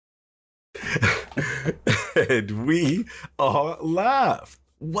And we are live.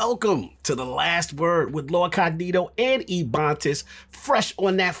 Welcome to The Last Word with Lord Cognito and Ebontis, fresh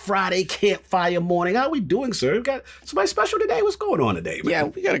on that Friday campfire morning. How are we doing, sir? We got somebody special today? What's going on today, man? Yeah,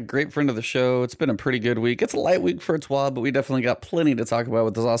 we got a great friend of the show. It's been a pretty good week. It's a light week for a while, but we definitely got plenty to talk about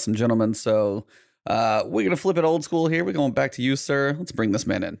with this awesome gentleman. So we're going to flip it old school here. We're going back to you, sir. Let's bring this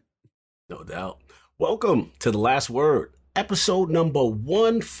man in. No doubt. Welcome to The Last Word, episode number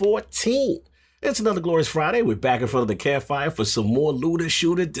 114. It's another glorious Friday. We're back in front of the campfire for some more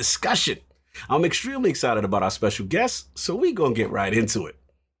looter-shooter discussion. I'm extremely excited about our special guest, so we're going to get right into it.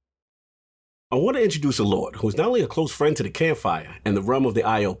 I want to introduce a Lord who's not only a close friend to the campfire and the realm of the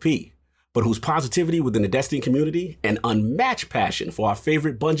IOP, but whose positivity within the Destiny community and unmatched passion for our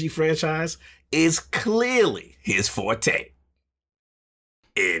favorite Bungie franchise is clearly his forte.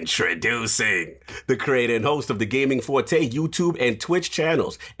 Introducing the creator and host of the Gaming Forte YouTube and Twitch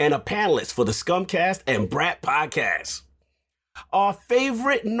channels and a panelist for the Scumcast and Brat podcast. Our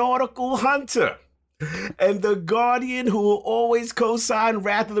favorite nautical hunter and the guardian who will always co-sign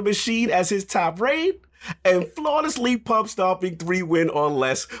Wrath of the Machine as his top raid and flawlessly pump-stomping 3-win or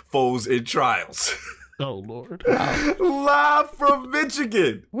less foes in trials. Oh, Lord. Wow. Live from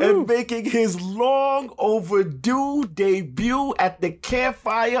Michigan and making his long overdue debut at the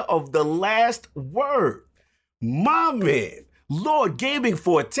campfire of The Last Word. My man, Lord Gaming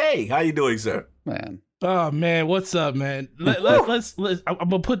Forte. How you doing, sir? Man. Oh, man. What's up, man? Let's I'm going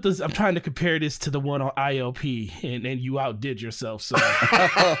to put this. I'm trying to compare this to the one on IOP, and you outdid yourself. So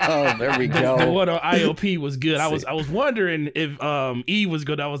Oh, there we go. the one on IOP was good. I was wondering if E was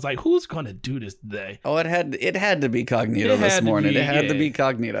good. I was like, who's going to do this today? Oh, it had to be Cognito It had this to morning. be, It had to yeah. be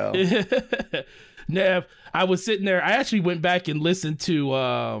Cognito. Nav, I was sitting there. I actually went back and listened to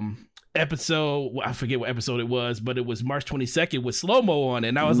episode, I forget what episode it was, but it was March 22nd with slow-mo on it,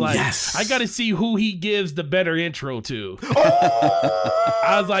 and I was like, Yes. I gotta see who he gives the better intro to.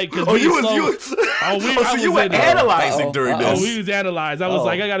 I was like, because Oh, you were in there. analyzing during this. Oh, we was analyzed. I was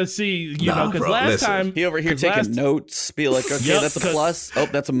like, I gotta see, Nah, because bro, last listen. time He over here taking notes, be like, okay, Yup, that's a plus. Oh,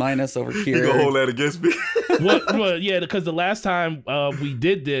 that's a minus over You here. gonna hold that against me? well, yeah, because the last time we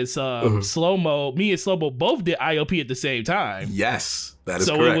did this, slow-mo, me and slow-mo both did IOP at the same time. Yes, that is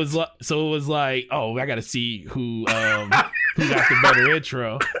So correct. it was like, oh, I gotta see who got the better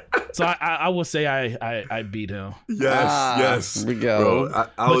intro. So I will say I beat him. Yes. Here we go. Bro, I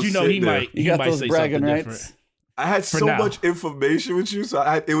But was he sitting there. might You got those say bragging something rights. different. I had For so now. much information with you, so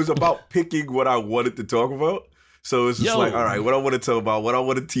it was about picking what I wanted to talk about. So it's just like, all right, what I want to talk about, what I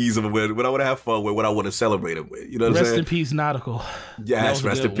want to tease him with, what I want to have fun with, what I want to celebrate him with. You know what I'm Rest saying? in peace, Nautical. Yes, That was a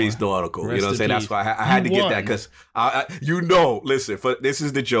rest in good peace, one. nautical. You Rest know what I'm in saying? That's peace. why I had to You get won. that because, listen, this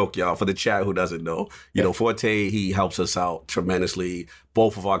is the joke, y'all. For the chat who doesn't know, Forte, he helps us out tremendously.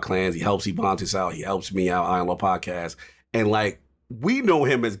 Both of our clans, he helps Ebontis out. He helps me out, Iron Law Podcast. And like, we know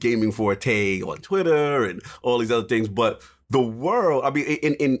him as Gaming Forte on Twitter and all these other things, but the world, I mean,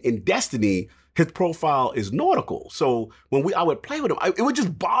 in Destiny, his profile is nautical. So when I would play with him, it would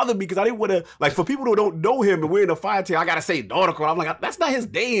just bother me because I didn't want to, like, for people who don't know him and we're in a fire team, I got to say nautical. I'm like, that's not his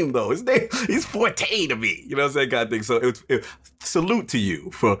name, though. His name, he's Forte to me. You know what I'm saying? Kind of thing. So salute to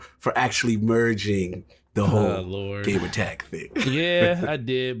you for actually merging the whole Lord. gamer tag thing. Yeah, I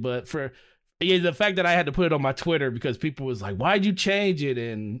did, but the fact that I had to put it on my Twitter because people was like, why'd you change it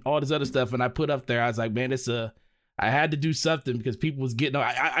and all this other stuff, and I put up there, I was like, man, I had to do something because people was getting,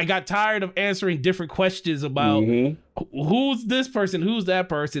 I got tired of answering different questions about who's this person, who's that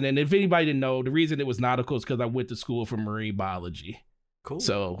person. And if anybody didn't know, the reason it was nautical is because I went to school for marine biology. Cool.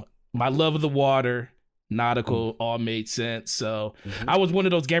 So my love of the water, nautical, all made sense. So I was one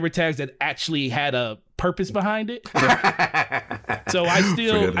of those gamer tags that actually had a purpose behind it. So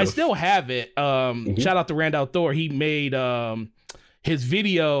I still have it. Shout out to Randall Thor. He made his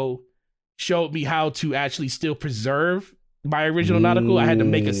video showed me how to actually still preserve my original nautical. I had to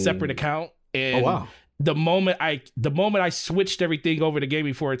make a separate account, and the moment I switched everything over to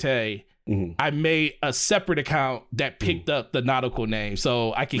Gaming Forte, I made a separate account that picked up the nautical name,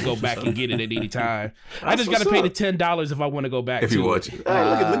 so I can go back and get it at any time. I just got to pay the $10 if I want to go back. If you want to,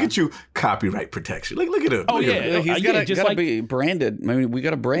 look at you, copyright protection. Look at him. Oh look at him. yeah, He's just gotta like be branded. I mean, we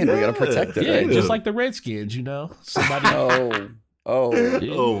got to brand. We got to protect it. yeah, Right? just like the Redskins, somebody. Oh,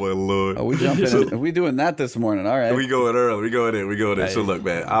 Oh my Lord. Are we jumping? Are we doing that this morning? All right. We going early. We going in. So look,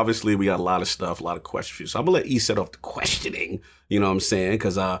 man, obviously we got a lot of stuff, a lot of questions for you. So I'm going to let E set off the questioning, you know what I'm saying?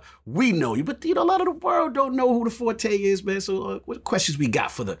 Because we know you, but a lot of the world don't know who the Forte is, man. So what questions we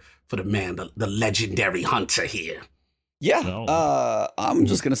got for the man, the legendary hunter here? Yeah, No. I'm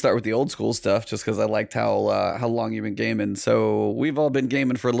just gonna start with the old school stuff, just because I liked how long you've been gaming. So we've all been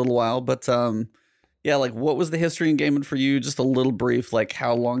gaming for a little while, but yeah, like what was the history in gaming for you? Just a little brief, like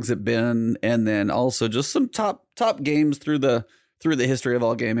how long's it been, and then also just some top games through the history of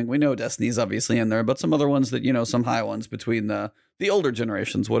all gaming. We know Destiny's obviously in there, but some other ones that some high ones between the older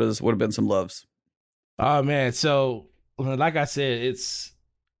generations. What have been some loves? Oh man, so like I said, it's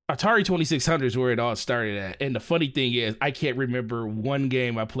Atari 2600 is where it all started at. And the funny thing is, I can't remember one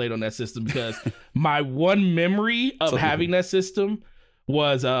game I played on that system because my one memory of having that system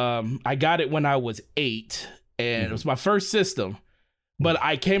was I got it when I was 8, and it was my first system. But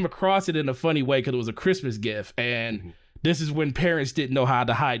I came across it in a funny way because it was a Christmas gift, and this is when parents didn't know how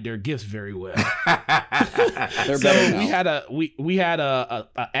to hide their gifts very well. So we had a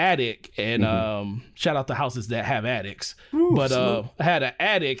attic, and shout out to houses that have attics. Ooh, but I had an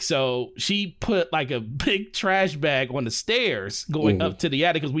attic, so she put like a big trash bag on the stairs going up to the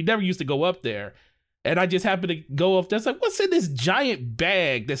attic because we never used to go up there. And I just happened to go up there. It's like, what's in this giant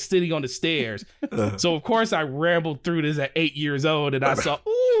bag that's sitting on the stairs? So of course I rambled through this at 8 years old, and I saw,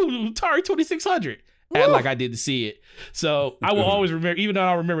 ooh, Atari 2600. And like I didn't see it. So I will always remember, even though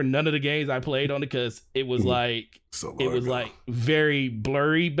I don't remember none of the games I played on it, because it was like like very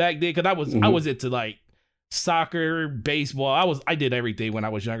blurry back then. Because I was into like soccer, baseball. I did everything when I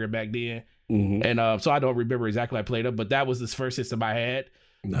was younger back then. And so I don't remember exactly I played it, but that was the first system I had.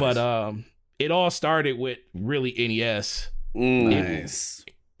 Nice. But it all started with really NES. Nice.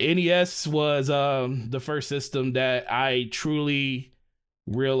 NES was the first system that I truly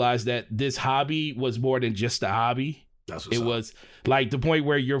realized that this hobby was more than just a hobby. It was like the point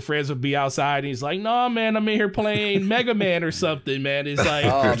where your friends would be outside and he's like, no, man, I'm in here playing Mega Man or something, man. It's like,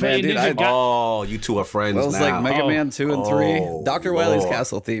 oh, man, dude, you two are friends now. It was like Mega Man 2 and 3. Dr. Wily's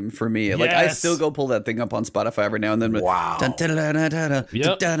Castle theme for me. Yes. Like, I still go pull that thing up on Spotify every now and then. Wow. Like,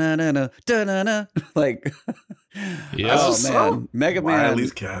 oh, man. Mega Man.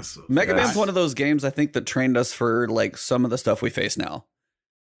 Wily's Castle. Mega Man's one of those games I think that trained us for, like, some of the stuff we face now.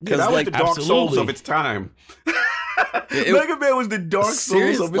 Because that was the Dark Souls of its time. Mega Man was the Dark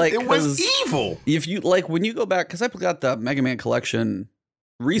Souls of it. It was evil. If you like, when you go back, because I got the Mega Man collection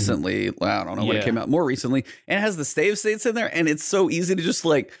recently. I don't know when it came out, more recently, and it has the save states in there, and it's so easy to just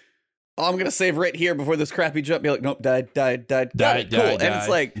like, oh, I'm gonna save right here before this crappy jump. Be like, nope, died. Cool. And it's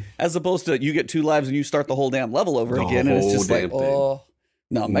like, as opposed to you get 2 lives and you start the whole damn level over again, and it's just like, oh.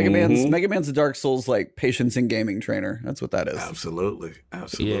 No, Mega Man's the Dark Souls, like, patience in gaming trainer. That's what that is. Absolutely.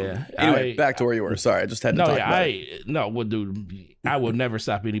 Yeah. Anyway, back to where you were. Sorry, I just had to talk about it. Well, dude, I will never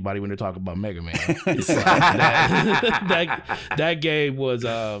stop anybody when they're talking about Mega Man. that game was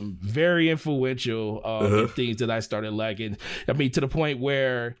very influential in things that I started liking. I mean, to the point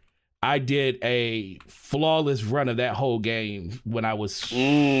where I did a flawless run of that whole game when I was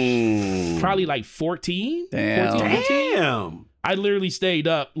probably like 14. Damn. I literally stayed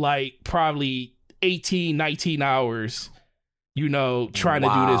up like probably 18, 19 hours, trying to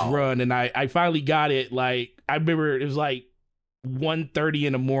do this run. And I finally got it. Like, I remember it was like 1:30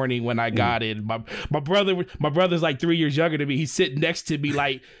 in the morning when I got it. My brother's like 3 years younger than me. He's sitting next to me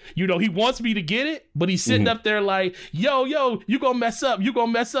like, he wants me to get it, but he's sitting up there like, yo, you gonna mess up.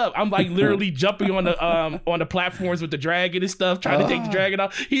 I'm like literally jumping on the platforms with the dragon and stuff, trying to take the dragon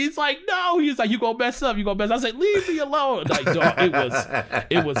off. He's like, no, he's like, you gonna mess up. I said, leave me alone. Like, dog,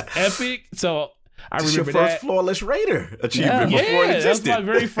 it was epic. So I remember your first flawless raider achievement before it existed. That was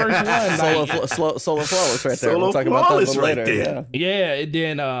my very first one. Solo flawless right there. We'll talk about that a little later. Yeah, and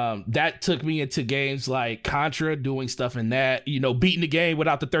then that took me into games like Contra, doing stuff in that. Beating the game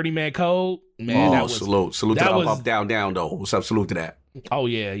without the 30-man code. Man, that was salute to the up, down, though. What's up? Salute to that. Oh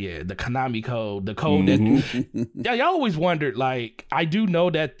yeah, the Konami code, the code that y'all always wondered. Like, I do know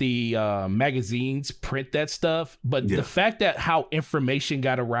that the magazines print that stuff, but the fact that how information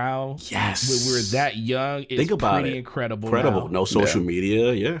got around when we were that young is pretty incredible. No social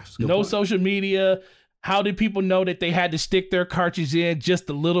media, social media. How did people know that they had to stick their cartridge in just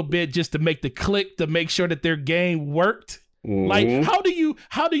a little bit just to make the click to make sure that their game worked? Like, how do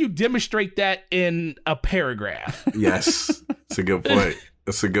you demonstrate that in a paragraph? Yes, it's a good point.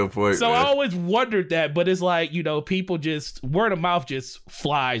 So man. I always wondered that, but it's like, people just, word of mouth just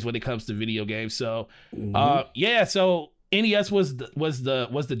flies when it comes to video games. So so NES was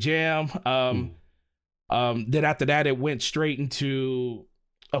the jam. Then after that it went straight into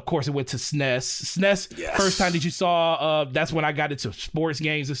of course, it went to SNES. SNES, first time that you saw, that's when I got into sports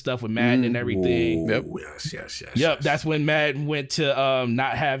games and stuff with Madden and everything. Yep. Yes. That's when Madden went to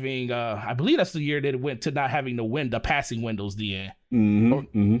not having, I believe that's the year that it went to not having the passing windows then.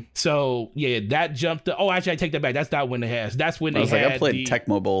 So, yeah, that jumped. Actually, I take that back. That's not when it has. That's when they had. I played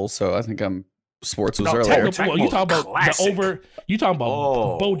Tecmo Bowl, so I think sports was You earlier. talking about you talking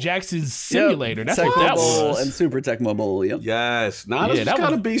about Bo Jackson's simulator. That's what that was. And Super Tecmo Bowl, yep. Yes. Now this was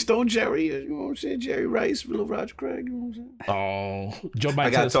kind of based on Jerry, you know what I'm saying? Jerry Rice, little Roger Craig, you know what I'm saying? Joe Biden. I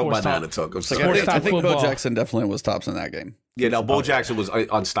got to talk about that to talk. I think Bo Jackson definitely was tops in that game. Yeah, no, Bo Jackson was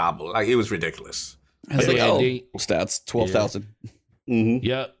unstoppable. Like, it was ridiculous. Stats, 12,000.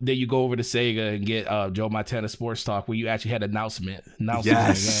 Yep. Then you go over to Sega and get Joe Montana Sports Talk, where you actually had announcement.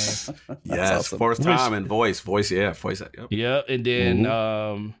 Yes. Awesome. First time and voice. Yep. Yeah. And then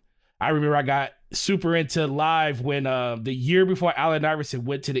I remember I got super into live when the year before Allen Iverson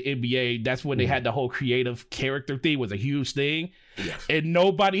went to the NBA. That's when they had the whole creative character thing was a huge thing. Yes. And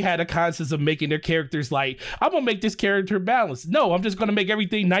nobody had a concept of making their characters like, I'm gonna make this character balanced. No, I'm just gonna make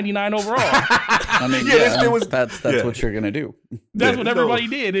everything 99 overall. I mean, that's what you're gonna do. That's what everybody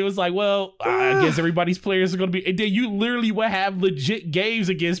did. It was like, well, I guess everybody's players are gonna be, and then you literally would have legit games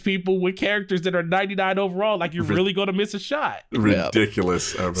against people with characters that are 99 overall. Like, you're really gonna miss a shot.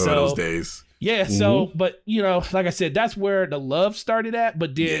 Ridiculous. I remember those days. Yeah, so, but, like I said, that's where the love started at,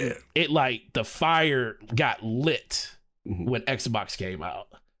 but then the fire got lit when Xbox came out.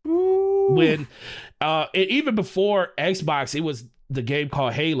 When, even before Xbox, it was the game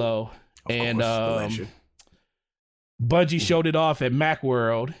called Halo, and Bungie showed it off at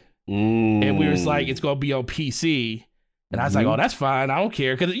Macworld, and we was like, it's going to be on PC. And I was like, oh, that's fine. I don't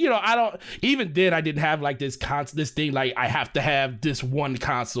care. Because, I don't, even then I didn't have like this thing, like I have to have this one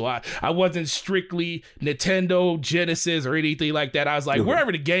console. I wasn't strictly Nintendo, Genesis, or anything like that. I was like,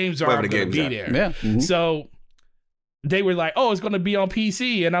 wherever the games are, I'm going to be there. Yeah. So they were like, oh, it's going to be on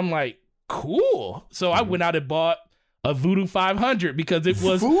PC. And I'm like, cool. So I went out and bought a Voodoo 500 because it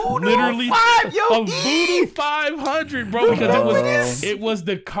was literally a Voodoo 500, bro. Because it was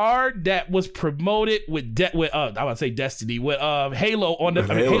the card that was promoted with I want to say Destiny with Halo on the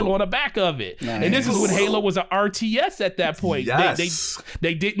Halo on the back of it. Nice. And this is when Halo was an RTS at that point. Yes.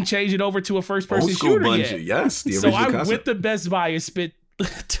 They didn't change it over to a first person shooter yet. Yes, the so original I concept. Went to Best Buy and spent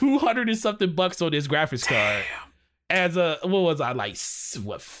 200 and something bucks on this graphics card. As what was I, like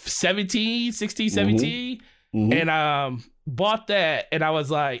 16, 17? And bought that, and I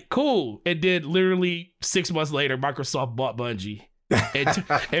was like, cool. And then literally 6 months later, Microsoft bought Bungie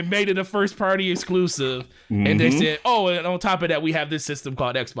and made it a first party exclusive. And they said, oh, and on top of that, we have this system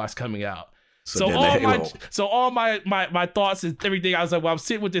called Xbox coming out. So all my thoughts and everything, I was like, well, I'm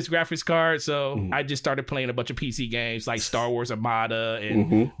sitting with this graphics card. So I just started playing a bunch of PC games like Star Wars Armada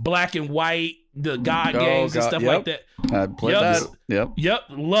and Black and White, the God games and stuff like that. I played that. Yep.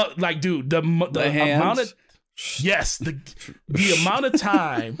 Like, dude, the amount of the amount of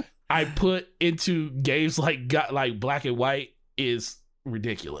time I put into games like Black and White is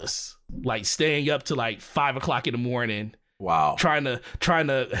ridiculous. Like staying up to like 5 o'clock in the morning. Wow. Trying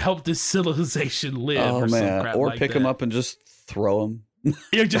to help this civilization live. Oh, man. Or pick them up and just throw them.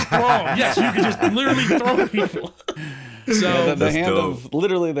 Yeah, just throw them. Yes, you can just literally throw people. So the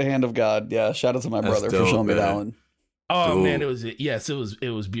hand of God. Yeah, shout out to my brother for showing me that one. Oh man, it was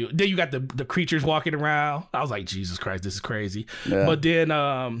beautiful. Then you got the creatures walking around. I was like, Jesus Christ, this is crazy. Yeah. But then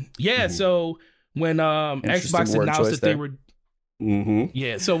so when Xbox announced that they were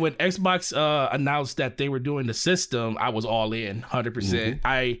so when Xbox announced that they were doing the system, I was all in 100%.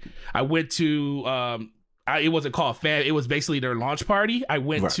 I went to it wasn't called fan, it was basically their launch party. I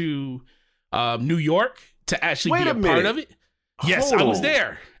went to New York to actually be a part of it. Yes, I was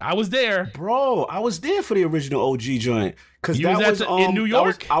there. Bro, I was there for the original OG joint. Because that was in New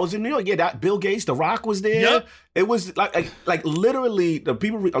York? I was in New York. Yeah, that Bill Gates, The Rock was there. Yep. It was like literally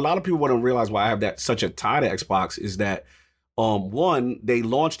a lot of people want to realize why I have such a tie to Xbox is that one, they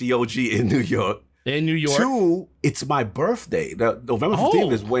launched the OG in New York. In New York. Two, it's my birthday. November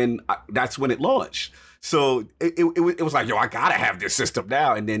 15th is when that's when it launched. So it was like, yo, I gotta have this system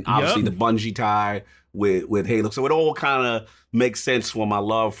now. And then obviously the Bungie tie with Halo. So it all kind of makes sense for my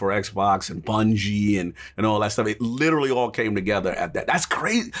love for Xbox and Bungie and all that stuff. It literally all came together at that. That's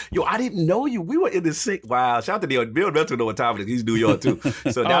crazy. Yo, I didn't know you. We were in the same. Wow. Shout out to Neil. Bill Melton know what time it is. He's New York too.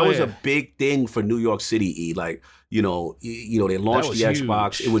 So that was a big thing for New York City, E. Like, they launched the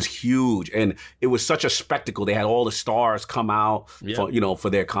Xbox. It was huge. And it was such a spectacle. They had all the stars come out for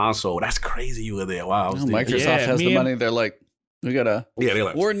their console. That's crazy you were there. Wow. Microsoft has the money. They're like, We gotta. Yeah, they're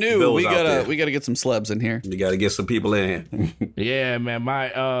like, we're new. Bill's We out there. gotta get some celebs in here. You gotta get some people in here. Yeah, man.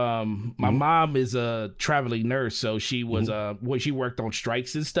 My mom is a traveling nurse, so she was she worked on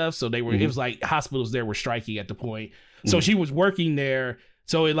strikes and stuff. So they were it was like hospitals there were striking at the point. So she was working there.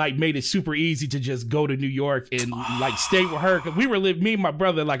 So it like made it super easy to just go to New York and like stay with her. Cause we were me and my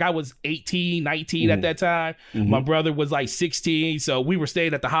brother, like I was 18, 19 at that time. My brother was like 16. So we were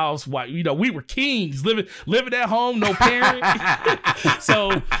staying at the house while, you know, we were kings living at home, no parent.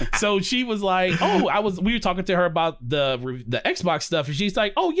 so she was like, we were talking to her about the Xbox stuff. And she's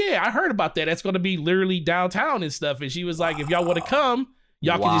like, oh yeah, I heard about that. That's going to be literally downtown and stuff. And she was like, if y'all want to come,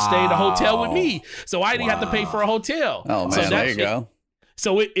 y'all can just stay in the hotel with me. So I didn't have to pay for a hotel. Oh man, so there you go.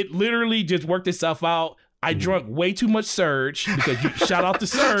 So it literally just worked itself out. I drunk way too much Surge because shout out to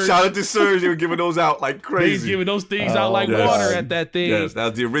Surge. Shout out to Surge. They were giving those out like crazy. They was giving those things out like water at that thing. Yes, that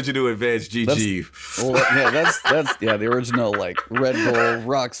was the original Advanced GG. That's the original like Red Bull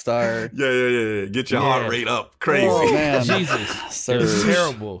Rockstar. Yeah. Get your heart rate up. Crazy. Oh man, Jesus, Surge. it was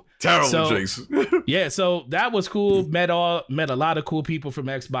terrible. Terrible drinks. Yeah, so that was cool. Met a lot of cool people from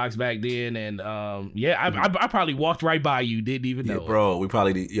Xbox back then, and I probably walked right by you, didn't even know. Bro, we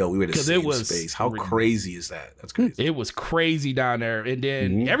probably we were in the same space. How crazy is that? That's crazy. It was crazy down there, and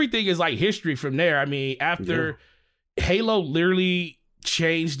then everything is like history from there. I mean, after Halo literally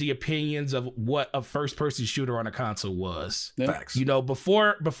changed the opinions of what a first-person shooter on a console was. Facts. You know,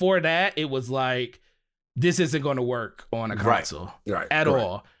 before that, it was like this isn't going to work on a console at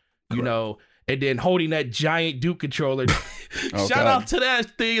all. You know, and then holding that giant Duke controller. Shout out to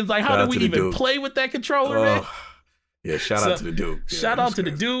that thing. It's like, how do we even play with that controller, man? Yeah, shout out to the Duke. Shout out to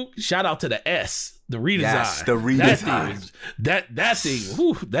the Duke. Shout out to the S, the redesign. Yes, the redesign.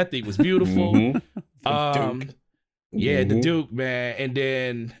 That thing was beautiful. Duke. Yeah, the Duke, man. And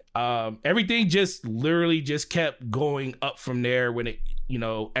then everything just literally just kept going up from there when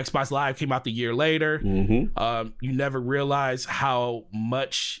Xbox Live came out the year later. You never realized how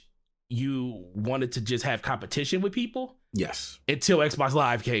much you wanted to just have competition with people. Yes. Until Xbox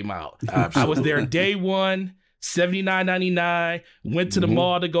Live came out. Absolutely. I was there day one, $79.99. Went to the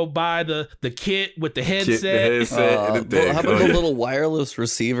mall to go buy the kit with the headset. How about the little wireless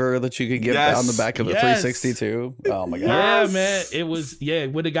receiver that you could get down the back of the 360 too? Oh my god. Yeah, man. It was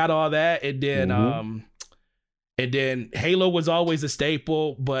would have got all that, and then Halo was always a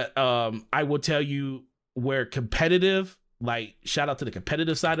staple, but I will tell you where competitive, like shout out to the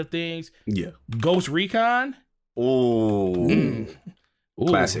competitive side of things. Yeah. Ghost Recon.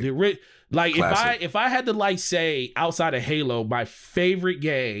 Classic. Classic. If I had to like say outside of Halo, my favorite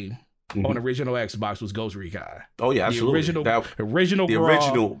game on original Xbox was Ghost Recon. Oh yeah, absolutely. The original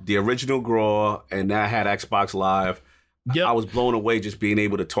GRAW, and that had Xbox Live. Yep. I was blown away just being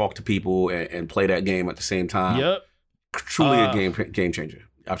able to talk to people and play that game at the same time. Yep. Truly a game changer.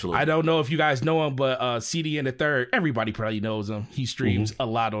 Absolutely. I don't know if you guys know him, but CD in the Third, everybody probably knows him. He streams a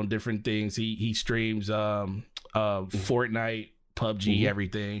lot on different things. He streams Fortnite, PUBG,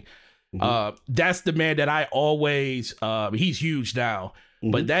 everything. That's the man that I always he's huge now.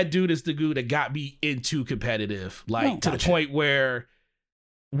 But that dude is the dude that got me into competitive. Like to the point where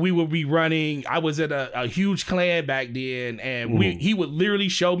we would be running. I was in a huge clan back then, and he would literally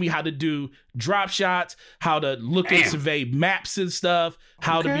show me how to do drop shots, how to look and survey maps and stuff,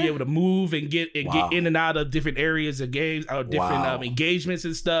 how to be able to move and get in and out of different areas of games, or different engagements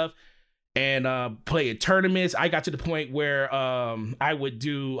and stuff, and play in tournaments. I got to the point where I would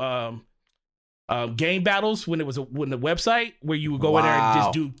do game battles when the website where you would go in there and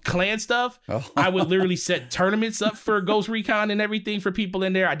just do clan stuff. I would literally set tournaments up for Ghost Recon and everything for people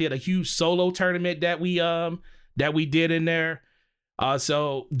in there. I did a huge solo tournament that we did in there.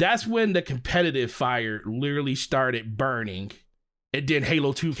 So that's when the competitive fire literally started burning. And then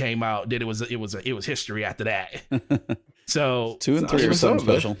Halo 2 came out. Then it was history after that. So 2 and 3 are something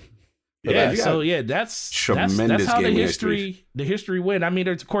special. Yeah, that's how the history went. I mean,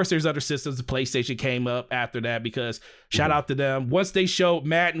 of course, there's other systems. The PlayStation came up after that because shout out to them. Once they showed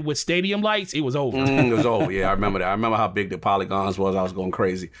Madden with stadium lights, it was over. It was over. Yeah, I remember that. I remember how big the polygons was. I was going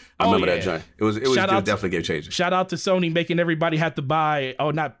crazy. I remember that joint. It was definitely game changing. Shout out to Sony making everybody have to buy.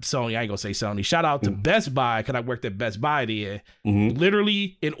 Oh, not Sony. I ain't gonna say Sony. Shout out to Best Buy because I worked at Best Buy then.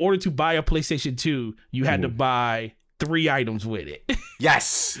 Literally, in order to buy a PlayStation 2, you had to buy 3 items with it.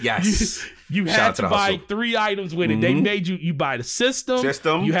 Yes. You had to buy 3 items with it. They made you buy the system.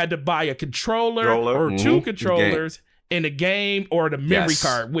 You had to buy a controller or 2 controllers in a game or the memory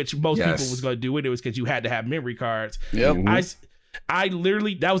card, which most people was going to do with it was because you had to have memory cards. Yep. I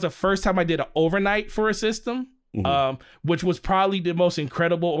literally, that was the first time I did an overnight for a system. which was probably the most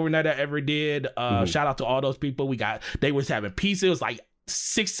incredible overnight I ever did. Shout out to all those people. They was having pizza. It was like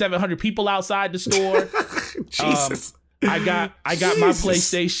 600-700 people outside the store. Jesus. I got my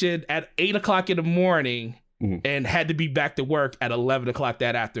PlayStation at 8:00 in the morning. And had to be back to work at 11 o'clock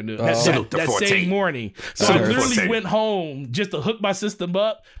that afternoon. That same morning. So I literally went home just to hook my system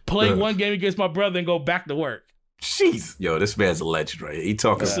up, play one game against my brother, and go back to work. Jeez. Yo, this man's a legend right here. He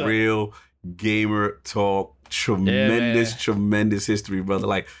talking real gamer talk, tremendous history, brother.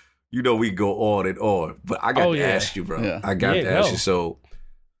 Like, you know, we go on and on. But I got to ask you, bro. I got to ask you. So,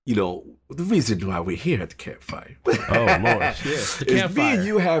 you know, the reason why we're here at the campfire. Oh, Lord. The campfire. Me and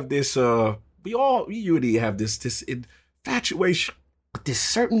you have this... you and he have this infatuation with this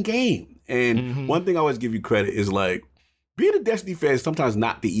certain game. And one thing I always give you credit is like, being a Destiny fan is sometimes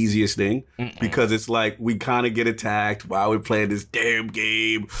not the easiest thing because it's like we kind of get attacked while we're playing this damn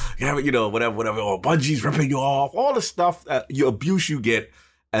game. You know, whatever. Or Bungie's ripping you off. All the stuff, your abuse you get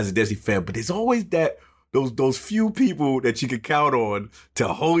as a Destiny fan. But there's always those few people that you can count on to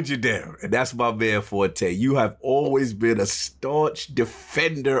hold you down. And that's my man Forte. You have always been a staunch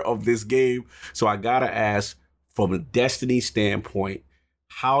defender of this game. So I gotta ask, from a Destiny standpoint,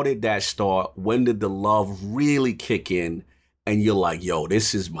 how did that start? When did the love really kick in? And you're like, yo,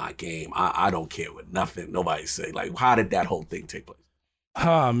 this is my game. I don't care what nothing nobody say. Like, how did that whole thing take place?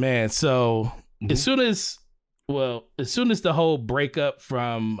 Oh, man. So as soon as the whole breakup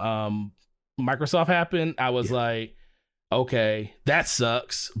from Microsoft happened, I was like, okay, that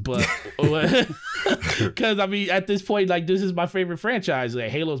sucks. But because I mean, at this point, like, this is my favorite franchise.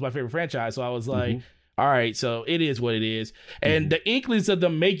 Like, Halo's my favorite franchise. So I was like, all right, so it is what it is. And the inklings of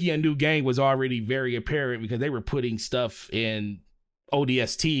them making a new game was already very apparent because they were putting stuff in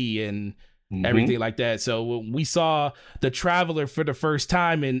ODST and everything like that. So when we saw the Traveler for the first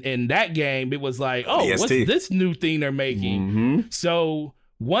time in that game, it was like, oh, what's this new thing they're making? So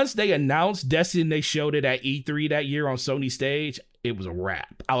once they announced Destiny, they showed it at E3 that year on Sony stage, it was a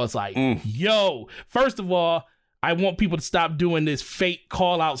wrap. I was like, yo, first of all, I want people to stop doing this fake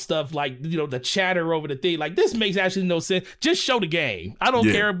call out stuff, like, you know, the chatter over the thing. Like, this makes actually no sense. Just show the game. I don't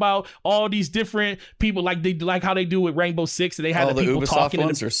care about all these different people, like how they do with Rainbow Six, and they have the people Ubisoft talking.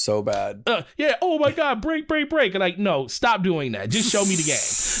 Ones are so bad. Oh my God, break. And like, no, stop doing that. Just show me the game.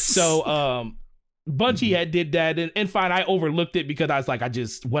 So, Bungie did that, and fine, I overlooked it because I was like,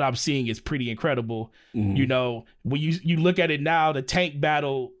 what I'm seeing is pretty incredible. You know, when you look at it now, the tank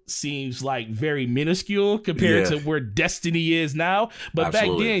battle seems like very minuscule compared to where Destiny is now. But back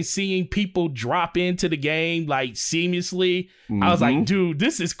then, seeing people drop into the game like seamlessly, I was like, dude,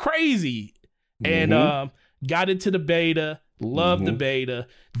 this is crazy. And got into the beta, loved the beta,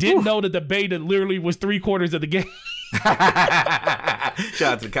 didn't know that the beta literally was 3/4 of the game.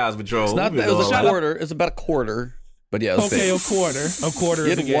 Shout out to the Cosmodrome. It's not that it was a quarter. It's about a quarter. But yeah, it was a quarter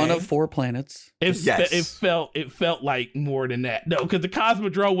of the game. One of 4 planets. It felt like more than that. No, because the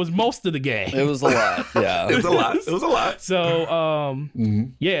Cosmodrome was most of the game. It was a lot. Yeah, it was a lot. So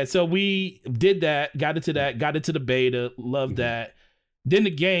so we did that, got into the beta, loved that. Then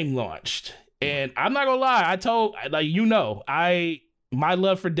the game launched, and I'm not gonna lie, I told, like, you know, my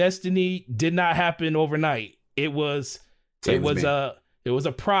love for Destiny did not happen overnight. It was a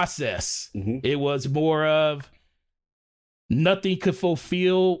process. It was more of nothing could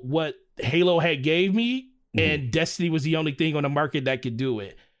fulfill what Halo had gave me, and Destiny was the only thing on the market that could do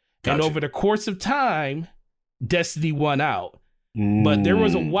it. Gotcha. And over the course of time, Destiny won out. But there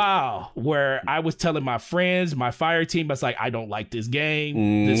was a while where I was telling my friends, my fire team, I was like, I don't like this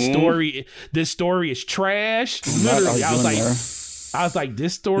game. This story is trash. Literally, I was like,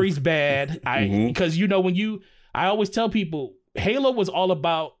 this story's bad. Because, you know, I always tell people, Halo was all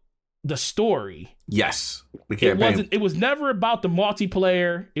about the story. Yes. It was never about the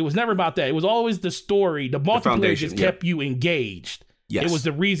multiplayer. It was never about that. It was always the story. The multiplayer just kept you engaged. Yes. It was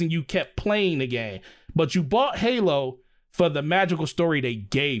the reason you kept playing the game. But you bought Halo for the magical story they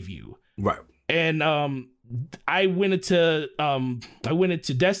gave you. Right. And I went into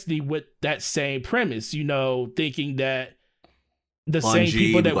Destiny with that same premise, you know, thinking that the Bungie, same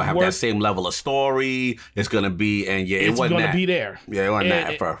people that have that same level of story. It's gonna be, and it wasn't gonna be there. Yeah, it wasn't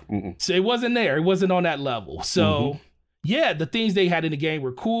that for. So it wasn't there. It wasn't on that level. So yeah, the things they had in the game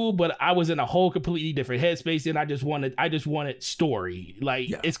were cool, but I was in a whole completely different headspace, and I just wanted story. Like,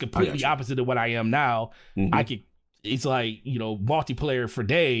 it's completely opposite of what I am now. It's like, you know, multiplayer for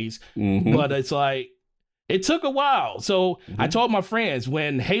days, but it's like, it took a while. So I told my friends,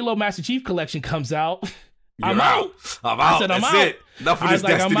 when Halo Master Chief Collection comes out, I'm out. I said, I'm out. Enough of this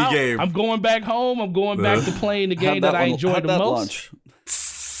Destiny game. I'm going back home. I'm going back to playing the game that I enjoyed the most.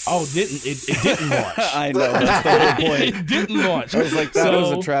 It didn't launch. I know, that's the whole point. It didn't launch. I was like, that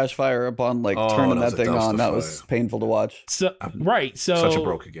was a trash fire upon turning that thing on. That was painful to watch. So right, so such a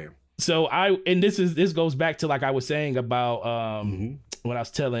broken game. So this goes back to like I was saying about when I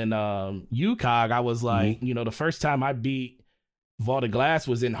was telling UCOG, I was like, the first time I beat Vault of Glass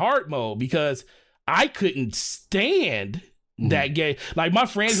was in hard mode because I couldn't stand that game. Like my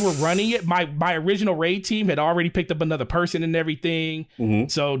friends were running it. My original raid team had already picked up another person and everything.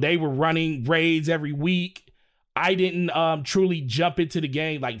 So they were running raids every week. I didn't truly jump into the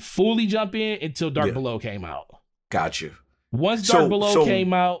game, like fully jump in until Dark Below came out. Got you. Once Dark Below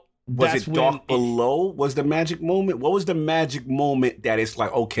came out, was it Dark Below? Was the magic moment? What was the magic moment that it's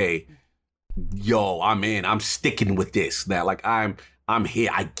like, okay, yo, I'm in. I'm sticking with this. That like I'm here.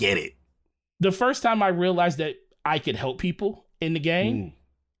 I get it. The first time I realized that I could help people in the game,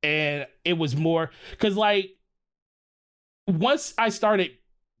 and it was more because like once I started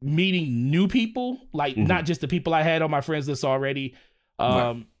meeting new people, like not just the people I had on my friends list already,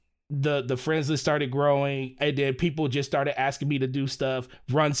 the friends list started growing, and then people just started asking me to do stuff,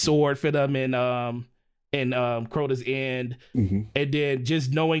 run sword for them in Crota's End, and then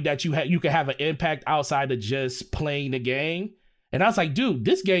just knowing that you can have an impact outside of just playing the game. And I was like, dude,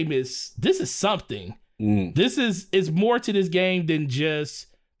 this is something. This is more to this game than just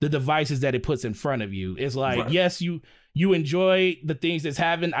the devices that it puts in front of you. It's like, yes, you enjoy the things that's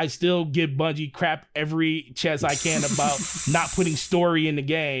happening. I still give Bungie crap every chance I can about not putting story in the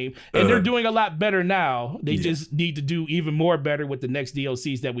game. And they're doing a lot better now. They just need to do even more better with the next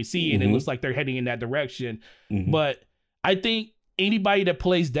DLCs that we see. And it looks like they're heading in that direction. But I think anybody that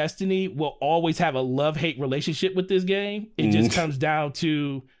plays Destiny will always have a love-hate relationship with this game. It just comes down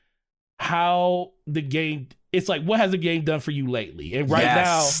to how the game, it's like, what has the game done for you lately? And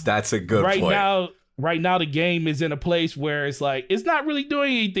now, that's a good point. Right now, the game is in a place where it's like, it's not really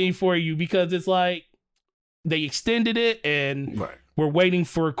doing anything for you because it's like they extended it and we're waiting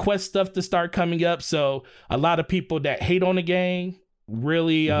for quest stuff to start coming up. So a lot of people that hate on the game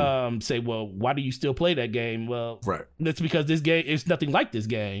really say, well, why do you still play that game? Well, that's because this game is nothing like this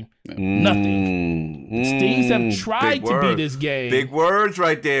game. Nothing. Steams have tried to be this game. Big words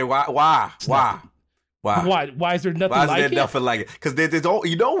right there. Why is there nothing like it? Nothing like it? Because there's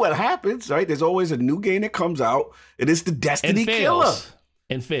you know what happens, right? There's always a new game that comes out, and it's the Destiny killer.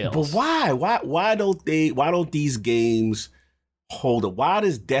 And fails. But why? Why don't these games hold up? Why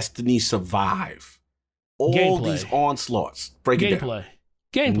does Destiny survive all these onslaughts? Break it down.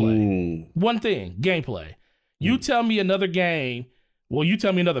 Gameplay. One thing, gameplay. You tell me another game. Well, you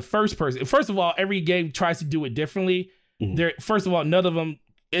tell me another first person. First of all, every game tries to do it differently. First of all, none of them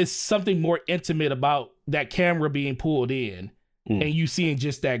is something more intimate about that camera being pulled in and you seeing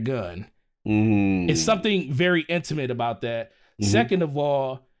just that gun. It's something very intimate about that. Second of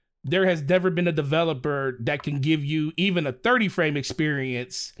all, there has never been a developer that can give you even a 30 frame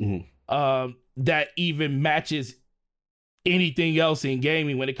experience that even matches anything else in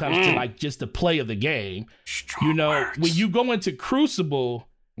gaming when it comes to like just the play of the game. Strong words. When you go into Crucible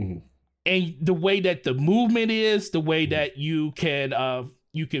and the way that the movement is, the way that you can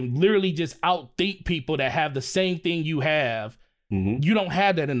literally just outthink people that have the same thing you have. You don't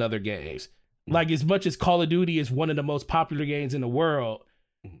have that in other games. Like as much as Call of Duty is one of the most popular games in the world,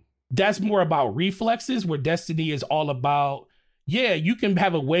 that's more about reflexes, where Destiny is all about, you can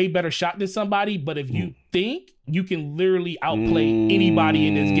have a way better shot than somebody, but if you think, you can literally outplay anybody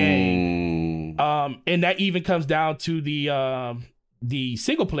in this game. And that even comes down to the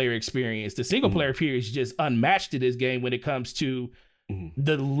single player experience. The single player experience is just unmatched to this game when it comes to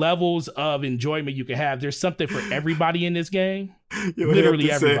the levels of enjoyment you can have. There's something for everybody in this game.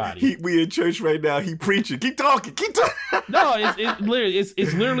 Literally everybody. We in church right now. He preaching. Keep talking. No, it's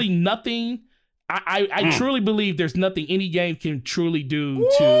literally nothing. I truly believe there's nothing any game can truly do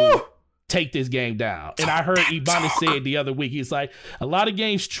to take this game down. And I heard Ibana say it the other week. He's like, a lot of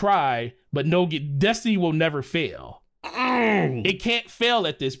games try, but Destiny will never fail. It can't fail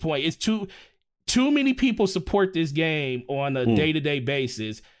at this point. It's too many people support this game on a day-to-day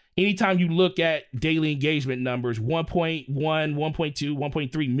basis. Anytime you look at daily engagement numbers, 1.1, 1.2,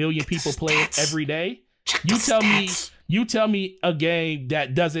 1.3 million people play it every day. You tell me a game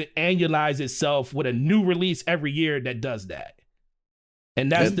that doesn't annualize itself with a new release every year that does that. And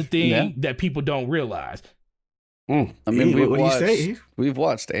that's the thing that people don't realize. I mean, we've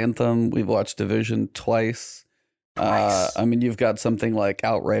watched Anthem, we've watched Division twice. I mean, you've got something like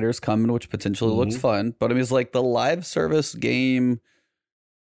Outriders coming, which potentially looks fun, but I mean, it's like the live service game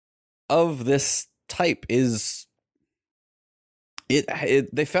of this type is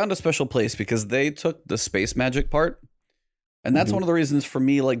they found a special place because they took the space magic part And that's one of the reasons for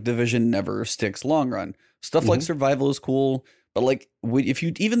me, like, Division never sticks long run. Stuff like survival is cool, but like if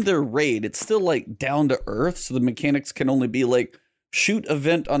you even their raid, it's still like down to earth. So the mechanics can only be like shoot a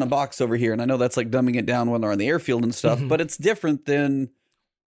vent on a box over here. And I know that's like dumbing it down when they're on the airfield and stuff, but it's different than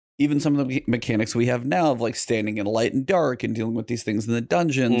even some of the mechanics we have now of like standing in light and dark and dealing with these things in the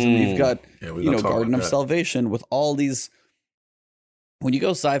dungeons. And we've got, Garden of Salvation with all these. When you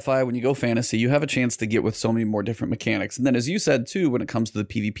go sci-fi, when you go fantasy, you have a chance to get with so many more different mechanics. And then as you said too, when it comes to the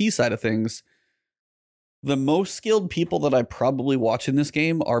PvP side of things, the most skilled people that I probably watch in this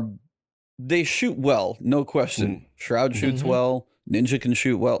game they shoot well, no question. Shroud shoots well. Ninja can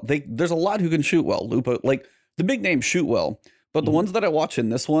shoot well. There's a lot who can shoot well. Lupa, like the big names shoot well, but the ones that I watch in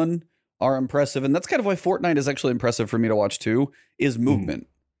this one are impressive. And that's kind of why Fortnite is actually impressive for me to watch too, is movement.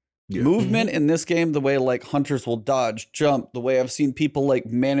 Yeah. Movement in this game, the way like hunters will dodge, jump, the way I've seen people like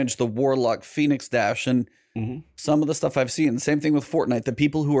manage the Warlock Phoenix dash and some of the stuff I've seen. The same thing with Fortnite, the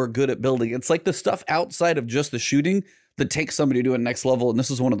people who are good at building. It's like the stuff outside of just the shooting that takes somebody to a next level. And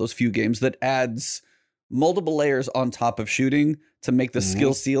this is one of those few games that adds multiple layers on top of shooting to make the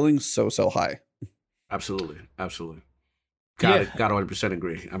skill ceiling so high. Absolutely. Got 100%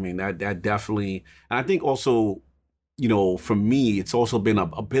 agree. I mean, that definitely, and I think also, for me, it's also been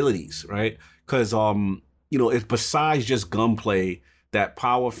abilities, right? Because, it's besides just gunplay, that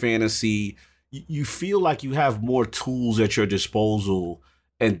power fantasy, you feel like you have more tools at your disposal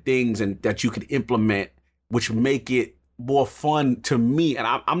and things and that you can implement, which make it more fun to me. And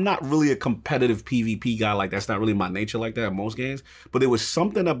I'm not really a competitive PvP guy. Like, that's not really my nature like that in most games. But there was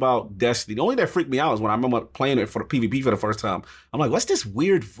something about Destiny. The only thing that freaked me out is when I remember playing it for the PvP for the first time. I'm like, what's this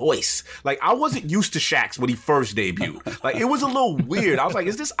weird voice? Like, I wasn't used to Shaxx when he first debuted. Like, it was a little weird. I was like,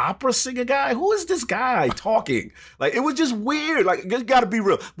 is this opera singer guy? Who is this guy talking? Like, it was just weird. Like, you gotta be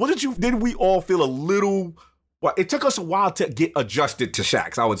real. Didn't we all feel a little... Well, it took us a while to get adjusted to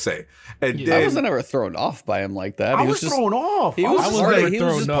Shaxx, I would say. And then, I wasn't ever thrown off by him like that. I was thrown off. He was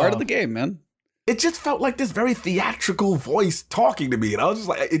just part of the game, man. It just felt like this very theatrical voice talking to me. And I was just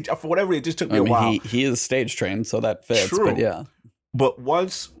like, for whatever, it just took me a while. He is stage trained, so that fits. True. But yeah. But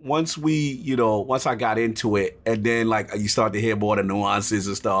once I got into it, and then like you start to hear more of the nuances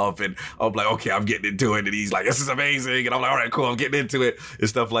and stuff, and I'm like, okay, I'm getting into it, and he's like, this is amazing, and I'm like, all right, cool, I'm getting into it and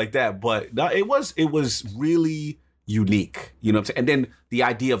stuff like that. But no, it was really unique, you know what I'm saying? And then the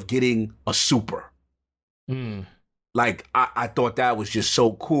idea of getting a super, like I thought that was just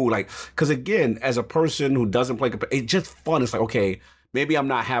so cool, like because again, as a person who doesn't play, it's just fun. It's like, okay, maybe I'm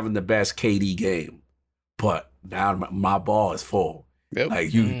not having the best KD game, but now my ball is full. Yep.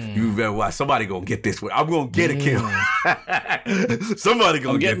 Like you better watch. Somebody gonna get this one. I'm gonna get a kill. Somebody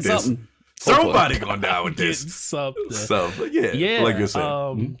gonna get this. Something. Somebody gonna die with this. Something. So yeah. Like you said,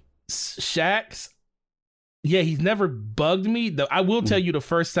 Shaxx. Yeah, he's never bugged me. I will tell you the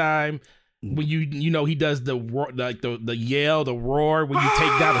first time when he does the yell, the roar when you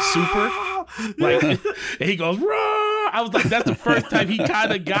take down a super, like, and he goes roar. I was like, that's the first time he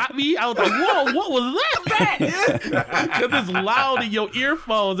kind of got me. I was like, whoa, what was that? Because it's loud in your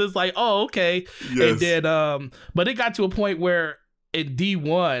earphones. It's like, oh, okay. Yes. And then, but it got to a point where in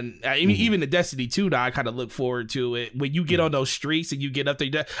D1, I mean, even in Destiny 2 now, I kind of look forward to it. When you get on those streets and you get up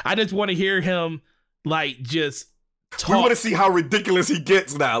there, I just want to hear him like just talk. We want to see how ridiculous he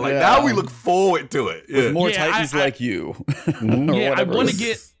gets now. Like now we look forward to it. With more Titans like you.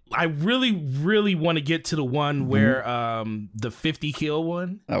 I really, really want to get to the one where the 50 kill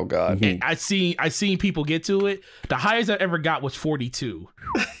one. Oh God! And I seen people get to it. The highest I ever got was 42,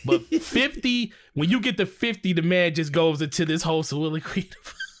 but 50. When you get to 50, the man just goes into this whole soliloquy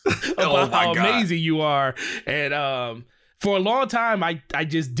about how amazing you are. And for a long time, I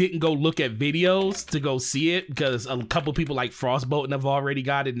just didn't go look at videos to go see it because a couple people like Frostbolt have already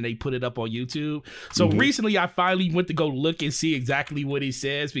got it and they put it up on YouTube. So recently I finally went to go look and see exactly what he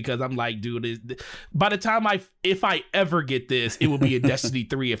says because I'm like, dude, by the time if I ever get this, it will be a Destiny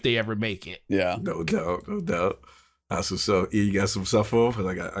 3 if they ever make it. Yeah. No doubt. That's what's up. You got some stuff for? Because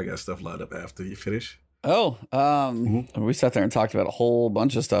I got stuff lined up after you finish. Oh, we sat there and talked about a whole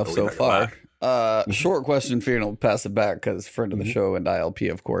bunch of stuff so far. Short question for you, and I'll pass it back because friend of the show and ILP,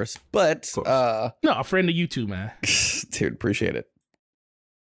 of course. But no, a friend of you too, man. Dude, appreciate it.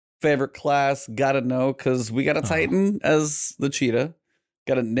 Favorite class, gotta know, because we got a Titan as the cheetah,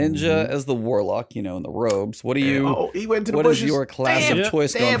 got a ninja as the warlock, in the robes. What do you? He went to the what bushes. Is your class of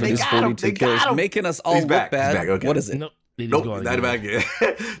choice going for these 42 kills? Making us all look bad. Okay. What is it? Nope, not back again.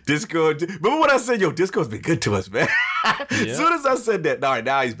 Discord. Remember when I said, Discord's been good to us, man? As soon as I said that, all right,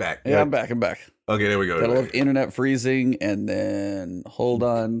 now he's back. Yeah, I'm back. Okay, there we go. Gotta love internet freezing, and then hold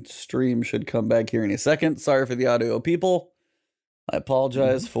on, stream should come back here in a second. Sorry for the audio, people. I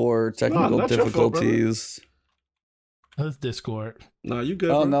apologize for technical not your fault, difficulties. That's Discord. No, you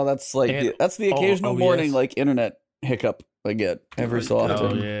good. Oh bro. no, that's like that's the occasional morning like internet hiccup I get every so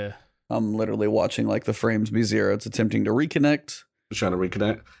often. Oh yeah. I'm literally watching like the frames be zero. It's attempting to reconnect. Trying to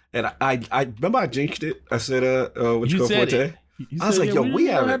reconnect, and I remember I jinxed it. I said, "What you go Forte?" I was like, "Yo, we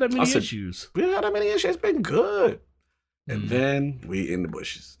haven't had that many I said, issues. We haven't had that many issues. It's been good." And then we in the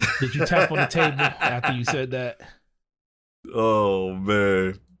bushes. Did you tap on the table after you said that? Oh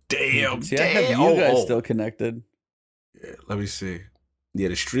man, damn! See, I have you guys still connected. Yeah, let me see. Yeah,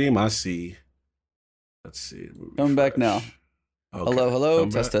 the stream I see. Let's see. Coming back now. Okay. Hello.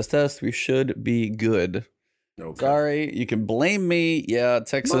 Test. We should be good. Okay. Sorry, you can blame me. Yeah,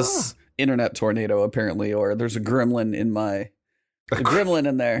 Texas internet tornado apparently, or there's a gremlin in my gremlin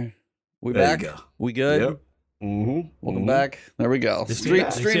in there. We There back? you go. We good? Yep. Mm-hmm. Welcome back. There we go. It's Stream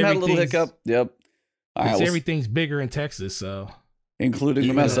had a little everything's- hiccup. Yep. All right, Everything's bigger in Texas, so including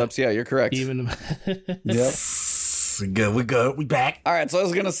the mess ups. Yeah, you're correct. even Yep. We good. We back. All right, so I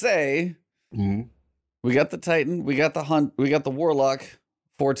was gonna say, we got the Titan, we got the Hunt, we got the Warlock.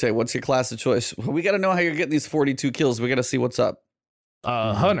 Forte, what's your class of choice? We got to know how you're getting these 42 kills. We got to see what's up.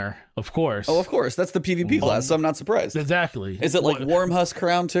 Hunter, of course. Oh, of course. That's the PvP class, so I'm not surprised. Exactly. Is it like Warm Husk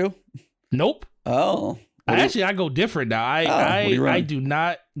Crown too? Nope. Oh. I go different now. I run? do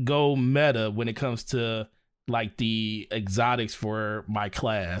not go meta when it comes to like the exotics for my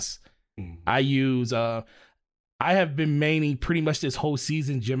class. I use I have been maining pretty much this whole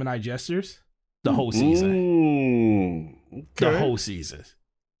season Gemini Jesters. The whole season. Okay. The whole season.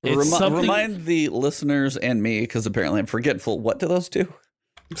 It's Remind the listeners and me, because apparently I'm forgetful. What do those do?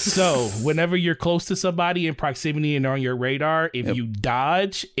 So whenever you're close to somebody in proximity and on your radar, if you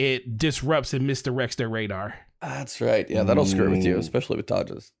dodge, it disrupts and misdirects their radar. That's right. Yeah, that'll screw with you, especially with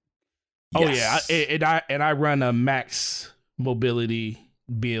dodges. Oh yeah, I run a max mobility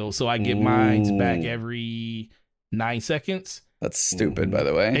build, so I get mines back every 9 seconds. That's stupid, by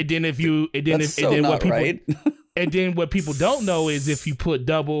the way. And then and then what people don't know is if you put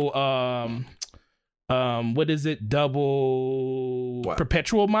double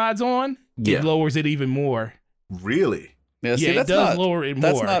perpetual mods on, it lowers it even more. Really? Yeah, see, it does lower it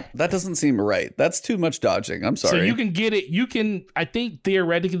more. That doesn't seem right. That's too much dodging. I'm sorry. So you can get it. I think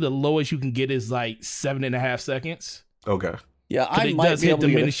theoretically the lowest you can get is like 7.5 seconds. Okay. Yeah, I might does be hit able to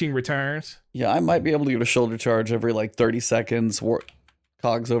diminishing returns. Yeah, I might be able to get a shoulder charge every like 30 seconds.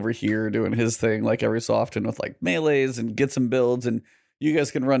 Cog's over here doing his thing like every so often with like melees and get some builds, and you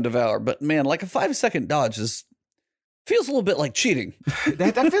guys can run Devour. But man, like a 5-second dodge feels a little bit like cheating.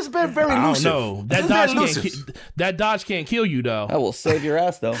 that feels very elusive. I don't know. That dodge can't kill you though. I will save your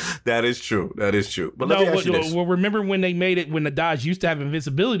ass though. That is true. But let me ask you this. Well, remember when they made it when the dodge used to have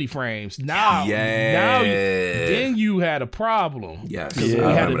invisibility frames? Now then you had a problem. Yes. Because when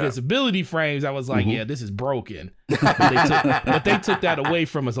we had invisibility frames, I was like, yeah, this is broken. But they took that away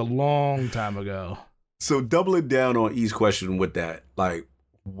from us a long time ago. So doubling down on E's question with that, like,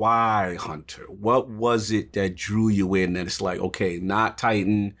 why Hunter? What was it that drew you in? And it's like, okay, not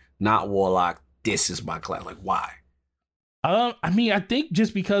Titan, not Warlock. This is my class. Like, why? I mean, I think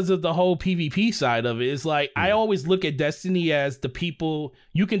just because of the whole PvP side of it, it's like I always look at Destiny as the people.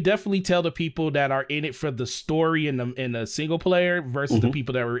 You can definitely tell the people that are in it for the story in the single player versus the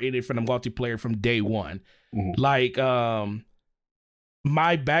people that were in it for the multiplayer from day one. Like,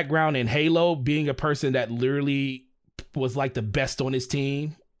 my background in Halo, being a person that literally was like the best on his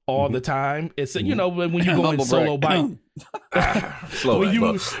team all the time. It's when you go in solo bike. When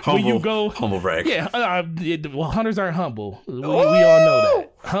you go humble brag. Yeah, hunters aren't humble. We all know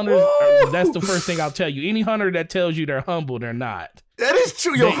that. Hunters. That's the first thing I'll tell you. Any hunter that tells you they're humble, they're not. That is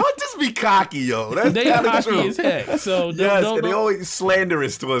true. Hunters be cocky, yo. They cocky true. As heck. So yes, and they always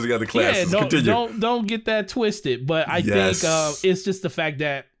slanderous towards the other classes. Don't get that twisted. But I think it's just the fact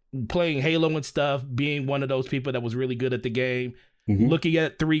that playing Halo and stuff, being one of those people that was really good at the game, looking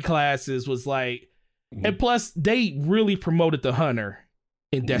at 3 classes was like, and plus they really promoted the hunter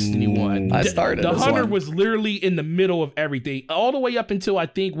in Destiny 1. I started the hunter one. was literally in the middle of everything, all the way up until I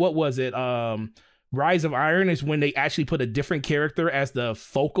think Rise of Iron is when they actually put a different character as the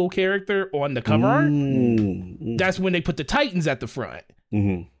focal character on the cover art. That's when they put the Titans at the front.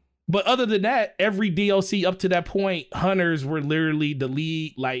 But other than that, every DLC up to that point, hunters were literally the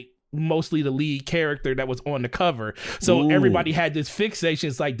lead, like mostly the lead character that was on the cover. So everybody had this fixation.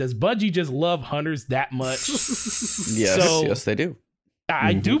 It's like, does Bungie just love hunters that much? Yes, they do.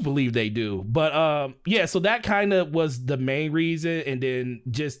 I do believe they do. But so that kind of was the main reason. And then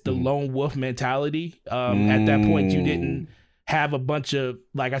just the lone wolf mentality. At that point, you didn't have a bunch of,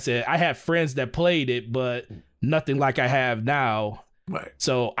 like I said, I had friends that played it, but nothing like I have now. Right.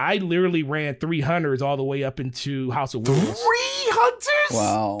 So I literally ran 3 hunters all the way up into House of Wolves. 3 hunters?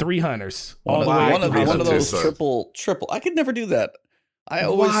 Wow. 3 hunters. One of those triple. I could never do that. I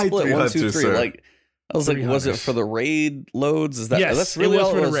always split 1, 2, 3. Like I was like, was it for the raid loads? Is that that's really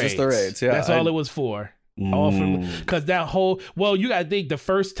all it was? Just the raids. Yeah, that's all it was for. All for because that whole you gotta think the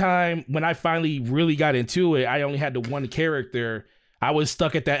first time when I finally really got into it, I only had the one character. I was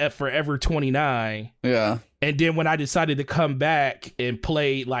stuck at that Forever 29. Yeah. And then when I decided to come back and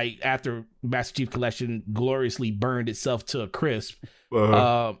play, like after Master Chief Collection gloriously burned itself to a crisp,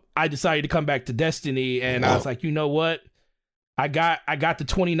 I decided to come back to Destiny, and I was like, you know what? I got to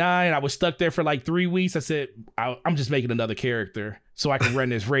 29. I was stuck there for like 3 weeks. I said, I'm just making another character so I can run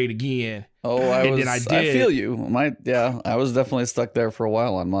this raid again. Then I did. I feel you. I was definitely stuck there for a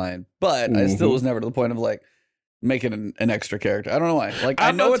while on mine, but I still was never to the point of like making an extra character. I don't know why. Like I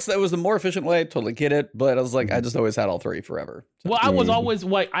know it was the more efficient way. I totally get it, but I was like, I just always had all 3 forever. Well, I was always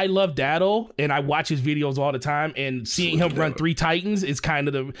like, I love Daddle, and I watch his videos all the time, and seeing him run 3 Titans is kind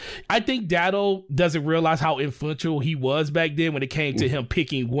of I think Daddle doesn't realize how influential he was back then when it came to him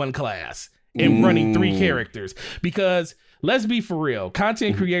picking one class and running 3 characters. Because let's be for real,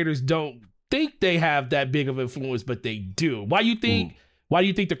 content creators don't think they have that big of influence, but they do. Why do you think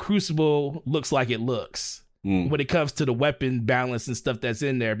the Crucible looks like it looks? When it comes to the weapon balance and stuff that's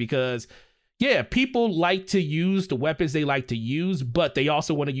in there, because people like to use the weapons they like to use, but they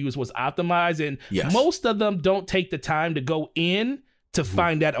also want to use what's optimized, and most of them don't take the time to go in to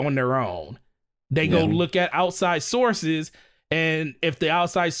find that on their own. They go look at outside sources, and if the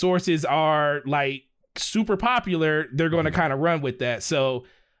outside sources are like super popular, they're going to kind of run with that. So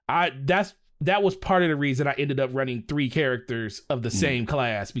that was part of the reason I ended up running 3 characters of the same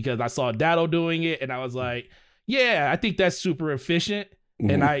class, because I saw Daddle doing it and I was like, yeah, I think that's super efficient.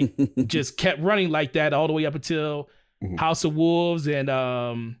 And I just kept running like that all the way up until House of Wolves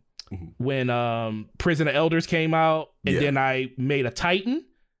and when Prison of Elders came out. And then I made a Titan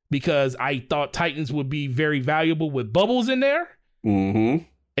because I thought Titans would be very valuable with bubbles in there. And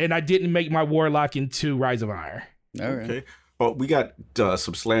I didn't make my Warlock into Rise of Iron. All right. Okay. Well, we got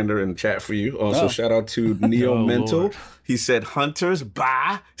some slander in the chat for you. Also, shout out to Neo Mental. Lord. He said, hunters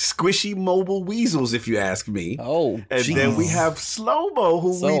buy squishy mobile weasels, if you ask me. And then we have Slow-Mo,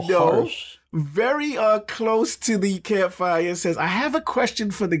 who we know very close to the campfire, says, I have a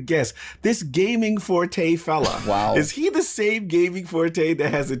question for the guest. This Gaming Forte fella. Wow. Is he the same Gaming Forte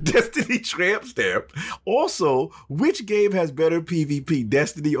that has a Destiny tramp stamp? Also, which game has better PvP,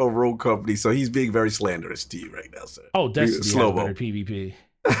 Destiny or Rogue Company? So he's being very slanderous to you right now, sir. Oh, Destiny has better PvP.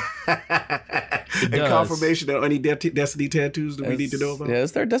 And confirmation that any Destiny tattoos that we need to know about? Yeah,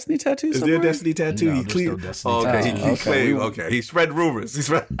 is there a Destiny tattoo? Is there a Destiny tattoo? No, there's no Destiny he claimed. He spread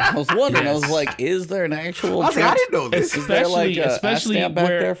rumors. I was wondering. I was like, is there an actual? I was like, I didn't know this. Is there like a stamp back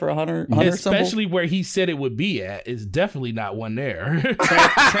there for a hunter especially where he said it would be at is definitely not one there.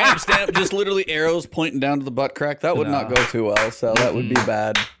 Tramp stamp, just literally arrows pointing down to the butt crack. That would not go too well. So that would be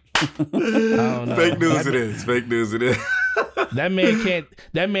bad. Fake news it is. Fake news it is. That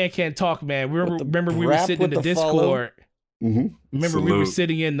man can't talk, man. Remember we were sitting in the Discord. Remember we were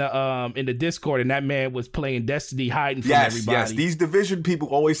sitting in the Discord, and that man was playing Destiny, hiding from everybody. Yes, these Division people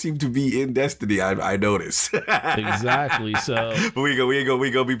always seem to be in Destiny. I noticed. Exactly. So, but we ain't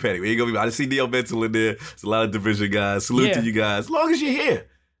gonna be petty. We ain't gonna be. I see Neo Mental in there. There's a lot of Division guys. Salute to you guys. As long as you're here.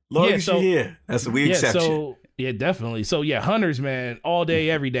 You're here. That's what we accept you. Yeah, definitely. So yeah, hunters, man, all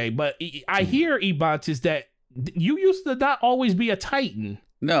day, every day. But I hear, Ebontis, that you used to not always be a Titan.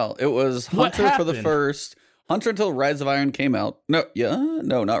 No, it was Hunter for the first. Hunter until Rise of Iron came out. No,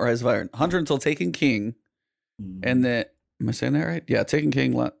 not Rise of Iron. Hunter until Taken King. And then, am I saying that right? Yeah, Taken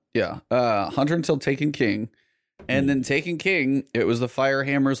King. Hunter until Taken King. And then Taken King, it was the fire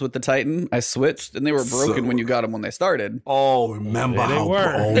hammers with the Titan. I switched, and they were broken when you got them when they started. Oh, remember they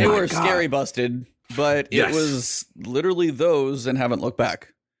were. They were scary busted. But it was literally those and haven't looked back.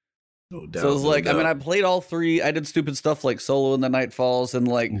 No doubt, so it was like, I mean, I played all 3. I did stupid stuff like Solo in the Night Falls, and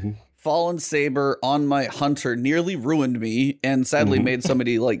like Fallen Saber on my Hunter nearly ruined me and sadly made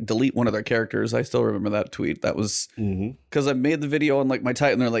somebody like delete one of their characters. I still remember that tweet. That was because I made the video on like my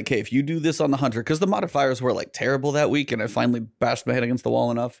Titan. They're like, hey, if you do this on the Hunter, because the modifiers were like terrible that week and I finally bashed my head against the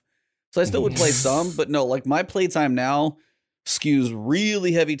wall enough. So I still would play some, but no, like my playtime now skews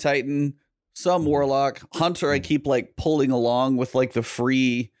really heavy Titan. Some Warlock. Hunter I keep like pulling along with like the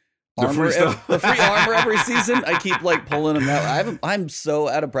free armor, the free armor every season. I keep like pulling them out. I'm so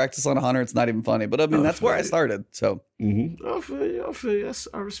out of practice on a Hunter, it's not even funny. But I mean, that's where I started. So I feel you.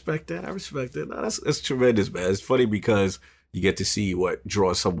 I respect that. No, that's tremendous, man. It's funny because you get to see what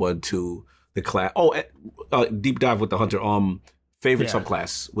draws someone to the class. Oh, deep dive with the hunter. Favorite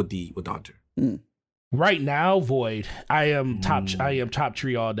subclass with the hunter. Right now, Void. I am top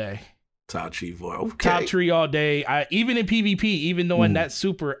tree all day. Top tree Void. Okay. Top tree all day. Even in PvP, even knowing that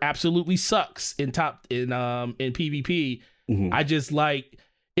super absolutely sucks in PvP, I just like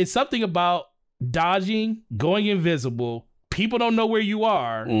it's something about dodging, going invisible. People don't know where you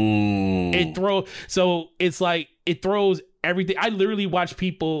are. It throws everything. I literally watch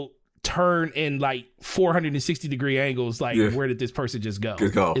people turn in like 460-degree angles. Like, where did this person just go?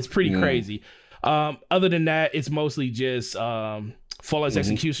 It's pretty crazy. Other than that, it's mostly just flawless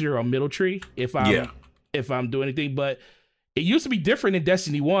executioner or middle tree if I'm doing anything. But it used to be different in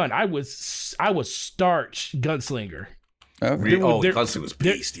Destiny 1. I was starch gunslinger. Gunslinger was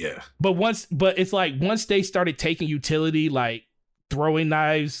beast, But it's like once they started taking utility, like throwing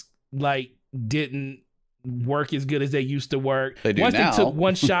knives, like didn't work as good as they used to work. They do once now. They took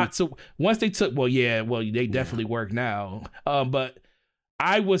one shot, they definitely work now. But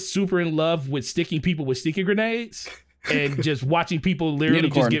I was super in love with sticking people with sticky grenades and just watching people literally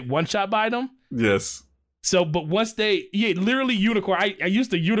just get one shot by them. Yes. So, but once literally unicorn. I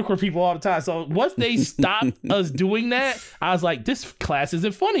used to unicorn people all the time. So once they stopped us doing that, I was like, this class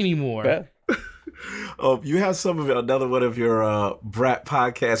isn't fun anymore. Yeah. You have another one of your Brat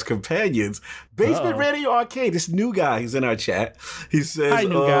podcast companions, Basement Radio Arcade. This new guy, he's in our chat. He says, "Hi,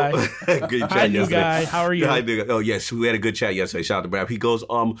 new guy. Good chat Hi, new yesterday. guy. How are you?" Hi, new guy. Oh, yes, we had a good chat yesterday. Shout out to Brad. He goes,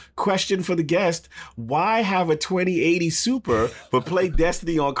 question for the guest: why have a 2080 Super but play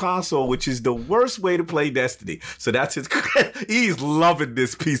Destiny on console, which is the worst way to play Destiny? So that's his. He's loving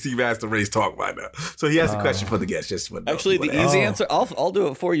this PC Master Race talk right now. So he has a question for the guest. Actually, the easy answer, I'll do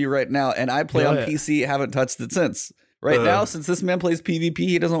it for you right now. And I play on PC, haven't touched it since. Right now, since this man plays PvP,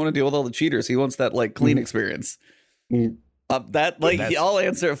 he doesn't want to deal with all the cheaters. He wants that like clean experience. I'll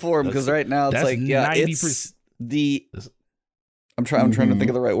answer it for him because right now it's like 90%. I'm trying to think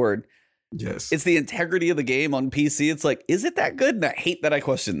of the right word. Yes, it's the integrity of the game on PC. It's like, is it that good? And I hate that I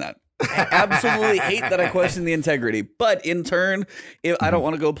question that. I absolutely hate that I question the integrity. But in turn, if I don't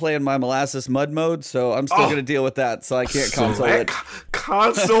want to go play in my molasses mud mode, so I'm still going to deal with that. So I can't console it.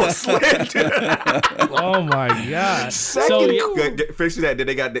 Console slander. Oh my god! Fixing that.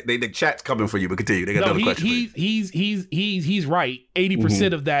 Then the chat's coming for you. But continue. They got another question. He's right.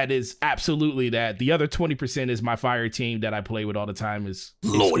 80% of that is absolutely that. The other 20% is my fire team that I play with all the time. Is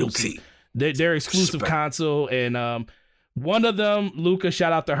loyalty. They're exclusive console and one of them, Luca,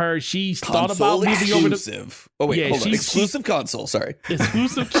 shout out to her. She's thought about moving over to. Oh wait, hold on. Exclusive console. Sorry,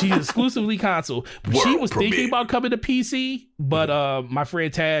 exclusive. She's exclusively console. She was thinking about coming to PC, but my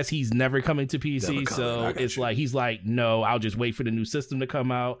friend Taz, he's never coming to PC. So it's like he's like, no, I'll just wait for the new system to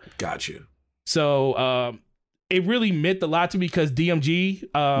come out. Got you. So it really meant a lot to me because DMG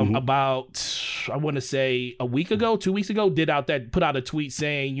about I want to say 2 weeks ago, put out a tweet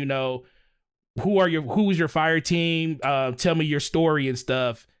saying, you know, who's your fire team? Tell me your story and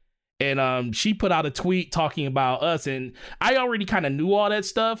stuff. And she put out a tweet talking about us, and I already kind of knew all that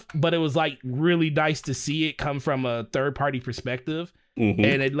stuff, but it was like really nice to see it come from a third party perspective. And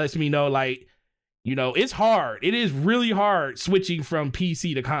it lets me know, like, you know, it's hard. It is really hard switching from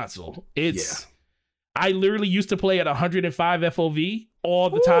PC to console. I literally used to play at 105 FOV all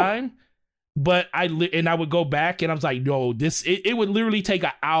the time. But I would go back and I was like, no, it would literally take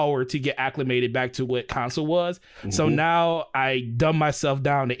an hour to get acclimated back to what console was. So now I dumb myself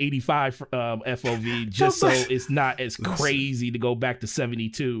down to 85 FOV just so it's not as crazy to go back to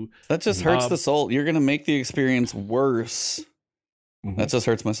 72. That just hurts the soul. You're going to make the experience worse. That just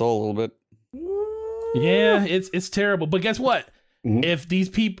hurts my soul a little bit. Yeah, it's terrible. But guess what? If these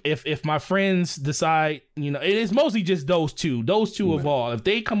people, if my friends decide, you know, it is mostly just those two of all. If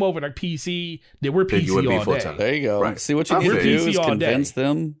they come over to PC, then we're PC all day. There you go. Right. See what you need to do is convince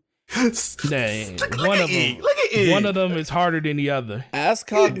them. Dang. One of them is harder than the other. Ask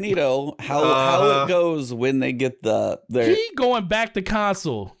Cognito how it goes when they get He going back to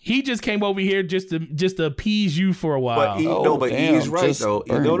console. He just came over here just to appease you for a while. But he's right though.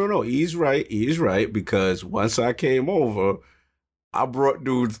 No. He's right because once I came over, I brought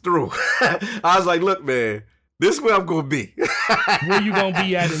dudes through. I was like, look, man, this is where I'm gonna be. Where you gonna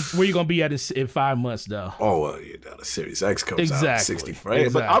be at in 5 months though? Oh well, the Series X comes out 60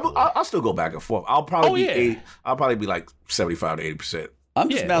 frames. But I'll still go back and forth. I'll probably be like 75 to 80%. I'm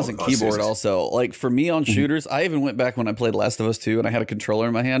just mouse and keyboard also. Like for me on shooters, I even went back when I played Last of Us 2 and I had a controller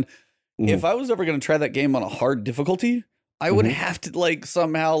in my hand. If I was ever gonna try that game on a hard difficulty, I would have to like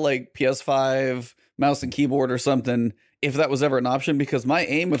somehow like PS5 mouse and keyboard or something if that was ever an option, because my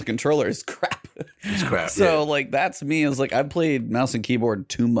aim with a controller is crap. It's crap. So like that's me. Is like I played mouse and keyboard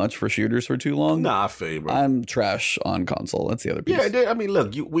too much for shooters for too long. Nah, I feel you, bro. I'm trash on console. That's the other piece. Yeah, I mean,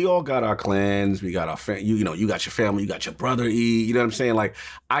 look, we all got our clans. We got our you know, you got your family, you got your brother E. You know what I'm saying? Like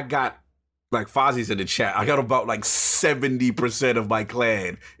I got. Like Fozzie's in the chat, I got about like 70% of my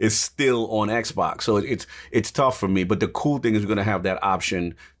clan is still on Xbox. So it's tough for me. But the cool thing is we're gonna have that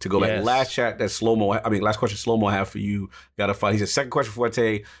option to go back. Last question Slow-Mo had for you. Gotta find. He said, second question for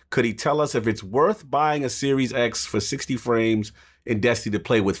Forte. Could he tell us if it's worth buying a Series X for 60 frames in Destiny to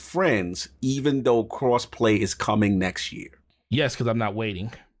play with friends, even though crossplay is coming next year? Yes, because I'm not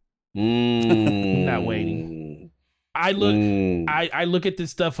waiting. Not waiting. I look at this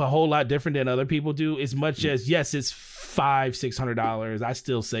stuff a whole lot different than other people do. As much as yes, it's $600. I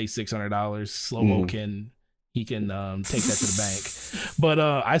still say $600. Slow-Mo can take that to the bank, but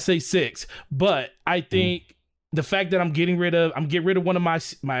I say $6. But I think the fact that I'm getting rid of one of my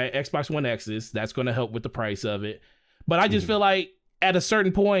Xbox One X's, that's going to help with the price of it. But I just feel like at a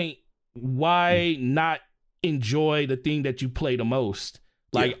certain point, why not enjoy the thing that you play the most?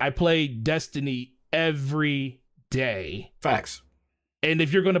 Like I play Destiny every day. Facts. And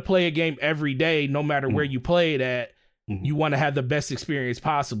if you're going to play a game every day, no matter where you play it at, you want to have the best experience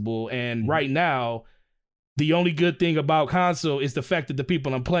possible. And right now, the only good thing about console is the fact that the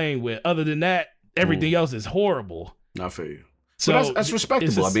people I'm playing with. Other than that, everything else is horrible. I feel you. So that's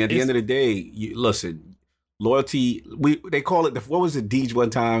respectable. I mean, at the end of the day, listen, loyalty. They call it what was it? Deej one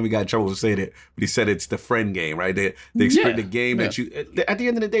time we got in trouble for saying it, but he said it's the friend game, right? They expect the game that you. At the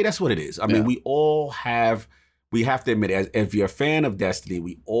end of the day, that's what it is. I mean, we all have. We have to admit, if you're a fan of Destiny,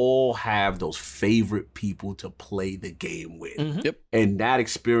 we all have those favorite people to play the game with. Yep. And that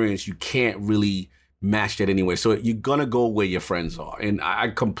experience, you can't really match that anyway. So you're going to go where your friends are. And I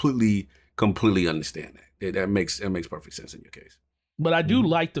completely understand that. That makes perfect sense in your case. But I do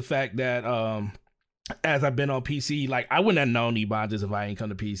like the fact that as I've been on PC, like I wouldn't have known Ebontis if I ain't come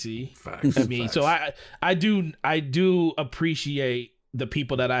to PC. Facts. I mean, so I do appreciate the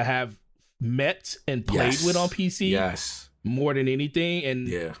people that I have met and played with on PC more than anything,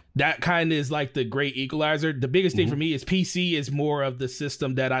 and that kind of is like the great equalizer. The biggest thing for me is PC is more of the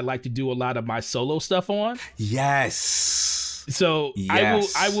system that I like to do a lot of my solo stuff on. So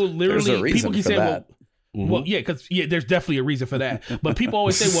I will literally, people can say that. Well, because there's definitely a reason for that. But people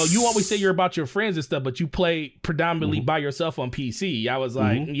always say, well, you always say you're about your friends and stuff, but you play predominantly by yourself on PC. I was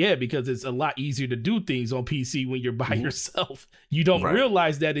like, because it's a lot easier to do things on PC when you're by yourself. You don't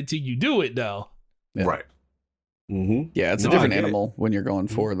realize that until you do it, though. Yeah. Right. Yeah, it's a different animal when you're going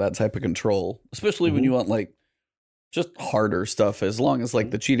for that type of control, especially when you want like just harder stuff. As long as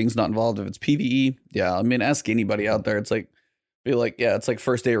like the cheating's not involved, if it's PvE, I mean, ask anybody out there. It's like. Be like, it's like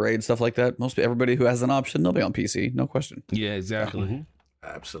first day raid, stuff like that. Everybody who has an option, they'll be on PC, no question. Yeah, exactly.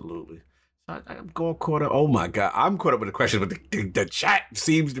 Absolutely. I'm going caught up. Oh my God, I'm caught up with the question, but the chat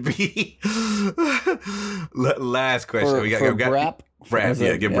seems to be. Last question. We got Brap.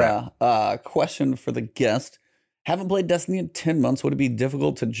 Get Brap. Question for the guest. Haven't played Destiny in 10 months. Would it be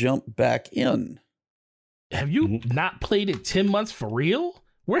difficult to jump back in? Have you not played in 10 months for real?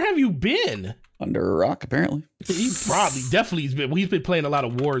 Where have you been? Under a rock, apparently. He definitely has been. He's been playing a lot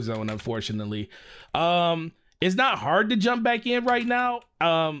of Warzone, unfortunately. It's not hard to jump back in right now.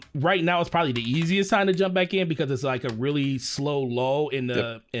 Right now, it's probably the easiest time to jump back in because it's like a really slow lull in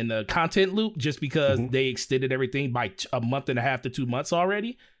the content loop, just because they extended everything by a month and a half to 2 months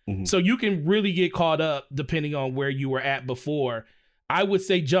already. So you can really get caught up depending on where you were at before. I would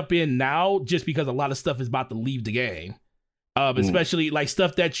say jump in now, just because a lot of stuff is about to leave the game. Especially like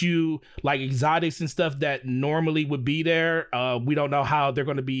stuff that you like, exotics and stuff that normally would be there. We don't know how they're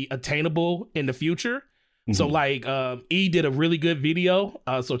going to be attainable in the future. So like E did a really good video.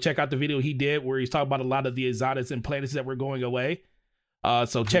 So check out the video he did where he's talking about a lot of the exotics and planets that were going away.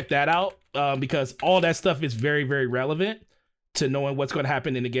 So check that out because all that stuff is very, very relevant to knowing what's going to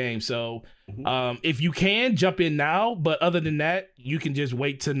happen in the game. So if you can, jump in now. But other than that, you can just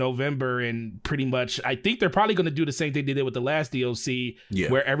wait till November and pretty much, I think they're probably going to do the same thing they did with the last DLC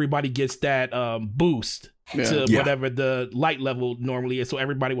where everybody gets that boost to whatever the light level normally is. So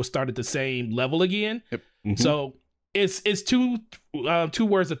everybody will start at the same level again. So it's two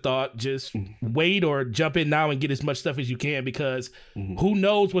words of thought. Just wait or jump in now and get as much stuff as you can, because who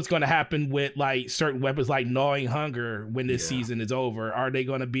knows what's going to happen with like certain weapons like Gnawing Hunger when this season is over. Are they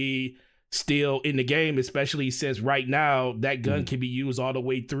going to be still in the game, especially since right now that gun can be used all the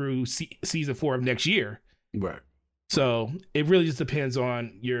way through season 4 of next year. Right. So it really just depends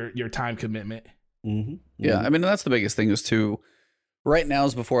on your time commitment. Yeah, I mean, that's the biggest thing is too. Right now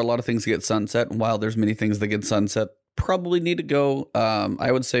is before a lot of things get sunset, and while there's many things that get sunset probably need to go.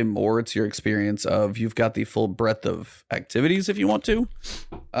 I would say more it's your experience of you've got the full breadth of activities if you want to.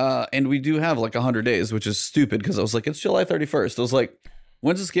 And we do have like 100 days, which is stupid because I was like, it's July 31st. I was like,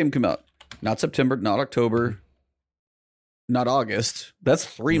 when's this game come out? Not September, not October, not August. That's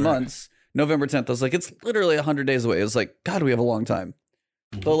 3 months. November 10th. I was like, it's literally 100 days away. It's like, God, we have a long time.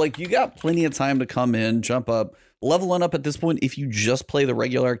 So like you got plenty of time to come in, jump up, leveling up at this point. If you just play the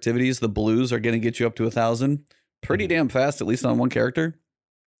regular activities, the blues are going to get you up to 1,000 pretty damn fast, at least on one character.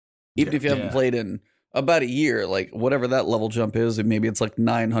 Even if you haven't played in about a year, like whatever that level jump is, and maybe it's like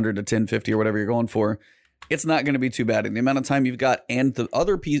 900 to 1050 or whatever you're going for, it's not going to be too bad in the amount of time you've got. And the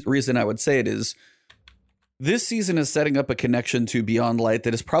other reason I would say it is this season is setting up a connection to Beyond Light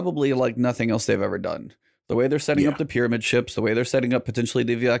that is probably like nothing else they've ever done. The way they're setting up the pyramid ships, the way they're setting up potentially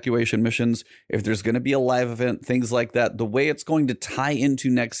the evacuation missions, if there's going to be a live event, things like that, the way it's going to tie into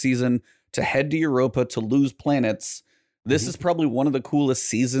next season to head to Europa to lose planets, this is probably one of the coolest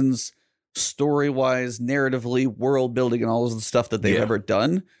seasons story-wise, narratively, world building, and all of the stuff that they've ever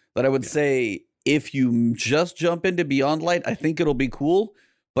done. That I would say if you just jump into Beyond Light, I think it'll be cool.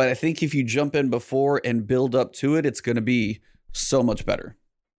 But I think if you jump in before and build up to it, it's going to be so much better.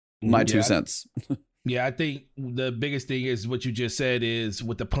 My 2 cents. Yeah, I think the biggest thing is what you just said is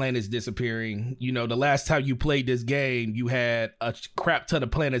with the planets disappearing. You know, the last time you played this game, you had a crap ton of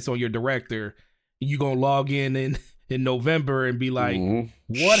planets on your director. You gonna log in November and be like,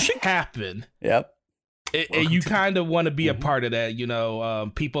 what happened? Yep. And you kind of want to be a part of that. You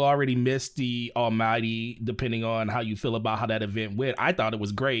know, people already missed the Almighty, depending on how you feel about how that event went. I thought it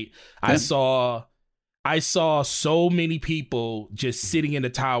was great. Yeah. I saw so many people just sitting in the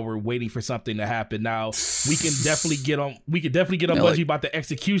tower waiting for something to happen. Now we can definitely get on Bungie about the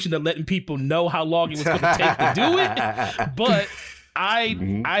execution of letting people know how long it was going to take to do it. But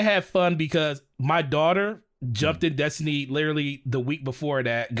I had fun because my daughter jumped in Destiny literally the week before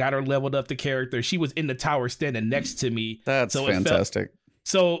that, got her leveled up the character. She was in the tower standing next to me. That's fantastic.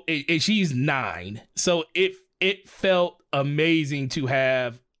 She's 9. So it felt amazing to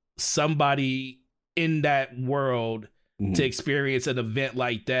have somebody in that world to experience an event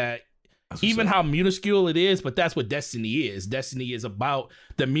like that. Even how minuscule it is, but that's what Destiny is. Destiny is about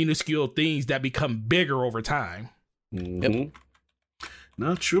the minuscule things that become bigger over time. Yep.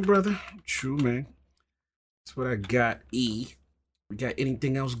 No, true, brother. True, man. That's what I got. We got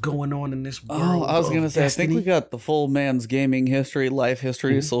anything else going on in this world? Oh, I was going to say, Destiny? I think we got the full man's gaming history, life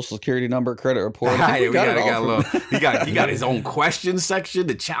history, social security number, credit report. You got his own question section.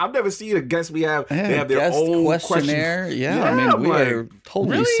 I've never seen a guest they have their own questionnaire. I mean, we are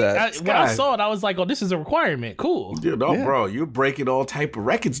totally set. When I saw it, I was like, oh, this is a requirement. Cool. Bro, you're breaking all type of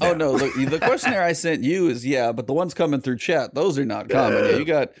records now. Oh, no, the questionnaire I sent you is, but the ones coming through chat, those are not common.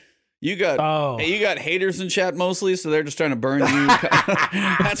 Yeah, you got haters in chat mostly, so they're just trying to burn you.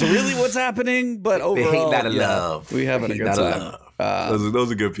 That's really what's happening. But overall, they hate not a love. We having a good time.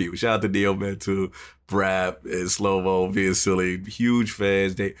 Those are good people. Shout out to Neo Man too, Brad and Slow-Mo being silly. Huge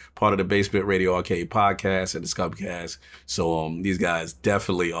fans. They part of the Basement Radio Arcade podcast and the Scumcast. So these guys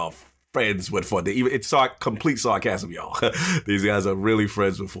definitely are friends with Forte. It's complete sarcasm, y'all. These guys are really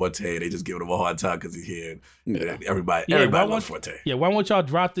friends with Forte. They just giving him a hard time because he's here. Everybody loves Forte. Yeah, why won't y'all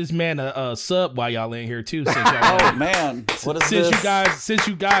drop this man a sub while y'all in here too? Since oh man, since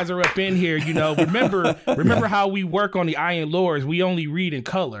you guys are up in here, you know, remember how we work on the Iron Lords? We only read in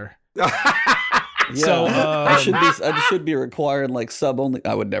color. Yeah. So I should be requiring like sub only.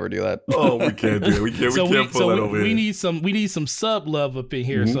 I would never do that. Oh, we can't do it. We can't pull that over here. We need some sub love up in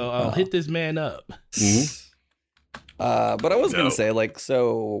here. So I'll hit this man up. But I was gonna say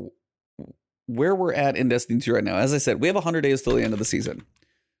so where we're at in Destiny 2 right now. As I said, we have 100 days till the end of the season.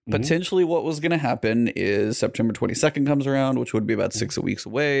 Potentially, what was going to happen is September 22nd comes around, which would be about 6 weeks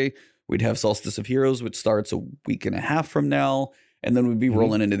away. We'd have Solstice of Heroes, which starts a week and a half from now, and then we'd be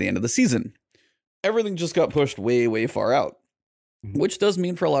rolling into the end of the season. Everything just got pushed way, way far out, which does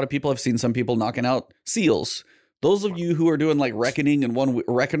mean for a lot of people, I've seen some people knocking out seals. Those of you who are doing like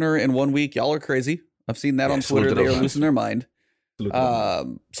Reckoner in 1 week, y'all are crazy. I've seen that on Twitter. They are losing their mind. Saw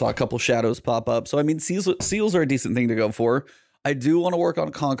a couple shadows pop up. So, I mean, seals are a decent thing to go for. I do want to work on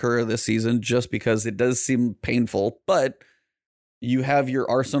Conqueror this season just because it does seem painful, but you have your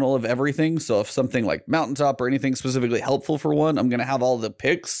arsenal of everything. So if something like Mountaintop or anything specifically helpful for one, I'm going to have all the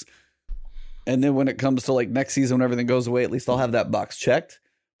picks. And then when it comes to like next season, when everything goes away, at least I'll have that box checked.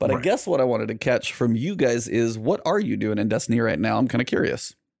 But I guess what I wanted to catch from you guys is what are you doing in Destiny right now? I'm kind of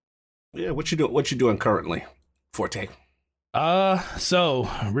curious. Yeah, what you doing currently, Forte? So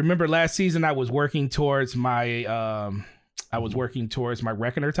remember last season I was working towards my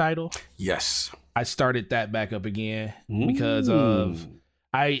Reckoner title. Yes. I started that back up again because of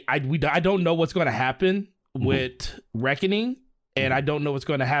I don't know what's going to happen with Reckoning, and I don't know what's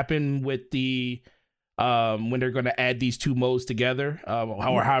going to happen with the when they're going to add these two modes together,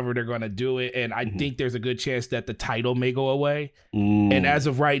 or however they're going to do it. And I think there's a good chance that the title may go away. And as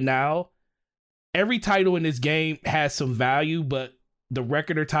of right now, every title in this game has some value, but the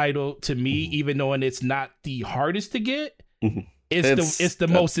Reckoner title, to me, even though it's not the hardest to get, it's the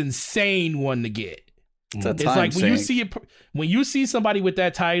most insane one to get. It's like when you see somebody with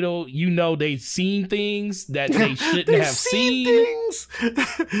that title, you know they've seen things that they shouldn't have seen.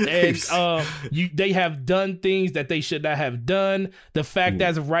 And they have done things that they should not have done. The fact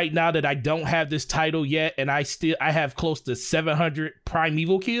as of right now that I don't have this title yet, and I have close to 700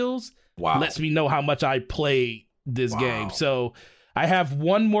 primeval kills, lets me know how much I played this game. So I have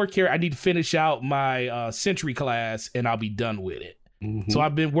one more character. I need to finish out my Sentry class, and I'll be done with it. So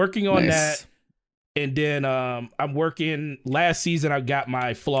I've been working on that. And then I'm working. Last season, I got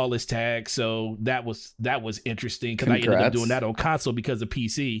my flawless tag, so that was interesting because I ended up doing that on console because of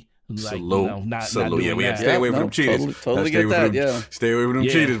PC. Salute. Yeah, we have to stay away from them cheaters. Totally get that. Stay away from them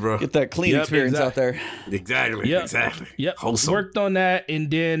cheaters, bro. Get that clean experience out there. Exactly. Yep. Wholesome. Worked on that, and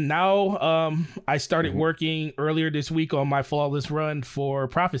then now I started working earlier this week on my flawless run for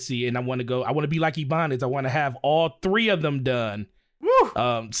Prophecy, and I want to be like Ibanez. I want to have all 3 of them done.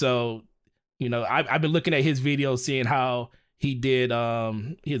 Woo! So. You know, I've been looking at his videos, seeing how he did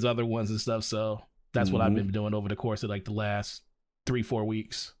his other ones and stuff. So that's what I've been doing over the course of like the last 3-4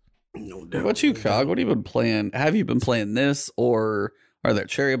 weeks. No doubt. What about you, Cog? What have you been playing? Have you been playing this, or are there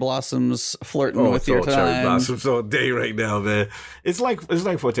cherry blossoms flirting with your time? Cherry blossoms all day right now, man. It's like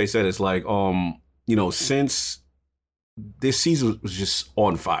Forte said. It's like since this season was just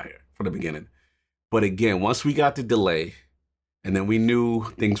on fire from the beginning, but again, once we got the delay. And then we knew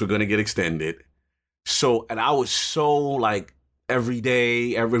things were going to get extended. And I was so like every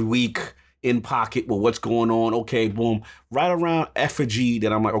day, every week in pocket with what's going on. Okay, boom. Right around effigy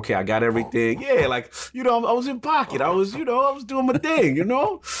that I'm like, okay, I got everything. Yeah, like, I was in pocket. I was doing my thing, And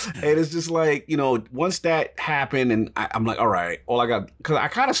it's just like, once that happened and I'm like, all right, because I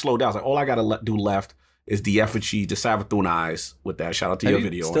kind of slowed down. I was like, all I got to do left is the effigy, the Savathun eyes with that. Shout out to your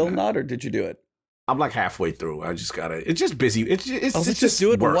video. Still not, or did you do it? I'm like halfway through. I just gotta. It's just busy. It's just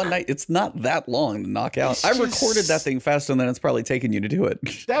do it in one night. It's not that long to knock out. I recorded that thing faster than it's probably taken you to do it.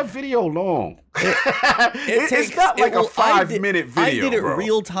 That video long. It's not like a 5-minute video. I did it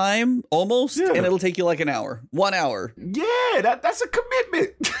real time almost, and it'll take you like an hour, 1 hour. Yeah, that's a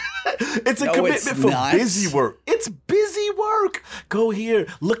commitment. It's a commitment for busy work. It's busy work. Go here.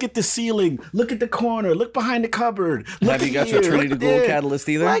 Look at the ceiling. Look at the corner. Look behind the cupboard. Have you got your Trinity Gold Catalyst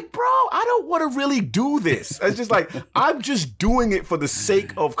either? Like, bro, I don't want to really do this. It's just like, I'm just doing it for the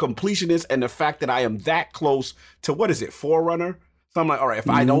sake of completionist and the fact that I am that close to, what is it, Forerunner? So I'm like, all right, if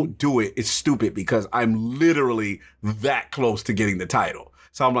I don't do it, it's stupid because I'm literally that close to getting the title.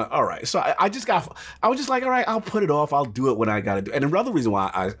 So I'm like, all right. So I was just like, all right, I'll put it off. I'll do it when I got to do it. And another reason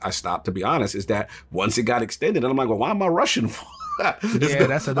why I stopped, to be honest, is that once it got extended, and I'm like, well, why am I rushing for? That's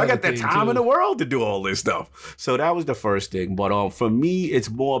another I got the thing time too in the world to do all this stuff. So that was the first thing. But for me, it's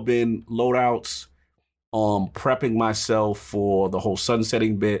more been loadouts, prepping myself for the whole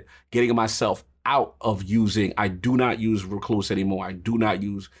sunsetting bit, getting myself out of I do not use Recluse anymore. I do not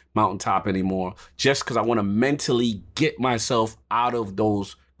use Mountaintop anymore, just because I want to mentally get myself out of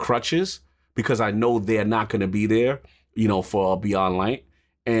those crutches, because I know they're not going to be there, for Beyond Light.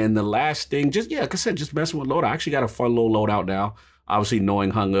 And the last thing, like I said, just messing with loadout. I actually got a fun little loadout now. Obviously, Knowing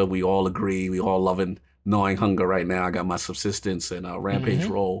Hunger, we all agree. We all loving Knowing Hunger right now. I got my Subsistence and Rampage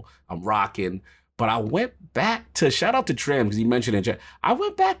roll. I'm rocking. But I went back to, shout out to Tram, because he mentioned it. I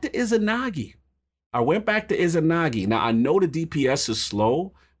went back to Izanagi. Now, I know the DPS is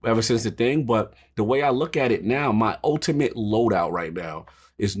slow ever since the thing, but the way I look at it now, my ultimate loadout right now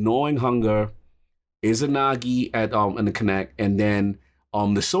is Knowing Hunger, Izanagi in the Connect, and then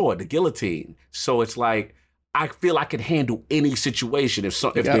the sword, the guillotine. So it's like, I feel I can handle any situation. You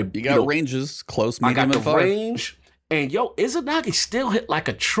got ranges, close, medium, and far. I got the range. And Izanagi still hit like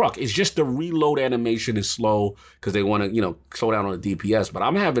a truck. It's just the reload animation is slow because they want to, slow down on the DPS. But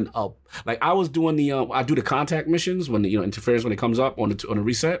I'm having I was doing I do the contact missions when the, interference when it comes up on the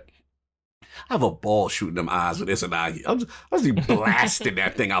reset. I have a ball shooting them eyes with Izanagi. I was just blasting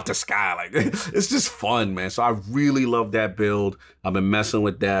that thing out the sky. Like, it's just fun, man. So I really love that build. I've been messing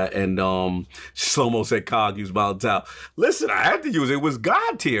with that. And Slow-Mo said Cog use Mountaintop. Listen, I had to use it. It was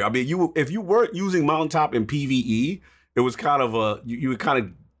God tier. I mean, if you weren't using Mountaintop in PvE, it was kind of you would kind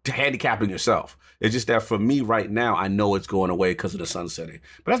of handicapping yourself. It's just that for me right now, I know it's going away because of the sun setting.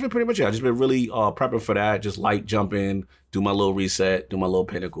 But that's been pretty much it. I've just been really prepping for that. Just light jump in, do my little reset, do my little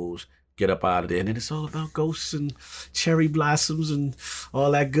pinnacles, get up out of there. And then it's all about ghosts and cherry blossoms and all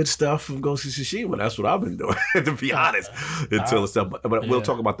that good stuff from Ghost of Tsushima. That's what I've been doing, to be honest, until it's up. But we'll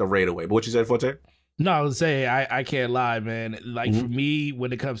talk about the raid away. But what you said, Forte? No, I was saying I can't lie, man. Like for me,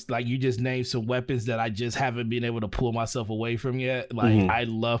 when it comes to, like, you just named some weapons that I just haven't been able to pull myself away from yet. Like I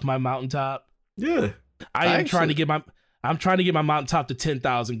love my mountaintop. Yeah, I'm trying to get my mountaintop to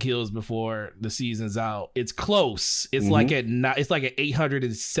 10,000 kills before the season's out. It's close. It's like at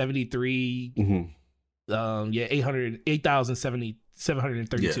 873.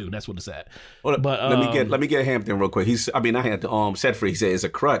 8,732. That's what it's at. Well, but let me get Hampton real quick. Not Hampton. Said for he said it's a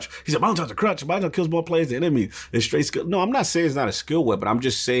crutch. He said mountaintop's a crutch. Mountaintop kills more players than enemy. It's straight skill. No, I'm not saying it's not a skill weapon. I'm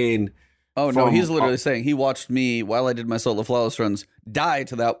just saying. Oh no, he's literally saying he watched me while I did my solo flawless runs die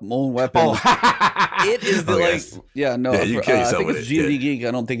to that own weapon. It is the you kill yourself I think with it's GMD Geek.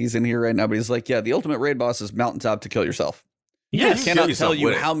 I don't think he's in here right now, but he's like, the ultimate raid boss is mountaintop to kill yourself. Yes. I cannot tell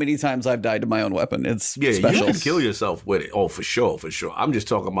you how many times I've died to my own weapon. It's special. You can kill yourself with it. Oh, for sure. I'm just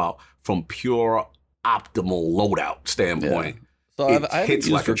talking about from pure optimal loadout standpoint. Yeah. So I haven't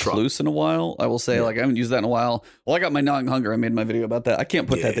used Recluse in a while. I will say, I haven't used that in a while. Well, I got my Gnawing Hunger. I made my video about that. I can't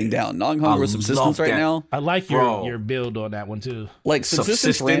put that thing down. Gnawing Hunger with Subsistence right now. I like your build on that one too. Like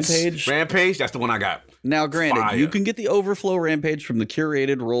Subsistence Rampage. Rampage, that's the one I got. Now, granted, you can get the Overflow Rampage from the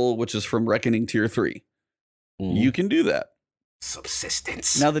curated role, which is from Reckoning Tier 3. You can do that.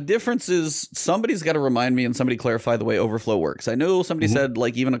 Subsistence. Now, the difference is somebody's got to remind me and somebody clarify the way Overflow works. I know somebody said,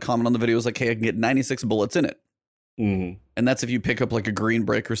 like, even a comment on the video was like, hey, I can get 96 bullets in it. And that's if you pick up like a green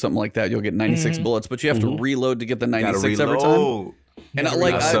brick or something like that, you'll get 96 bullets, but you have to reload to get the 96 every time. And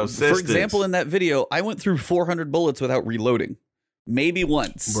for example, in that video, I went through 400 bullets without reloading, maybe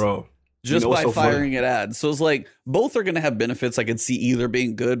once, bro, just by firing at ads. So it's like both are going to have benefits. I could see either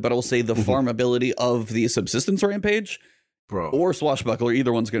being good, but I'll say the farmability of the Subsistence Rampage, or Swashbuckler,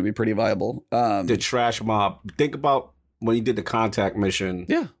 either one's going to be pretty viable. The trash mob. Think about when you did the contact mission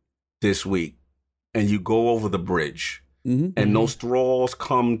this week. And you go over the bridge, and those thralls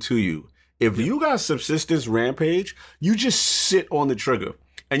come to you. If you got Subsistence Rampage, you just sit on the trigger,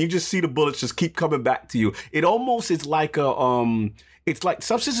 and you just see the bullets just keep coming back to you. It almost is like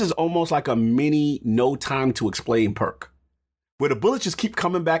Subsistence is almost like a mini No Time to Explain perk, where the bullets just keep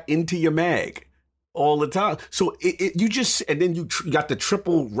coming back into your mag all the time. So you and then you got the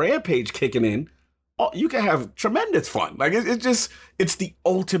triple Rampage kicking in. Oh, you can have tremendous fun. Like it's the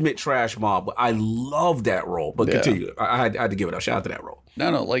ultimate trash mob. I love that role. But continue. I had to give it a shout out to that role.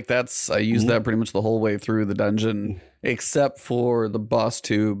 No, like I used that pretty much the whole way through the dungeon, except for the boss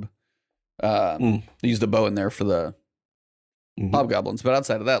tube. I used the bow in there for the hobgoblins. But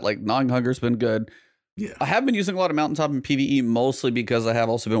outside of that, like Gnawing Hunger's been good. Yeah, I have been using a lot of Mountaintop and PvE, mostly because I have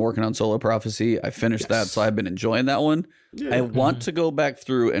also been working on Solo Prophecy. I finished that, so I've been enjoying that one. Yeah. I want to go back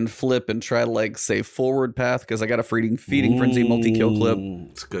through and flip and try to like say Forward Path, because I got a Feeding Frenzy multi-kill clip.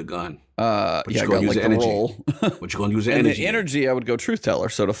 It's a good gun. I got like the roll. What you gonna use the and energy? The energy, I would go Truth Teller,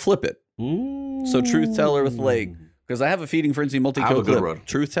 so to flip it. So Truth Teller with like, because I have a Feeding Frenzy multi-kill clip.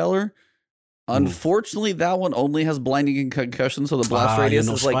 Truth Teller. Unfortunately, that one only has blinding and concussion, so the blast radius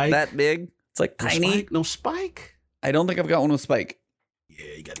is like that big. It's like tiny. No spike. I don't think I've got one with spike. Yeah,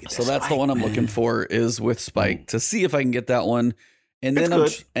 you gotta get that. So that's the one I'm looking for, is with spike, to see if I can get that one. And then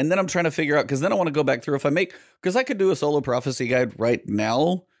I'm trying to figure out, because then I want to go back through because I could do a Solo Prophecy guide right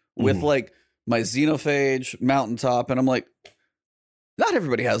now with like my Xenophage, Mountaintop, and I'm like, not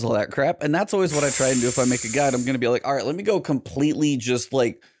everybody has all that crap. And that's always what I try and do if I make a guide. I'm going to be like, all right, let me go completely just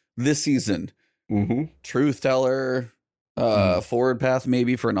like this season. Truth Teller, Forward Path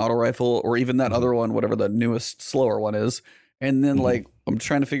maybe for an auto rifle, or even that other one, whatever the newest slower one is. And then like I'm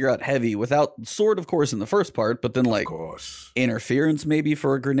trying to figure out heavy without sword, of course, in the first part, but then like interference maybe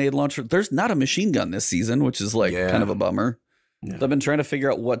for a grenade launcher. There's not a machine gun this season, which is like kind of a bummer. So I've been trying to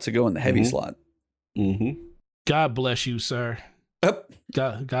figure out what to go in the heavy slot. God bless you, sir.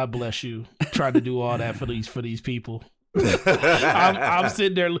 God bless you. Trying to do all that for these people. I'm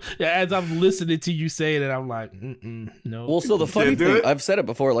sitting there as I'm listening to you say it, and I'm like, no. Well, so the funny thing, I've said it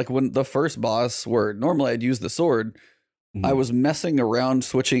before, like when the first boss, where normally I'd use the sword, I was messing around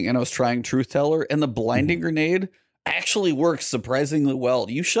switching, and I was trying Truth Teller, and the blinding grenade actually works surprisingly well.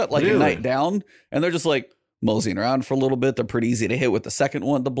 You shut like a knight down, and they're just like moseying around for a little bit. They're pretty easy to hit with the second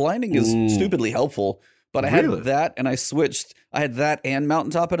one. The blinding is stupidly helpful, but I had that, and I switched. I had that and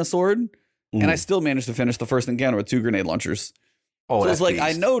Mountaintop and a sword. And I still managed to finish the first encounter with 2 grenade launchers. So it's like,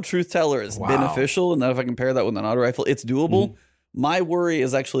 I know Truth Teller is beneficial, and that if I can pair that with an auto rifle, it's doable. My worry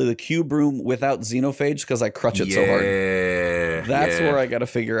is actually the cube room without xenophage because I crutch it so hard. That's where I got to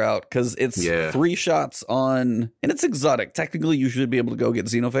figure out because it's 3 shots on, and it's exotic. Technically, you should be able to go get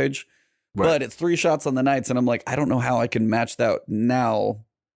xenophage, but it's 3 shots on the knights, and I'm like, I don't know how I can match that now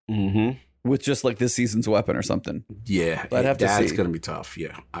with just like this season's weapon or something. Yeah, but I'd have to see. That's going to be tough.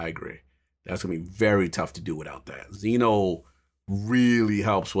 Yeah, I agree. That's going to be very tough to do without that. Xeno really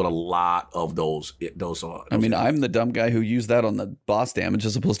helps with a lot of those. I mean, I'm the dumb guy who used that on the boss damage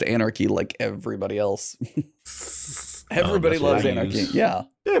as opposed to anarchy like everybody else. Everybody loves anarchy. Yeah,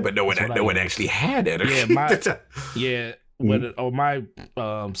 but no one actually had anarchy. On my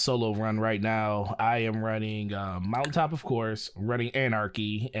solo run right now, I am running Mountaintop, of course. I'm running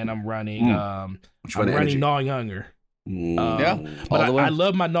Anarchy, and I'm running Gnawing Hunger. But I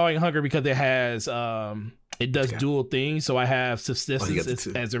love my Gnawing Hunger because it has it does dual things. So I have subsistence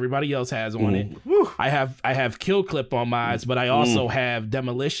as everybody else has on it. I have kill clip on mine, but I also have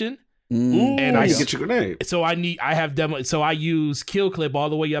demolition. And I get your grenade. So I use kill clip all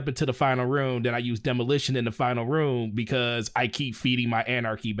the way up into the final room. Then I use demolition in the final room because I keep feeding my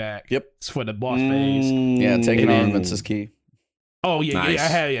anarchy back. Yep, it's for the boss phase. Yeah, taking armaments is key. Oh yeah, nice. I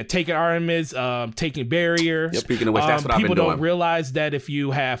have taking armaments, taking barrier. Yep. Speaking of which, that's what I've been doing. People don't realize that if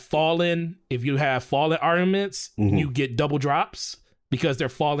you have fallen armaments, you get double drops because they're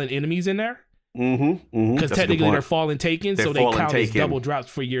fallen enemies in there. Because technically they're fallen taken, so they count as double drops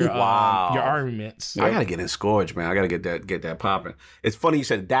for your armaments. I gotta get in Scourge, man. I gotta get that popping. It's funny you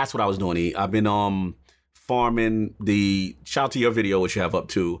said that's what I was doing. I've been farming the shout out to your video which you have up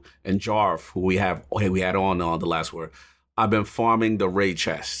too, and Jarv who we had on the last word. I've been farming the raid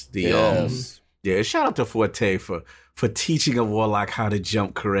chest. Shout out to Forte for teaching a warlock how to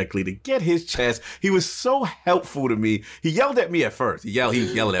jump correctly to get his chest. He was so helpful to me. He yelled at me at first. He yelled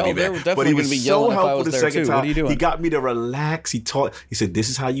at me back. But he was so helpful the second time. He got me to relax. He said, this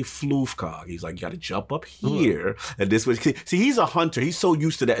is how you floof cog. He's like, you got to jump up here. And this was, see, he's a hunter. He's so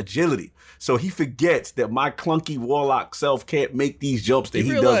used to that agility. So he forgets that my clunky warlock self can't make these jumps that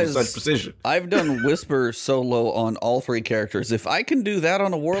he does with such precision. I've done Whisper solo on all 3 characters. If I can do that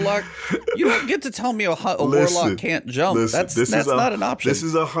on a warlock, you don't get to tell me a warlock can't jump. That's not an option. This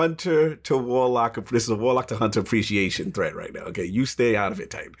is a hunter to warlock. This is a warlock to hunter appreciation thread right now. Okay, you stay out of it,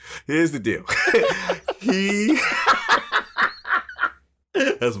 type. Here's the deal.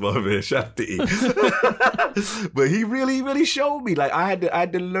 That's my man. Shout out to E. But he really showed me. Like I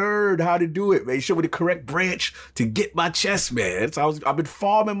had to learn how to do it, man. He showed me the correct branch to get my chest, man. So I've been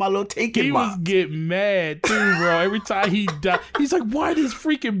farming my little taking. He was getting mad too, bro. Every time he died, he's like, "Why this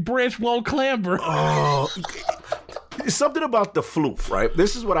freaking branch won't clamber?" Oh, it's something about the floof, right?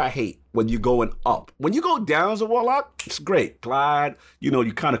 This is what I hate when you're going up. When you go down as a warlock, it's great. Glide,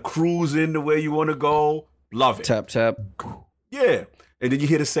 you kind of cruise in the way you want to go. Love it. Tap. Yeah. And then you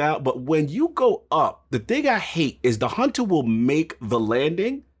hear the sound. But when you go up, the thing I hate is the hunter will make the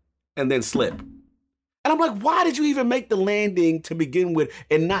landing and then slip. And I'm like, why did you even make the landing to begin with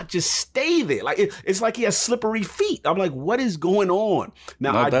and not just stay there? Like it's like he has slippery feet. I'm like, what is going on?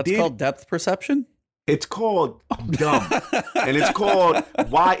 Now that's called depth perception. It's called dumb. And it's called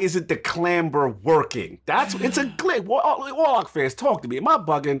why isn't the clamber working? It's a glitch. Warlock fans, talk to me. Am I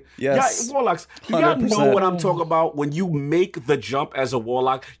bugging? Yes. Warlocks, do y'all know what I'm talking about? When you make the jump as a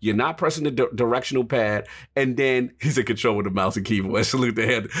warlock, you're not pressing the directional pad, and then he's a control with the mouse and keyboard. Salute the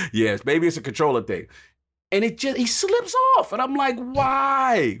head. Yes, maybe it's a controller thing. And he slips off. And I'm like,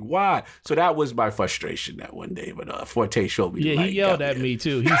 why? So that was my frustration that one day. But Forte showed me. Yeah, he yelled at me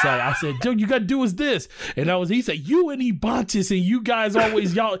too. He's like, I said, dude, you got to do is this. And he said, you and Ebontis and you guys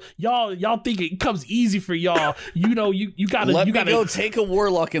always, y'all think it comes easy for y'all. You got to. Let me go take a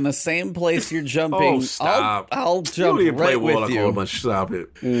warlock in the same place you're jumping. Oh, stop. I'll jump right play with warlock you. A bunch. Stop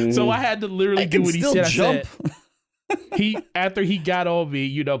it. So I had to literally do what he said. Jump. After he got on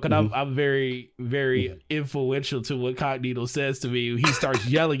me, because I'm very, very influential to what Cognito says to me. He starts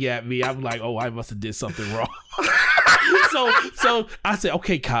yelling at me. I'm like, oh, I must have did something wrong. So I said,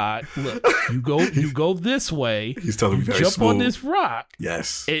 okay, Cod, look, you go this way. He's telling me very jump smooth. On this rock.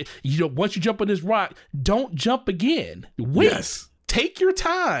 Yes. And, once you jump on this rock, don't jump again. Wait. Yes. Take your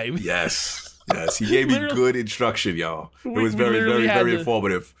time. Yes. He gave me good instruction, y'all. It was very, very, very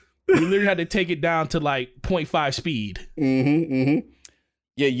informative. We literally had to take it down to like 0.5 speed.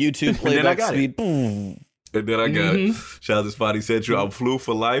 Yeah, YouTube playback speed. And then I got it. Shout out to Spotty Central. I'm flew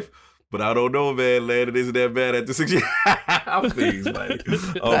for life, but I don't know, man. Landing isn't that bad at the 6 years. I'm phased, man.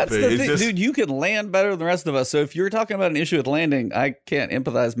 That's the thing, dude. You can land better than the rest of us. So if you're talking about an issue with landing, I can't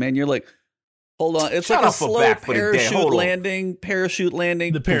empathize, man. You're like, hold on. It's like a slow parachute landing. The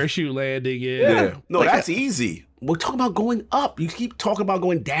parachute landing, yeah. No, that's easy. we're talking about going up. You keep talking about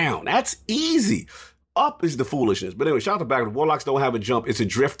going down. That's easy. Up is the foolishness. But anyway, shout out to back. The Warlocks don't have a jump. It's a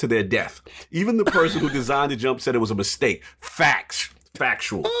drift to their death. Even the person who designed the jump said it was a mistake. Facts.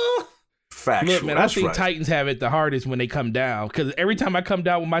 Factual. Factual. Look, man, That's I think right. Titans have it the hardest when they come down, because every time I come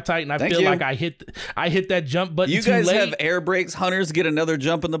down with my Titan, I feel like I hit that jump button You too guys late. have air brakes. Hunters get another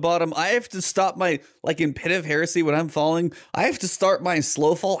jump in the bottom. I have to stop like in Pit of Heresy when I'm falling, I have to start my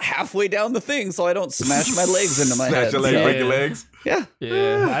slow fall halfway down the thing so I don't smash my legs into my head. Smash your legs, break your legs. Yeah.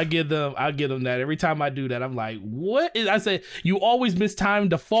 Yeah, I give them that. Every time I do that, I'm like, what? I say, you always miss time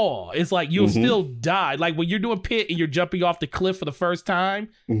to fall. It's like you'll still die. Like when you're doing pit and you're jumping off the cliff for the first time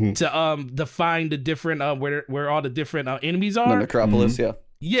to find the different where all the different enemies are. The necropolis, yeah.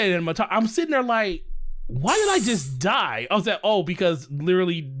 Yeah, and I'm sitting there like, why did I just die? I was like, because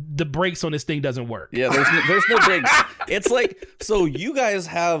literally the brakes on this thing doesn't work. Yeah, there's no brakes. It's like, so you guys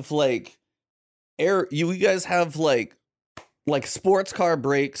have like you guys have like sports car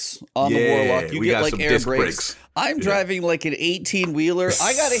brakes on the Warlock. You get like air brakes. I'm driving like an 18-wheeler.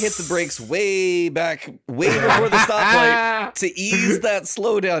 I got to hit the brakes way before the stoplight to ease that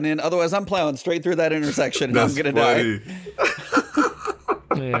slowdown in. Otherwise, I'm plowing straight through that intersection and I'm going to die.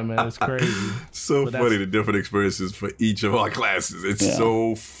 Yeah, man, it's crazy. So funny, the different experiences for each of our classes. It's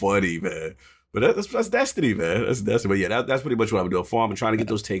so funny, man. But that's Destiny, man. That's Destiny. But yeah, that's pretty much what I'm doing. Farming, trying to get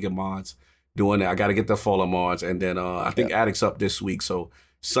those Taken mods. Doing that. I got to get the Fallen mods. And then I think Addict's up this week. So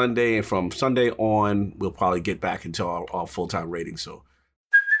Sunday, and from Sunday on, we'll probably get back into our full-time rating. So.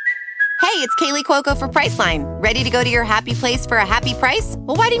 Hey, it's Kaylee Cuoco for Priceline. Ready to go to your happy place for a happy price?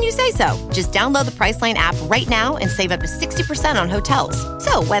 Well, why didn't you say so? Just download the Priceline app right now and save up to 60% on hotels.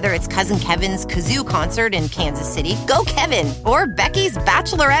 So whether it's Cousin Kevin's Kazoo Concert in Kansas City, go Kevin, or Becky's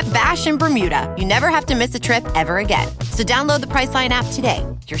Bachelorette Bash in Bermuda, you never have to miss a trip ever again. So download the Priceline app today.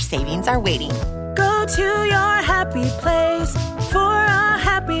 Your savings are waiting. Go to your happy place for a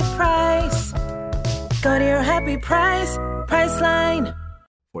happy price. Go to your happy price, Priceline.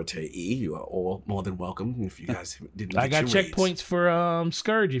 Forte E, you are all more than welcome. If you guys didn't, I got checkpoints for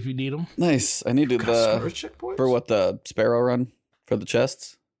Scourge if you need them. Nice. I needed Scourge checkpoints for what, the Sparrow run for the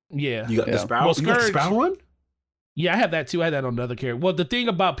chests. Yeah, you got the Sparrow. Well, you got the Sparrow run. Yeah, I have that too. I had that on another character. Well, the thing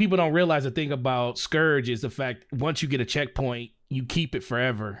about people don't realize the thing about Scourge is the fact once you get a checkpoint, you keep it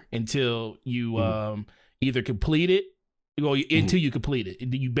forever until you either complete it, until you complete it.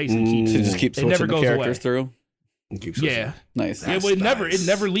 You basically keep it. So just keep switching the characters through. Yeah, nice. It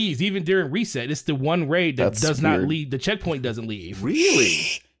never leaves. Even during reset, it's the one raid that does not leave. The checkpoint doesn't leave.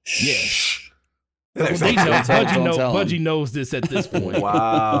 Really? Yeah. Well, they know. Bungie knows this at this point.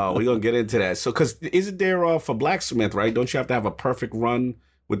 Wow, we're gonna get into that. So, because isn't there for blacksmith, right? Don't you have to have a perfect run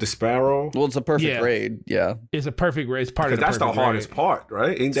with the Sparrow? Well, it's a perfect raid. Yeah, it's a perfect raid. It's part of that's the hardest part,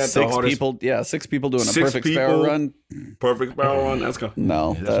 right? Ain't that the hardest? People, 6 people doing a perfect Sparrow run. Perfect Sparrow run. That's good.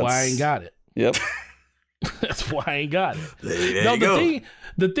 No, that's why I ain't got it. Yep. That's why I ain't got it.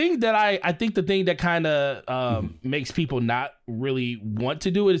 The thing that I think the thing that kind of makes people not really want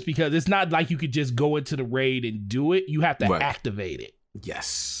to do it is because it's not like you could just go into the raid and do it. You have to activate it.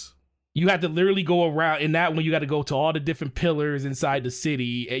 Yes. You have to literally go around, and that when you got to go to all the different pillars inside the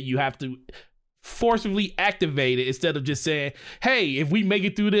city, and you have to forcibly activate it instead of just saying, "Hey, if we make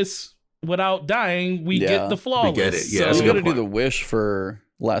it through this without dying, we get the flawless." We get it. Yeah, so you got to do the wish for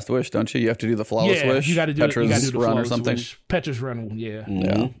Last Wish, don't you? You have to do the flawless wish. You got to do the run or something. Petra's run, yeah.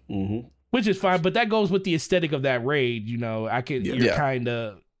 Mm-hmm. Mm-hmm. Which is fine, but that goes with the aesthetic of that raid. You know, I kind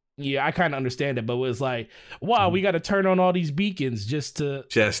of understand it, but it was like, wow, we got to turn on all these beacons just to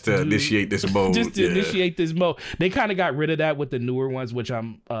initiate this mode. Just to initiate this mode. They kind of got rid of that with the newer ones, which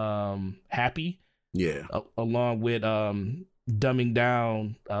I'm happy. Yeah. Along with dumbing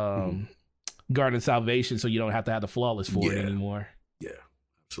down Garden of Salvation, so you don't have to have the flawless for it anymore. Yeah.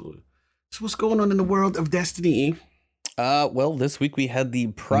 Absolutely. So what's going on in the world of Destiny? Well, this week we had the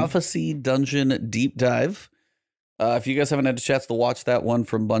Prophecy Dungeon Deep Dive. If you guys haven't had a chance to watch that one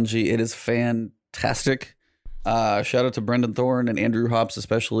from Bungie, it is fantastic. Shout out to Brendan Thorne and Andrew Hops,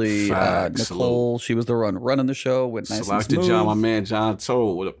 especially Nicole. She was the running the show. Went nice and smooth. John, my man John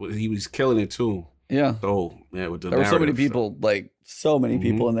Toll, he was killing it too. Yeah. So yeah, with there were so many people,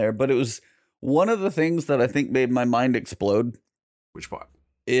 people in there, but it was one of the things that I think made my mind explode. Which part?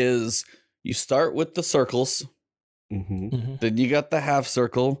 Is you start with the circles, then you got the half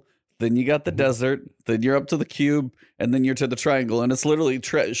circle, then you got the desert, then you're up to the cube, and then you're to the triangle. And it's literally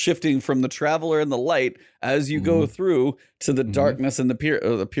shifting from the traveler and the light as you go through to the darkness and the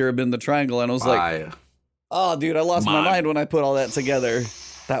pyramid and the triangle. And I was like, oh, dude, I lost my mind when I put all that together.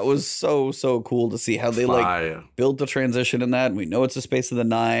 That was so cool to see how they build the transition in that. And we know it's a space of the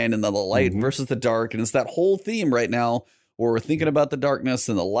 9 and the light versus the dark. And it's that whole theme right now where we're thinking about the darkness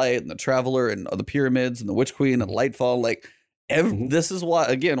and the light and the traveler and the pyramids and the witch queen and lightfall. Like this is why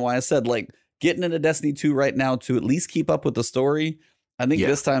I said like getting into Destiny 2 right now to at least keep up with the story. I think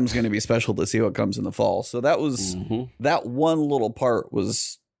this time is going to be special to see what comes in the fall. So that was that one little part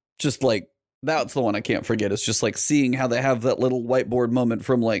was just like, that's the one I can't forget. It's just like seeing how they have that little whiteboard moment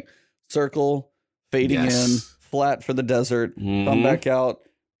from like circle, fading in, flat for the desert, come back out,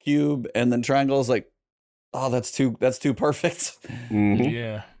 cube, and then triangle is like, oh, that's too perfect.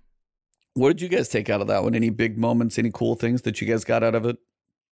 Yeah. What did you guys take out of that one? Any big moments, any cool things that you guys got out of it?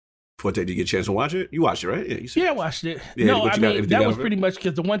 Forte, did you get a chance to watch it? You watched it, right? Yeah, I watched it. Yeah, no, I mean, that was pretty much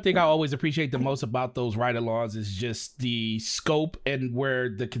because the one thing I always appreciate the most about those ride-alongs is just the scope and where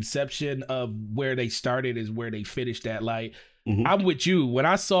the conception of where they started is where they finished at. Like, I'm with you. When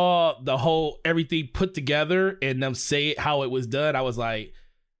I saw the whole everything put together and them say it how it was done, I was like,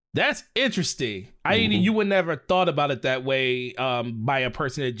 that's interesting. You would never thought about it that way by a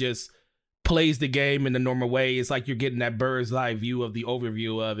person that just plays the game in the normal way. It's like you're getting that bird's eye view of the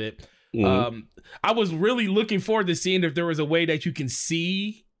overview of it. I was really looking forward to seeing if there was a way that you can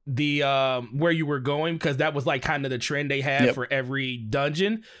see the where you were going, because that was like kind of the trend they had for every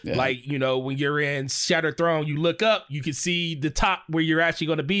dungeon. Like, you know, when you're in Shattered Throne, you look up, you can see the top where you're actually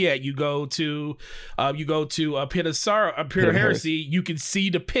going to be at. You go to a Pit of Sorrow, a Pit of Heresy, you can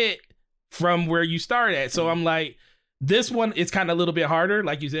see the pit from where you start at. So I'm like, this one is kind of a little bit harder,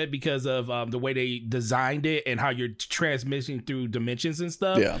 like you said, because of the way they designed it and how you're transmitting through dimensions and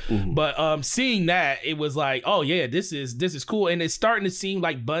stuff. Yeah. But seeing that, it was like, oh yeah, this is cool, and it's starting to seem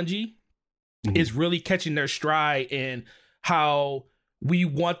like Bungie is really catching their stride in how we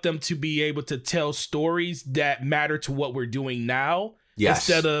want them to be able to tell stories that matter to what we're doing now,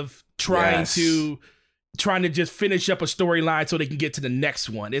 instead of trying to just finish up a storyline so they can get to the next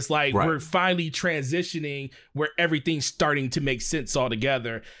one. It's like we're finally transitioning where everything's starting to make sense all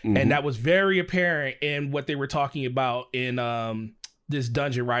together. And that was very apparent in what they were talking about in this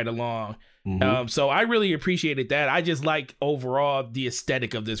dungeon ride along. So I really appreciated that. I just like overall the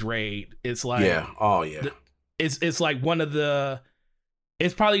aesthetic of this raid. It's like, it's like one of the,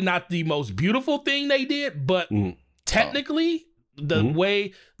 it's probably not the most beautiful thing they did, but technically, the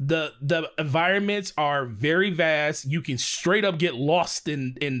way the environments are very vast, you can straight up get lost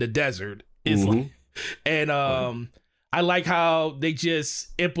in the desert. It's like, and I like how they just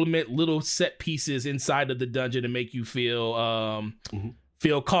implement little set pieces inside of the dungeon to make you feel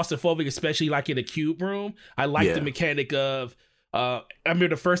claustrophobic, especially like in a cube room. I like the mechanic of I remember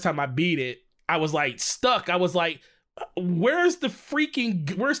the first time I beat it, I was like stuck. I was like, where's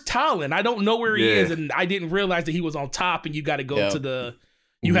Talon? I don't know where he is, and I didn't realize that he was on top, and you got to go to the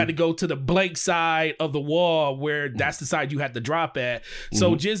had to go to the blank side of the wall where that's the side you had to drop at.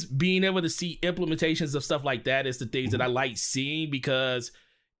 So just being able to see implementations of stuff like that is the things that I like seeing, because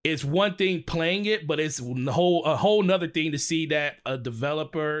it's one thing playing it, but it's a whole nother thing to see that a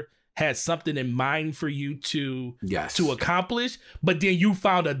developer had something in mind for you to accomplish, but then you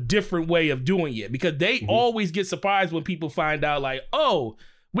found a different way of doing it, because they always get surprised when people find out like, oh,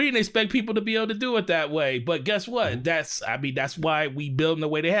 we didn't expect people to be able to do it that way. But guess what? That's why we build in the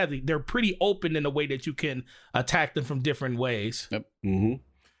way they have. They're pretty open in the way that you can attack them from different ways.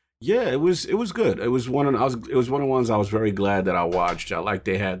 Yeah, it was good. It was one of the ones I was very glad that I watched. I like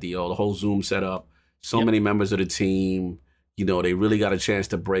they had the whole Zoom setup. So many members of the team. You know, they really got a chance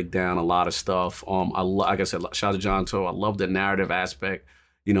to break down a lot of stuff. Like I said, shout out to John Toe. I love the narrative aspect.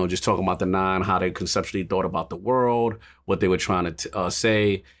 You know, just talking about the 9, how they conceptually thought about the world, what they were trying to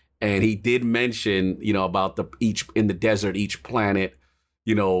say. And he did mention, you know, about each in the desert, each planet,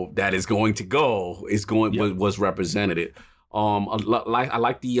 you know, that is going to go was represented. I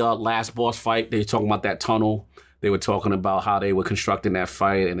like the last boss fight. They were talking about that tunnel. They were talking about how they were constructing that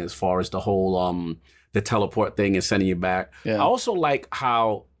fight, and as far as the whole the teleport thing and sending you back. I also like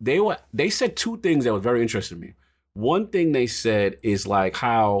how they said 2 things that were very interesting to me. One thing they said is like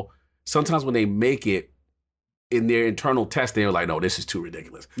how sometimes when they make it in their internal testing, they're like, no, this is too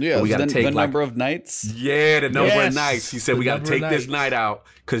ridiculous. Yeah, we got to take the number of nights. Yeah, the number of nights. He said we got to take this night out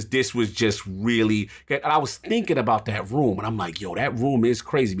because this was just really. And I was thinking about that room, and I'm like, yo, that room is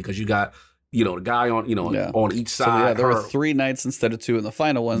crazy because you got, you know, the guy on, you know, on each side. So there were 3 nights instead of 2 in the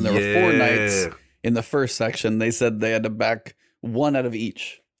final one. There were 4 nights in the first section. They said they had to back 1 out of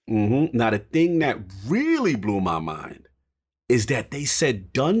each. Now, the thing that really blew my mind is that they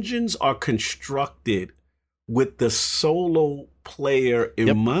said dungeons are constructed with the solo player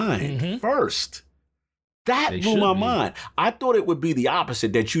in mind first. That blew my mind. I thought it would be the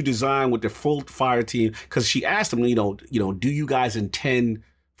opposite, that you design with the full fire team. Because she asked them, do you guys intend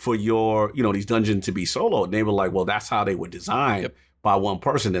for your, these dungeons to be solo? And they were like, well, that's how they were designed by one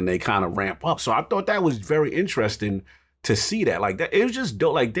person. And they kind of ramp up. So I thought that was very interesting to see that. Like, that, it was just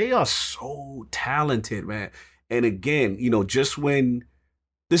dope. Like, they are so talented, man. And again, just when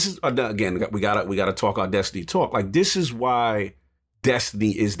this is, again, we gotta talk our Destiny talk. Like, this is why Destiny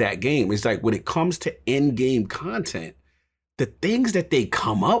is that game. It's like when it comes to end game content, the things that they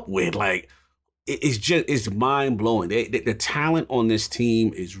come up with, like, it's mind blowing. The talent on this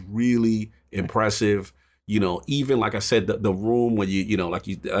team is really impressive. Even like I said, the room when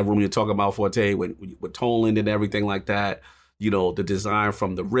that room you're talking about, Forte, with Toland and everything like that. The design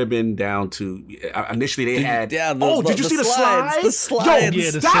from the ribbon down to initially they had. Yeah, did you see the slides? The slides.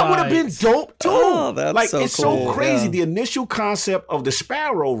 Yo, that would have been dope too. Oh, that's like, so it's cool. so crazy. Yeah. The initial concept of the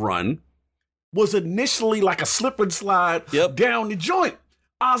Sparrow run was initially like a slip and slide down the joint.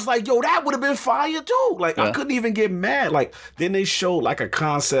 I was like, yo, that would have been fire too. Like, I couldn't even get mad. Like, then they showed like a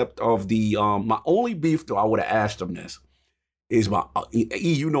concept of the my only beef though, I would have asked them this, is my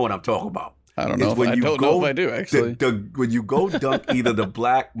you know what I'm talking about. I don't know. I don't know if I do, actually. When you go dunk either the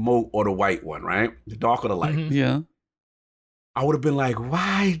black moat or the white one, right? The dark or the light. Mm-hmm. Yeah. I would have been like,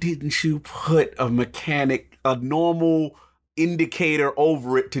 why didn't you put a normal indicator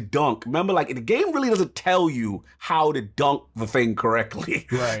over it to dunk? Remember, like, the game really doesn't tell you how to dunk the thing correctly.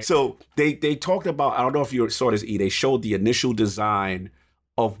 Right. So they talked about, I don't know if you saw this, they showed the initial design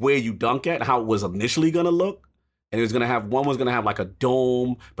of where you dunk at, how it was initially going to look. And it was one was gonna have like a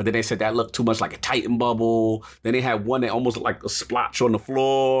dome, but then they said that looked too much like a Titan bubble. Then they had one that almost looked like a splotch on the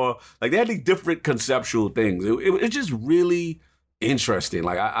floor. Like, they had these different conceptual things. It's just really interesting.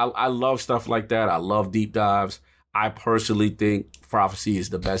 Like, I love stuff like that. I love deep dives. I personally think Prophecy is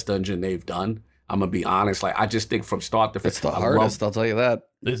the best dungeon they've done. I'm gonna be honest. Like, I just think from start to finish, it's the hardest. I'll tell you that.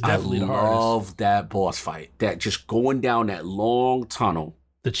 It's definitely the hardest. I love that boss fight. That just going down that long tunnel.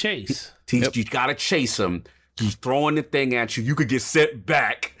 The chase. You gotta chase him. He's throwing the thing at you. You could get set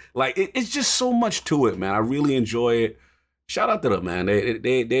back. Like, it's just so much to it, man. I really enjoy it. Shout out to them, man.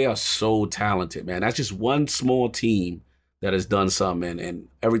 They are so talented, man. That's just one small team that has done something, and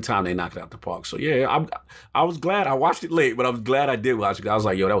every time they knock it out the park. So yeah, I was glad I watched it late, but I was glad I did watch it. I was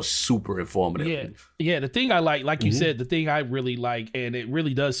like, yo, that was super informative. Yeah. The thing I like you said, the thing I really like, and it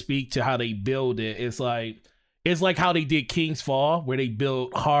really does speak to how they build it. It's like how they did King's Fall, where they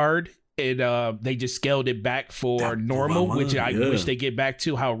built hard. And they just scaled it back for normal, which I wish they get back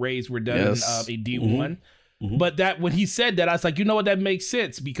to how raids were done in D1. Mm-hmm. But that when he said that, I was like, you know what, that makes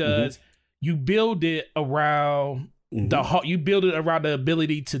sense, because you build it around the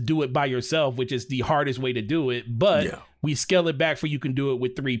ability to do it by yourself, which is the hardest way to do it. But we scale it back for you can do it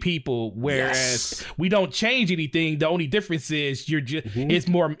with 3 people, whereas we don't change anything. The only difference is you're just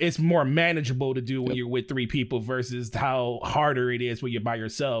it's more manageable to do when you're with 3 people versus how harder it is when you're by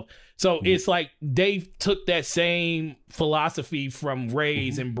yourself. So it's like they took that same philosophy from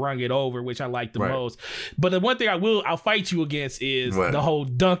Ray's and brung it over, which I like the most. But the one thing I'll fight you against is the whole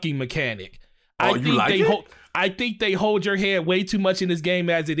dunking mechanic. I think they hold your hand way too much in this game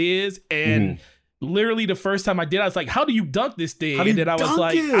as it is, and literally the first time I did, I was like, how do you dunk this thing? And then I was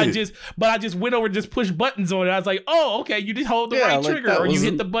like, I just went over and just pushed buttons on it. I was like, oh, okay, you just hold the right trigger or you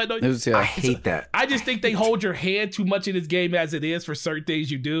hit the button. I hate that. I just think they hold your hand too much in this game as it is for certain things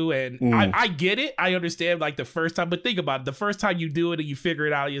you do. And I get it. I understand like the first time, but think about it. The first time you do it and you figure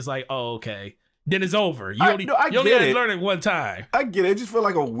it out, it's like, oh, okay. Then it's over. You only had to learn it one time. I get it. It just felt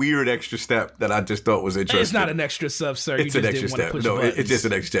like a weird extra step that I just thought was interesting. It's not an extra step, sir. It's an extra step. No, it's just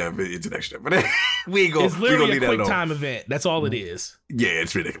an extra step. It's an extra step. But we ain't gonna. It's literally a quick time event. That's all it is. Yeah,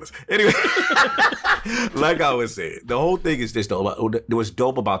 it's ridiculous. Anyway, like I was saying, the whole thing is this though. What's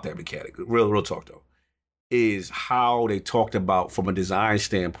dope about that mechanic, real talk though, is how they talked about from a design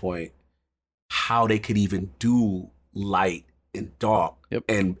standpoint, how they could even do light and dark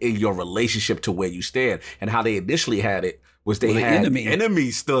and in your relationship to where you stand, and how they initially had it was they had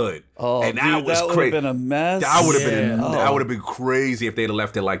enemy stood. Oh, and that would have been a mess. That would have been crazy if they'd have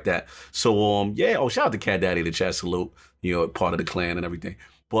left it like that. So shout out to Cat Daddy, the chat salute, part of the clan and everything.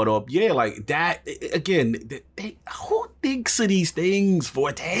 But like that again. Who thinks of these things,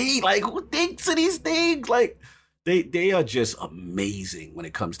 Forte? Like, who thinks of these things? Like, they are just amazing when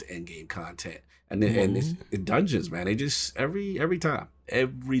it comes to end game content. And it's dungeons, man. They just every time they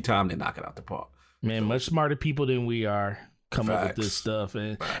knock it out the park. Man, much smarter people than we are come up with this stuff,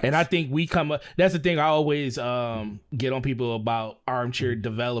 and I think we come up. That's the thing I always get on people about armchair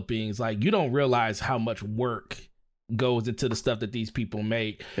developing. Is like, you don't realize how much work goes into the stuff that these people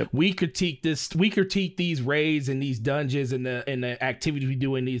make. Yep. We critique these raids and these dungeons and the activities we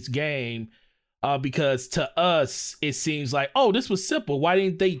do in this game because to us it seems like, oh, this was simple. Why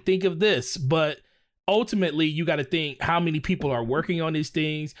didn't they think of this? But ultimately, you got to think how many people are working on these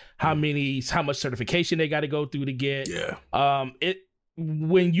things, how much certification they got to go through to get. Yeah.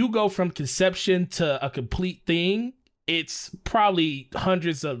 When you go from conception to a complete thing, it's probably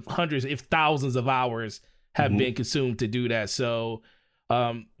hundreds, if thousands of hours have been consumed to do that. So,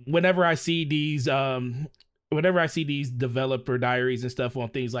 whenever I see these developer diaries and stuff on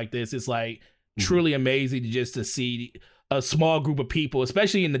things like this, it's like truly amazing just to see a small group of people,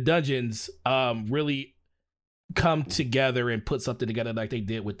 especially in the dungeons, really come together and put something together like they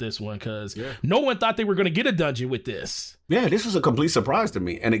did with this one, because no one thought they were going to get a dungeon with this. Yeah, this was a complete surprise to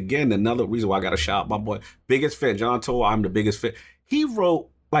me. And again, another reason why I got to shout out my boy, biggest fan, John Toll, I'm the biggest fan. He wrote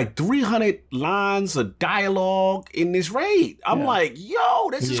like 300 lines of dialogue in this raid. I'm like, yo,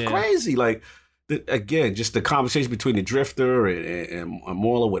 this is crazy. Like, again, just the conversation between the Drifter and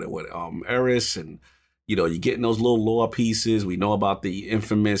Morla with Eris, and you're getting those little lore pieces. We know about the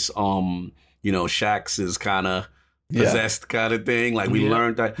infamous Shaxx is kind of possessed kind of thing. Like, we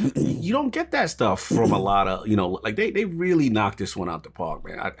learned that you don't get that stuff from a lot of, like they really knocked this one out the park,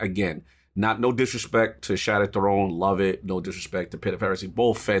 man. Again, no disrespect to Shattered Throne, love it. No disrespect to Pit of Heresy,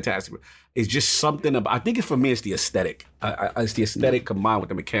 both fantastic. It's just something about, I think for me, it's the aesthetic. It's the aesthetic combined with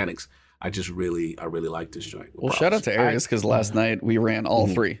the mechanics. I really like this joint. Well, shout out to Arius, because last night we ran all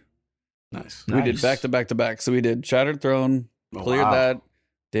three. Nice. We did back to back. So we did Shattered Throne, cleared that.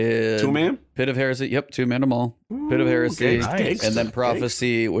 Did 2-man? Pit of Heresy. Yep, 2-man them all. Pit of Heresy. Nice. And then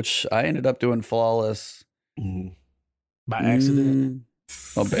Prophecy, which I ended up doing flawless. By accident?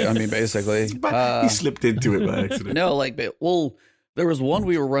 Well, basically. He slipped into it by accident. No, there was one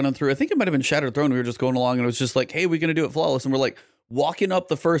we were running through. I think it might have been Shattered Throne. We were just going along, and it was just like, hey, we're going to do it flawless. And we're like walking up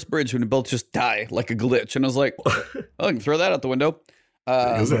the first bridge, and we both just die like a glitch. And I was like, oh, I can throw that out the window.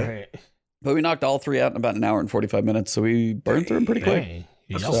 But we knocked all three out in about an hour and 45 minutes. So we burned through them pretty quick.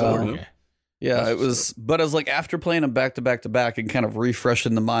 Yeah, it was, but I was like, after playing them back to back to back and kind of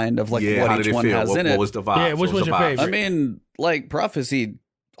refreshing the mind of like what each one has in it. What was the vibe? Yeah, which was your favorite? I mean, like Prophecy,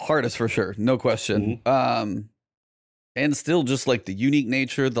 hardest for sure, no question. And still just like the unique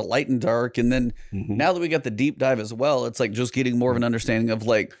nature, the light and dark. And then now that we got the deep dive as well, it's like just getting more of an understanding of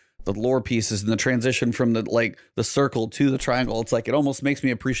like the lore pieces and the transition from the circle to the triangle. It's like, it almost makes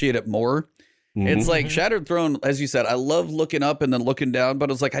me appreciate it more. It's like Shattered Throne, as you said, I love looking up and then looking down,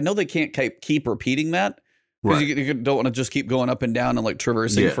 but it's like, I know they can't keep repeating that because you don't want to just keep going up and down and like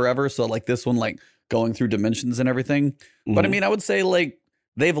traversing forever. So like this one, like going through dimensions and everything. But I mean, I would say like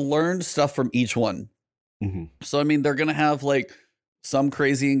they've learned stuff from each one. So, I mean, they're going to have like some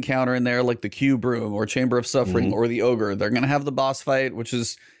crazy encounter in there, like the Cube Room or Chamber of Suffering or the Ogre. They're going to have the boss fight, which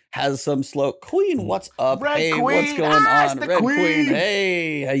has some slow. Queen, what's up? Red hey, Queen. What's going on? Red Queen.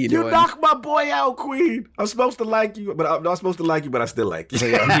 Hey, how you doing? You knocked my boy out, Queen. I'm supposed to like you, but I'm not supposed to like you, but I still like you.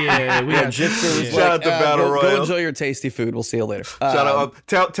 We got Jixer. Shout out to Battle Royale. Go enjoy your tasty food. We'll see you later. Shout out.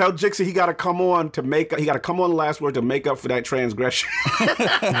 Tell Jixer he got to come on to make. He got to come on the last word to make up for that transgression.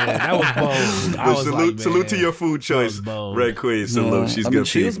 That was bold. Salute to your food choice, Red Queen. Salute. She's good.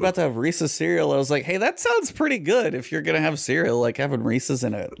 She was about to have Reese's cereal. I was like, hey, that sounds pretty good. If you're gonna have cereal, like having Reese's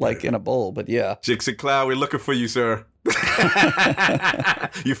in it, like in a bowl. But yeah, Jixer Cloud, we're looking for you, sir.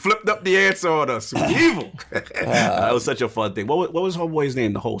 You flipped up the answer on us. Evil. That was such a fun thing. What was homeboy's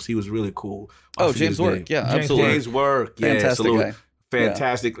name? The host. He was really cool. James Work. Yeah, absolutely. James Work. Yeah, fantastic guy.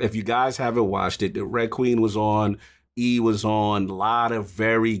 Fantastic. Yeah. If you guys haven't watched it, the Red Queen was on. E was on. A lot of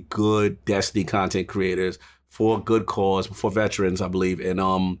very good Destiny content creators for a good cause, for veterans, I believe.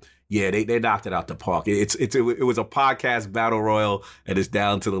 And yeah, they knocked it out the park. It was a podcast battle royal, and it's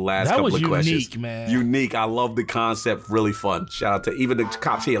down to the last couple of questions. That was unique, man. Unique. I love the concept. Really fun. Shout out to even the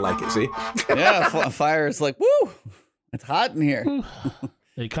cops here like it. See? Yeah, fire is like, woo! It's hot in here.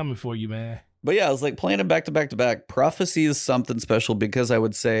 They coming for you, man. But yeah, I was like playing it back to back to back. Prophecy is something special because I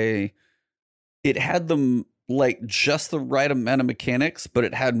would say it had them like just the right amount of mechanics, but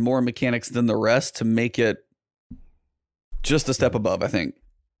it had more mechanics than the rest to make it just a step above, I think.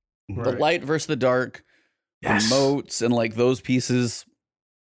 Right. The light versus the dark, the moats, and like those pieces,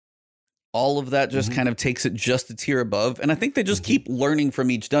 all of that just kind of takes it just a tier above. And I think they just keep learning from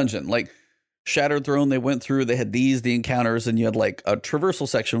each dungeon. Like Shattered Throne, they went through, they had the encounters, and you had like a traversal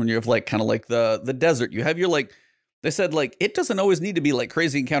section when you have like kind of like the desert. You have your like, they said like, it doesn't always need to be like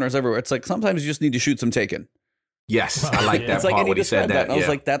crazy encounters everywhere. It's like sometimes you just need to shoot some Taken. Yes, I like that it's part like, when he said that. And I was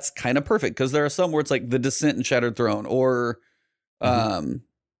like, that's kind of perfect because there are some where it's like the Descent and Shattered Throne or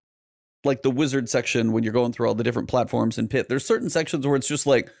like the wizard section when you're going through all the different platforms and pit. There's certain sections where it's just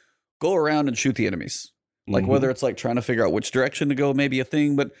like go around and shoot the enemies. Like whether it's like trying to figure out which direction to go, maybe a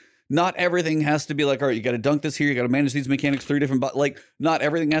thing, but not everything has to be like, all right, you got to dunk this here. You got to manage these mechanics 3 different, like not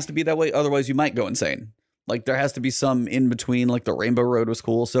everything has to be that way. Otherwise you might go insane. Like there has to be some in between, like the Rainbow Road was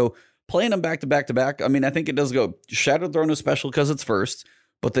cool. So playing them back to back to back. I mean, I think it does go Shattered Throne is special because it's first,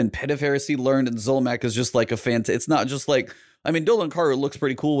 but then Pit of Heresy Learned and Zolmak is just like it's not just like, I mean, Dolan Karu looks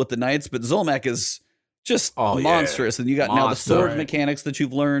pretty cool with the Knights, but Zolmak is just monstrous. And you got now the sword mechanics that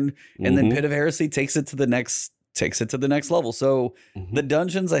you've learned, and then Pit of Heresy takes it to the next level. So the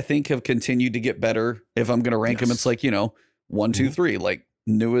dungeons, I think, have continued to get better. If I'm going to rank them, it's like, 1, 2, 3, like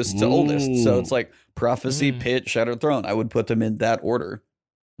newest to oldest. So it's like Prophecy, Pit, Shattered Throne. I would put them in that order.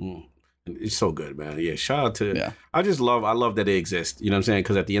 It's so good, man. Yeah, shout out to. I love that they exist. You know what I'm saying?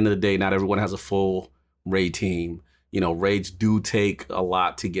 Because at the end of the day, not everyone has a full raid team. Raids do take a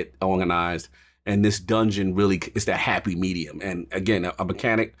lot to get organized. And this dungeon really is that happy medium. And again, a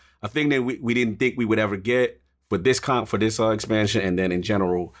mechanic, a thing that we didn't think we would ever get for this expansion. And then in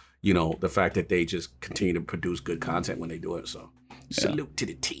general, the fact that they just continue to produce good content when they do it. So salute to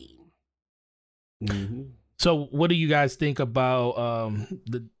the team. So what do you guys think about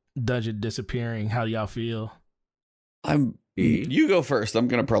the dungeon disappearing? How do y'all feel? You go first. I'm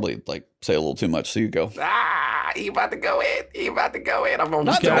going to probably say a little too much. So you go. He about to go in. I'm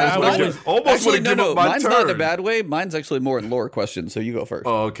almost almost want to give up my mine's turn. Not in a bad way. Mine's actually more in lore questions. So you go first.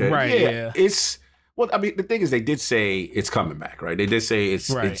 Oh, okay. Right. Yeah. It's I mean, the thing is, they did say it's coming back, right? They did say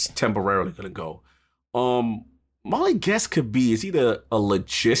it's temporarily going to go. My guess could be it's either a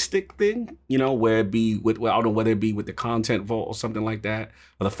logistic thing, where it be I don't know whether it be with the content vault or something like that,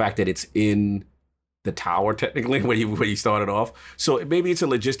 or the fact that it's in the tower technically when he started off. So maybe it's a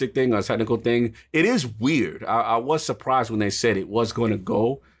logistic thing or a technical thing. It is weird. I was surprised when they said it was going to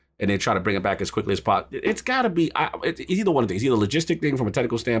go and they try to bring it back as quickly as possible. It's got to be, it's either one of the things, either a logistic thing from a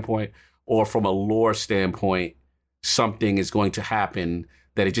technical standpoint or from a lore standpoint, something is going to happen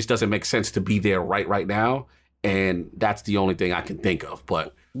that it just doesn't make sense to be there right now. And that's the only thing I can think of.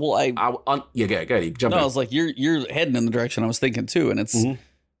 But go ahead, jump in. I was like, you're heading in the direction I was thinking too. And it's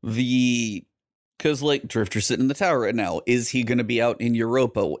because Drifter's sitting in the tower right now. Is he going to be out in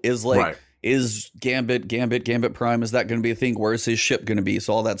Europa? Is Gambit Prime, is that going to be a thing? Where's his ship going to be?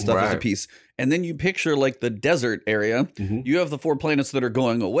 So all that stuff is a piece. And then you picture the desert area. You have the 4 planets that are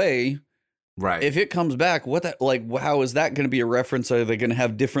going away. Right. If it comes back, how is that going to be a reference? Are they going to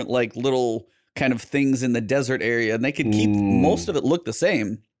have different little kind of things in the desert area? And they could keep most of it look the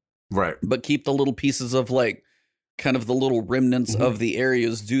same. Right. But keep the little pieces of kind of the little remnants of the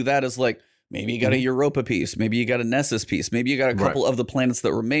areas. Do that as maybe you got a Europa piece. Maybe you got a Nessus piece. Maybe you got a couple of the planets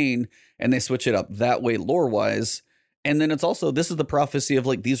that remain, and they switch it up that way lore-wise. And then it's also, this is the prophecy of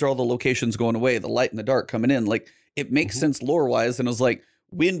these are all the locations going away, the light and the dark coming in. It makes sense lore-wise, and it was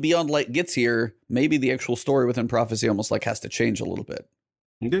when Beyond Light gets here, maybe the actual story within prophecy almost has to change a little bit.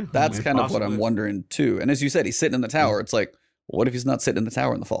 Yeah, that's kind of what I'm wondering too. And as you said, he's sitting in the tower. It's what if he's not sitting in the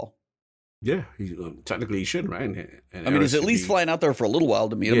tower in the fall? Yeah, technically he should, right? And I mean, he's at least flying out there for a little while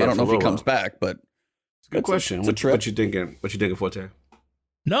to meet him. I don't know if he comes back, but it's a good question. What you thinking? What you thinking, Forte?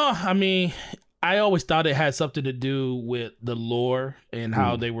 No, I mean, I always thought it had something to do with the lore and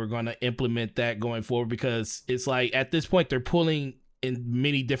how they were going to implement that going forward, because it's at this point they're pulling in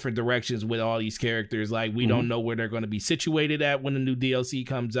many different directions with all these characters. We don't know where they're going to be situated at when the new DLC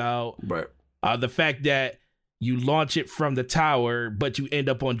comes out. Right. The fact that you launch it from the tower, but you end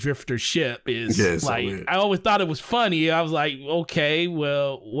up on Drifter's ship is I always thought it was funny. I was like, okay,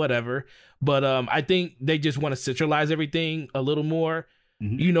 well, whatever. But I think they just want to centralize everything a little more,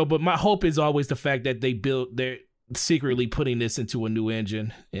 but my hope is always the fact that they're secretly putting this into a new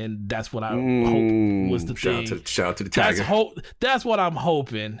engine. And that's what I hope was the thing. Shout out to the Tiger. That's what I'm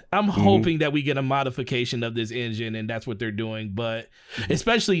hoping. I'm hoping that we get a modification of this engine, and that's what they're doing. But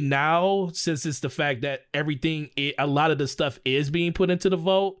especially now, since it's the fact that a lot of the stuff is being put into the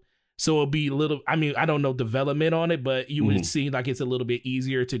vault, so it'll be I don't know development on it, but you would seem like it's a little bit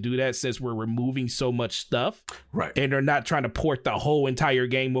easier to do that since we're removing so much stuff. Right. And they're not trying to port the whole entire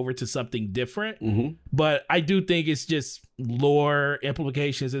game over to something different. But I do think it's just lore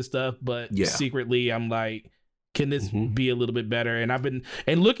implications and stuff. But secretly, I'm can this be a little bit better? And I've been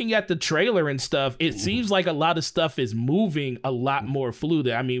looking at the trailer and stuff. It seems like a lot of stuff is moving a lot more fluid.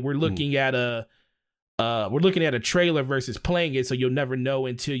 I mean, we're looking at a trailer versus playing it, so you'll never know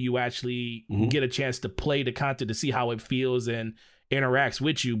until you actually get a chance to play the content to see how it feels and interacts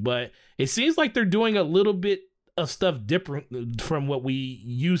with you. But it seems like they're doing a little bit of stuff different from what we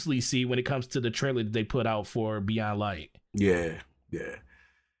usually see when it comes to the trailer that they put out for Beyond Light. Yeah.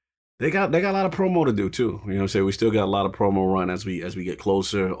 They got a lot of promo to do too. You know what I'm saying? We still got a lot of promo run as we get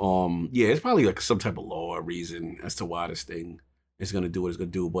closer. Yeah, it's probably like some type of lore reason as to why this thing is gonna do what it's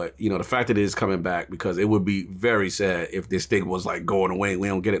gonna do. But you know, the fact that it is coming back, because it would be very sad if this thing was like going away and we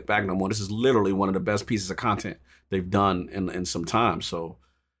don't get it back no more. This is literally one of the best pieces of content they've done in some time. So,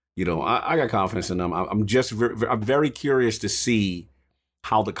 you know, I got confidence in them. I'm very curious to see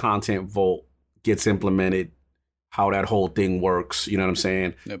how the content vault gets implemented, how that whole thing works. You know what I'm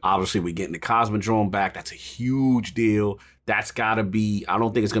saying? Yep. Obviously, we're getting the Cosmodrome back. That's a huge deal. That's got to be, I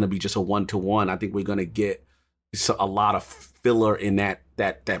don't think it's going to be just a 1-to-1. I think we're going to get a lot of filler in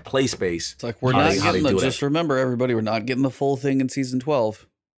that play space. It's like we're not getting the, just remember, everybody, we're not getting the full thing in season 12.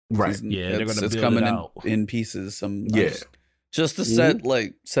 Right. Yeah, they're going to it's coming in pieces. Just to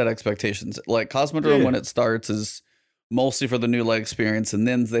set expectations. Like Cosmodrome, when it starts, is mostly for the new light experience, and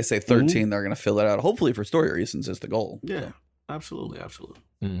then they say 13, they're going to fill it out. Hopefully for story reasons is the goal. Yeah, so. Absolutely.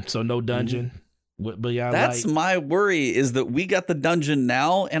 So no dungeon. That's my worry, is that we got the dungeon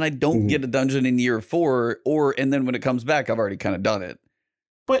now, and I don't get a dungeon in year 4, and then when it comes back, I've already kind of done it.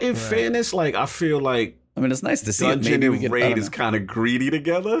 But in fairness, like I feel like, I mean, it's nice to see dungeon and raid is kind of greedy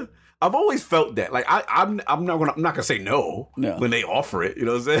together. I've always felt that. Like I'm not gonna say no when they offer it. You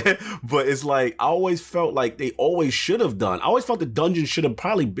know what I'm saying? But it's like I always felt like they always should have done. I always felt the dungeon should have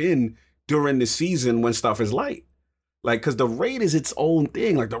probably been during the season when stuff is light. Like, because the raid is its own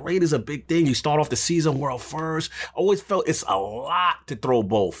thing. Like, the raid is a big thing. You start off the season world first. I always felt it's a lot to throw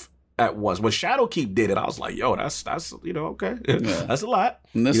both at once. When Shadowkeep did it, I was like, yo, that's okay. That's a lot.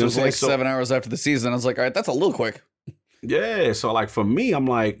 And this was like 7 hours after the season. I was like, all right, that's a little quick. Yeah, so like for me, I'm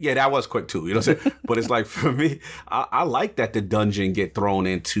like, yeah, that was quick too. You know what I'm saying? But it's like for me, I like that the dungeon get thrown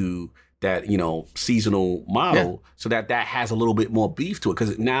into that, seasonal model so that has a little bit more beef to it,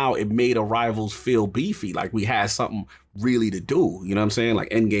 because now it made Arrivals feel beefy. Like we had something really to do, you know what I'm saying? Like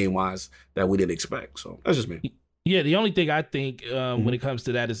end game wise that we didn't expect. So that's just me. Yeah, the only thing I think when it comes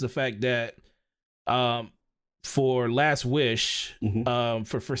to that is the fact that for Last Wish,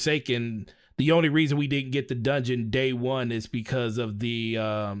 for Forsaken, the only reason we didn't get the dungeon day one is because of the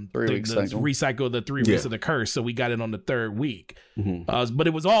recycle of the 3 weeks of the curse. So we got it on the 3rd week. But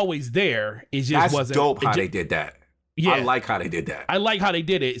it was always there. It just wasn't dope how they did that. Yeah. I like how they did that. I like how they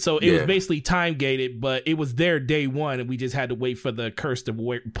did it. So it was basically time gated, but it was there day one, and we just had to wait for the curse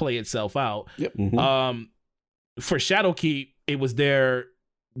to play itself out. Yep. For Shadowkeep, it was there,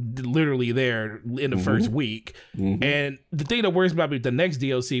 literally there in the first week. And the thing that worries about me with the next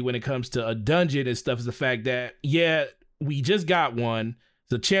DLC when it comes to a dungeon and stuff is the fact that, we just got one.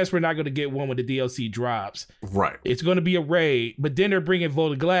 The chance we're not going to get one when the DLC drops. Right. It's going to be a raid, but then they're bringing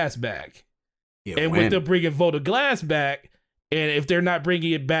Vote of Glass back. Yeah, and with them bringing Vote of Glass back, and if they're not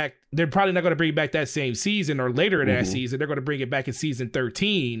bringing it back, they're probably not going to bring it back that same season or later in that season. They're going to bring it back in season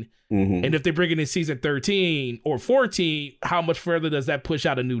 13. And if they bring it in season 13 or 14, how much further does that push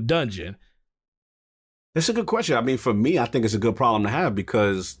out a new dungeon? It's a good question. I mean, for me, I think it's a good problem to have,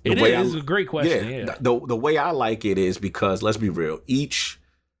 because it is a great question. The way I like it is because, let's be real, each,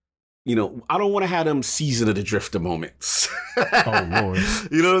 I don't want to have them Season of the Drifter moments. Oh, Lord.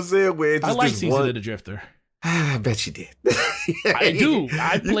 You know what I'm saying? Where it's just I like Season of the Drifter. I bet you did. I do.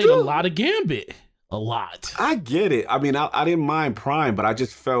 I played a lot of Gambit. A lot. I get it. I mean, I didn't mind Prime, but I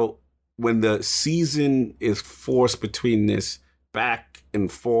just felt when the season is forced between this back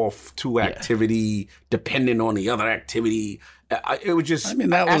and forth to activity, depending on the other activity, it was just. I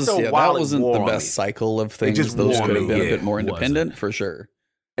mean, that wasn't the best cycle of things. Those could have been a bit more independent, for sure.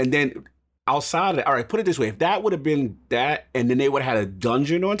 And then outside of it, all right, put it this way: if that would have been that, and then they would have had a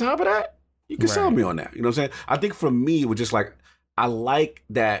dungeon on top of that, you can sell me on that. You know what I'm saying? I think for me, it was just like, I like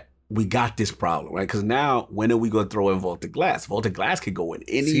that we got this problem, right? Because now, when are we going to throw in Vault of Glass? Vault of Glass could go in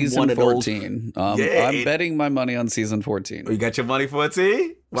any season one of 14. I'm betting my money on season 14. Oh, you got your money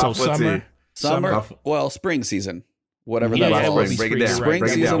 14? Wow, so 14? Summer. Well, spring season. Whatever that falls. Break it down. Spring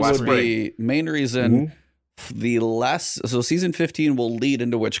season would be main reason. So season 15 will lead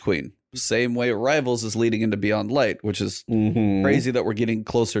into Witch Queen. Same way Arrivals is leading into Beyond Light, which is crazy that we're getting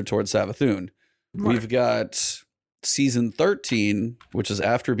closer towards Savathûn. Right. We've got season 13, which is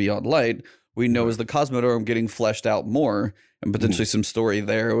after Beyond Light. We know is the Cosmodrome getting fleshed out more, and potentially some story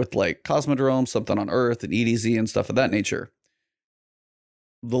there with like Cosmodrome, something on Earth, and EDZ and stuff of that nature.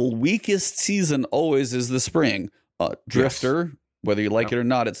 The weakest season always is the spring. Drifter, whether you like it or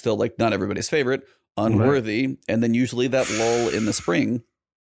not, it's still like not everybody's favorite. Unworthy, and then usually that lull in the spring.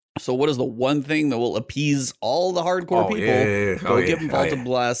 So what is the one thing that will appease all the hardcore people? Go give them Vault of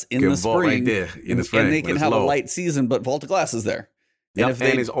Glass in the spring. And they can have a light season, but Vault of Glass is there. And if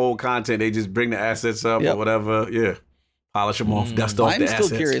it's old content, they just bring the assets up or whatever. Yeah. Polish them off, dust off the I'm still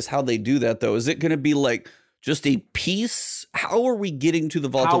assets. curious how they do that, though. Is it going to be like just a piece? How are we getting to the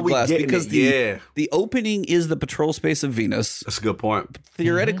Vault How of we Glass? getting Because it? the opening is the patrol space of Venus. That's a good point.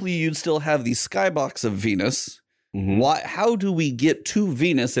 Theoretically, you'd still have the skybox of Venus. Mhm. Why? How do we get to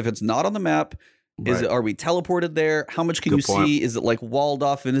Venus if it's not on the map? Right. Are we teleported there? How much can Good you point. see? Is it like walled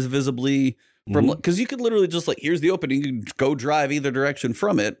off invisibly from? Because you could literally just like, here's the opening, you can go drive either direction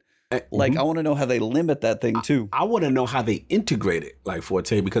from it. Like, I want to know how they limit that thing too. I want to know how they integrate it, like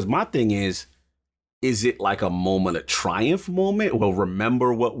Forte, because my thing is it like a moment, a triumph moment? Well,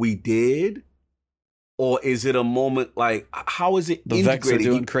 remember what we did? Or is it a moment like, how is it The Vex are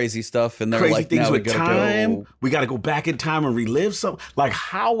integrated? doing crazy stuff, and they're Crazy like, things now we with gotta time. go. We got to go back in time and relive something. Like,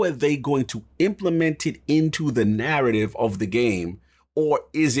 how are they going to implement it into the narrative of the game? Or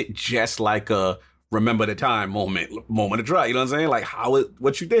is it just like a remember the time moment of try? You know what I'm saying? Like,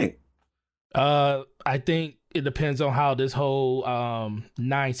 what you think? I think it depends on how this whole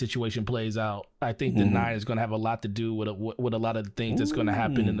 9 situation plays out. I think the 9 is going to have a lot to do with a lot of the things that's going to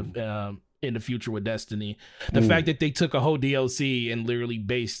happen in the future with Destiny. The fact that they took a whole DLC and literally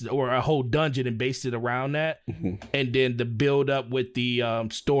based, or a whole dungeon and based it around that, and then the build up with the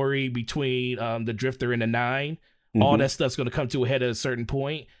story between the Drifter and the 9, all that stuff's going to come to a head at a certain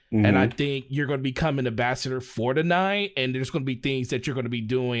point. And I think you're going to become an ambassador for the 9, and there's going to be things that you're going to be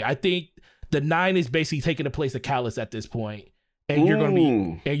doing. I think the 9 is basically taking the place of Callus at this point. And you're going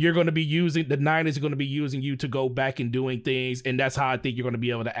to be using, the 9 is going to be using you to go back and doing things. And that's how I think you're going to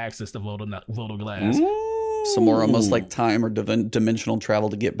be able to access the Voto Glass. Some more almost like time or dimensional travel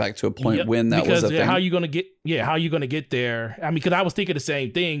to get back to a point when that was a thing. How you going to get there? I mean, because I was thinking the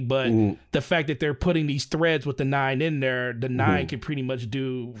same thing, but the fact that they're putting these threads with the 9 in there, the 9 can pretty much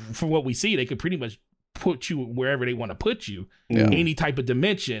do, from what we see, they could pretty much put you wherever they want to put you, any type of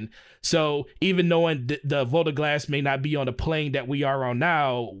dimension. So even knowing the Voto Glass may not be on the plane that we are on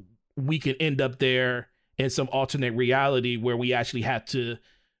now, we can end up there in some alternate reality where we actually have to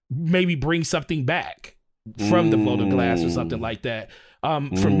maybe bring something back from the Voto Glass or something like that.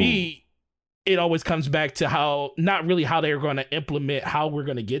 For me, it always comes back to how, not really how they're going to implement how we're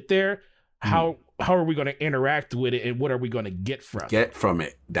going to get there, how are we going to interact with it, and what are we going to get from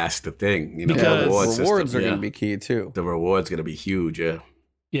it? That's the thing. You know, because the rewards are going to be key too. The reward's going to be huge, Yeah,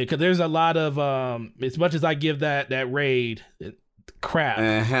 because there's a lot of as much as I give that raid crap,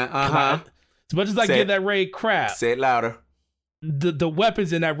 as much as I give that raid crap, say it louder. The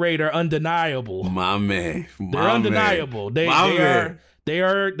weapons in that raid are undeniable. My man, they're undeniable. They are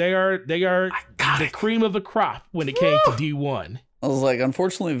the cream of the crop when it came to D1. I was like,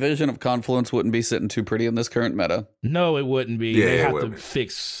 unfortunately, Vision of Confluence wouldn't be sitting too pretty in this current meta. No, it wouldn't be. Yeah, they have to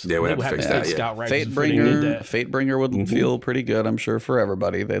fix. They would have to fix that. Scout Rifles before they did that. Fatebringer would feel pretty good, I'm sure, for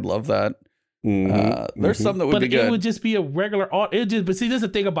everybody. They'd love that. There's some that would be good. It would just be a regular. But see, there's the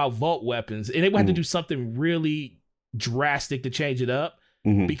thing about vault weapons, and they would have to do something really drastic to change it up,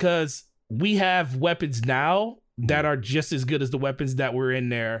 because we have weapons now that are just as good as the weapons that were in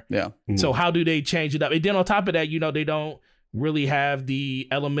there. Yeah. So how do they change it up? And then on top of that, they don't really have the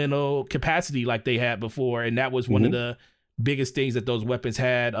elemental capacity like they had before, and that was one of the biggest things that those weapons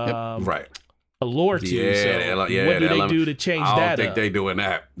had. Right. Allure to. Yeah, what do they do to change that? I don't think they're doing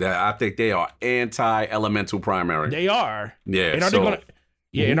that. I think they are anti-elemental primary. They are. Yeah. And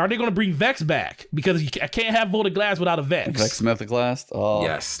are they going to bring Vex back? Because I can't have Voted Glass without a Vex. Vex Mythoclast? Oh.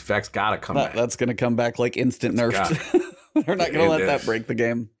 Yes, Vex got to come back. That's going to come back like instant nerfed. They're not going to let that break the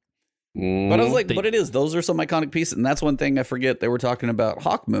game. But I was like, but it is. Those are some iconic pieces. And that's one thing I forget. They were talking about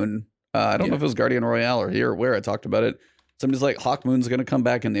Hawkmoon. I don't know if it was Guardian Royale or here or where I talked about it. Somebody's like, Hawkmoon's going to come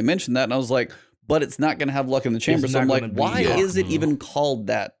back. And they mentioned that. And I was like, but it's not going to have luck in the chamber. So I'm like, why is it even called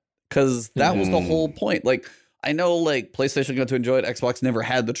that? Because that was the whole point. Like, I know like PlayStation got to enjoy it. Xbox never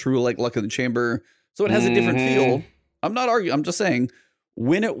had the true like luck in the chamber. So it has a different feel. I'm not arguing. I'm just saying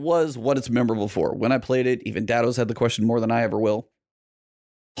when it was what it's memorable for. When I played it, even Dado's had the question more than I ever will.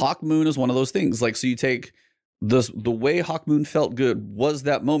 Hawkmoon is one of those things. Like, so you take the way Hawkmoon felt good was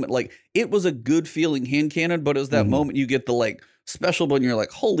that moment. Like, it was a good feeling hand cannon, but it was that moment you get the like special button. You're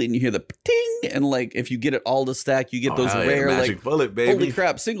like, holy, and you hear the ting, and like if you get it all to stack, you get those rare like bullet, baby. Holy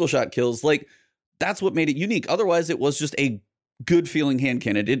crap, single shot kills. Like, that's what made it unique. Otherwise, it was just a good feeling hand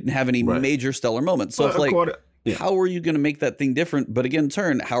cannon. It didn't have any major stellar moments. So how are you going to make that thing different? But again,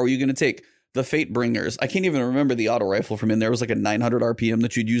 how are you going to take the Fate Bringers? I can't even remember the auto rifle from in there. It was like a 900 RPM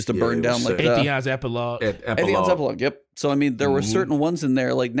that you'd use to burn down like Atheon's Epilogue. Atheon's Epilogue, yep. So, I mean, there were certain ones in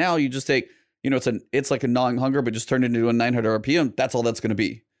there. Like, now you just take, it's like a gnawing hunger, but just turn it into a 900 RPM. That's all that's going to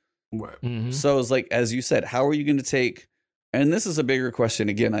be. Right. So it's like, as you said, how are you going to take, and this is a bigger question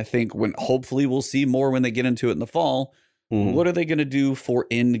again, I think hopefully we'll see more when they get into it in the fall, what are they going to do for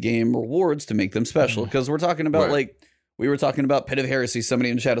in-game rewards to make them special? Because we're talking about like we were talking about Pit of Heresy.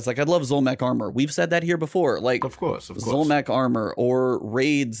 Somebody in the chat is like, I'd love Zolmec armor. We've said that here before. Like, of course. Zolmec armor or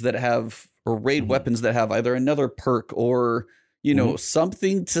raids that have or raid weapons that have either another perk or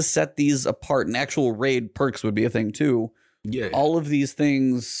something to set these apart. And actual raid perks would be a thing too. Yeah. All of these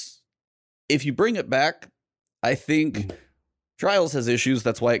things, if you bring it back, I think Trials has issues.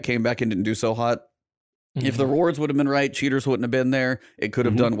 That's why it came back and didn't do so hot. If the rewards would have been right, cheaters wouldn't have been there. It could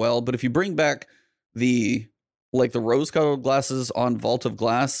have done well. But if you bring back the rose-colored glasses on Vault of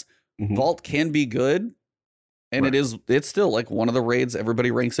Glass, Vault can be good. And it's still like one of the raids.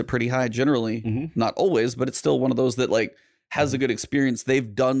 Everybody ranks it pretty high generally. Not always, but it's still one of those that like has a good experience.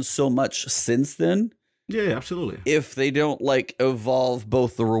 They've done so much since then. Yeah, absolutely. If they don't like evolve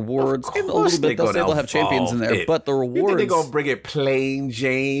both the rewards and a little bit, they'll have champions in there. But the rewards, you think they're gonna bring it plain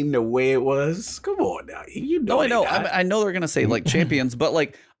Jane the way it was? Come on now, I know. I know they're gonna say like champions, but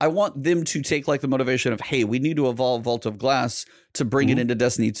like I want them to take like the motivation of, hey, we need to evolve Vault of Glass to bring it into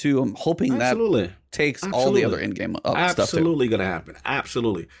Destiny 2. I'm hoping that takes all the other in-game stuff too. Absolutely gonna happen.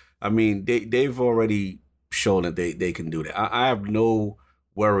 Absolutely. I mean, they've already shown that they can do that. I have no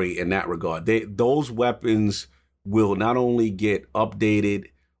worry in that regard. Those weapons will not only get updated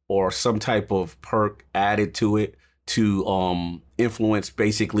or some type of perk added to it to influence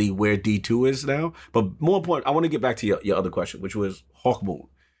basically where D2 is now, but more important, I want to get back to your other question, which was Hawkmoon.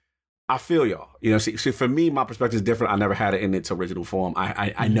 I feel y'all. See, for me, my perspective is different. I never had it in its original form.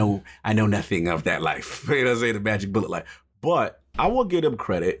 I know nothing of that life. The magic bullet life. But I will give them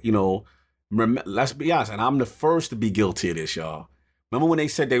credit. Let's be honest, and I'm the first to be guilty of this, y'all. Remember when they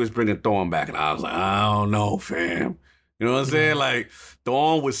said they was bringing Thorn back, and I was like, I don't know, fam. You know what I'm saying? Like,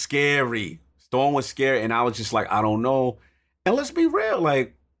 Thorn was scary. And I was just like, I don't know. And let's be real,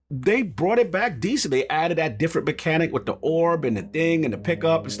 like, they brought it back decent. They added that different mechanic with the orb and the thing and the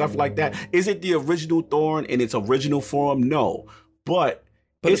pickup and stuff like that. Is it the original Thorn in its original form? No. But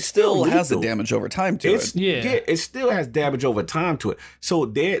it still has the damage over time to it. Yeah, it still has damage over time to it. So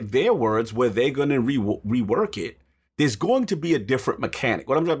their words, where they're going to rework it, there's going to be a different mechanic.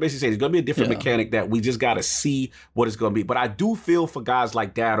 What I'm basically saying is there's going to be a different mechanic that we just got to see what it's going to be. But I do feel for guys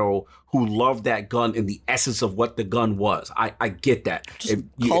like Dado who love that gun in the essence of what the gun was. I get that. Just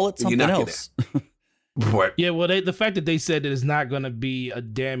call it something else. Yeah, well, the fact that they said that it's not going to be a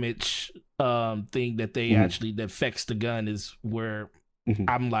damage thing that they actually that affects the gun is where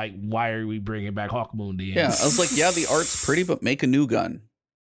I'm like, why are we bringing back Hawkmoon? Yeah, I was like, the art's pretty, but make a new gun.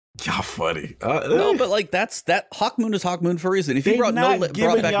 Y'all funny. No, but like that Hawkmoon is Hawkmoon for a reason. If you brought back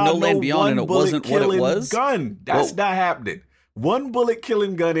No Land Beyond and it wasn't what it was, gun, that's not happening. One bullet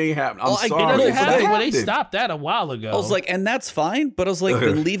killing gun ain't happening. I'm sorry. It doesn't happen. Well, they stopped that a while ago. I was like, and that's fine, but I was like,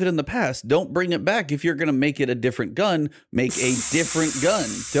 then leave it in the past. Don't bring it back. If you're gonna make it a different gun, make a different gun.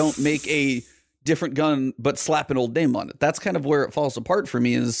 Don't make a different gun, but slap an old name on it. That's kind of where it falls apart for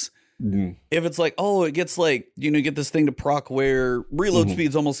me is. If it's like, oh, it gets like, get this thing to proc where reload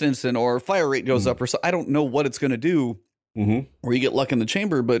speed's almost instant or fire rate goes up or so. I don't know what it's going to do or you get luck in the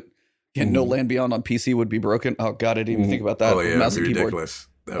chamber, but No Land Beyond on PC would be broken. Oh, God, I didn't even think about that. Oh, yeah, that'd be ridiculous.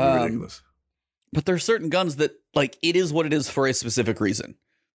 That'd be ridiculous. But there's certain guns that, like, it is what it is for a specific reason.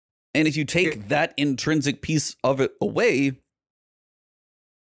 And if you take that intrinsic piece of it away,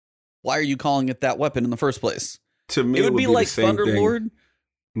 why are you calling it that weapon in the first place? To me, it would be like Thunderlord.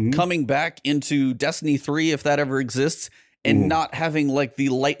 Mm-hmm. Coming back into Destiny 3, if that ever exists, and not having like the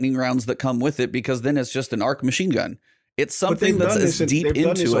lightning rounds that come with it, because then it's just an arc machine gun. It's something that's as deep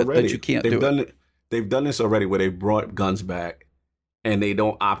into it that you can't do it. They've done this already where they brought guns back and they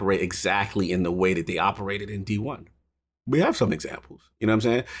don't operate exactly in the way that they operated in D1. We have some examples. You know what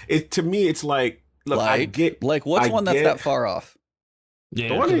I'm saying? To me, it's like, look, what's one that's that far off? Yeah,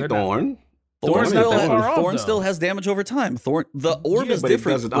 Thorn ain't Thorn. Thorn still has damage over time. The orb is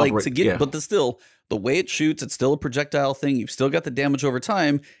different, but the way it shoots, it's still a projectile thing. You've still got the damage over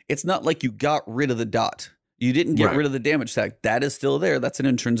time. It's not like you got rid of the dot. You didn't get rid of the damage tag. That is still there. That's an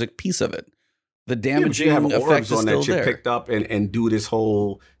intrinsic piece of it. The damaging effect is still there. Picked up and do this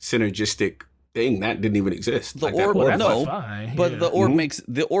whole synergistic thing that didn't even exist. The orb, but the orb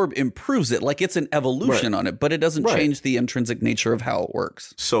the orb improves it. Like it's an evolution on it, but it doesn't change the intrinsic nature of how it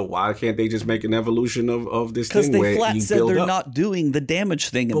works. So why can't they just make an evolution of this thing? Because they flat said they're not doing the damage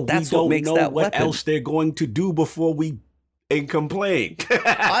thing, and that's what makes that weapon. What else they're going to do before we complain?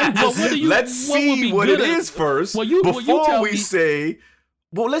 Let's see what it is first before we say.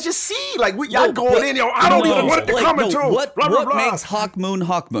 Well, let's just see. Like y'all going in, I don't even want to come into what makes Hawkmoon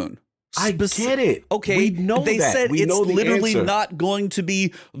Hawkmoon? I get it. Okay, we know they that. said we it's know the literally answer. not going to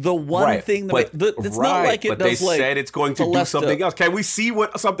be the one thing that it's not like it but does. They like said it's going to do something else. Can we see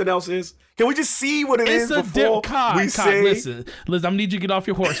what something else is? Can we just see what it is before we say? Listen, I'm gonna need you to get off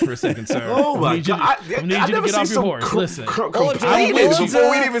your horse for a second, sir. Oh my God! I need you to get off your horse. Listen, complaining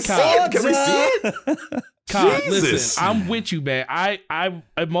before we even see it. Can we see it? God, listen, I'm with you, man.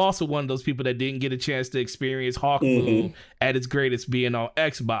 I'm also one of those people that didn't get a chance to experience Hawkmoon at its greatest being on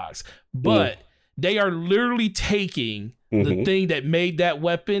Xbox. But they are literally taking the thing that made that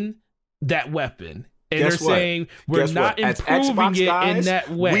weapon. And they're saying we're not improving it in that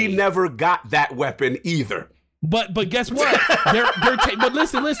way. We never got that weapon either. But guess what? But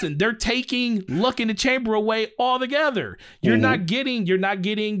listen. They're taking luck in the chamber away altogether. You're not getting luck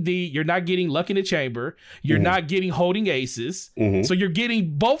in the chamber. You're not getting holding aces. So you're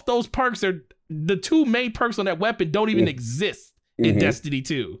getting both those perks. The two main perks on that weapon don't even exist in Destiny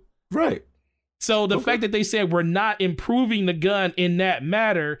 2. Right. So the fact that they said we're not improving the gun in that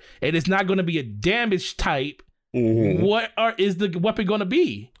matter, and it's not going to be a damage type. What is the weapon going to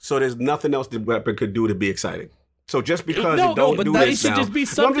be? So there's nothing else the weapon could do to be exciting. So just because it should just be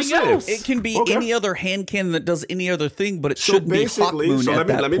something else. It can be any other hand cannon that does any other thing, but it shouldn't be Hawkmoon at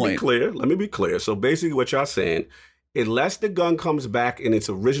that point. Let me be clear. So basically what y'all saying, unless the gun comes back in its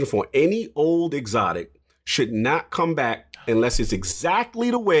original form, any old exotic should not come back unless it's exactly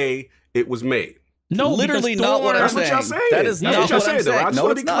the way it was made. No, literally not what I'm saying. That's what y'all saying. That is not what I'm saying. I just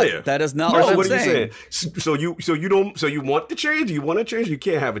want to be clear. That is not what I'm saying. So you want the change? You want a change? You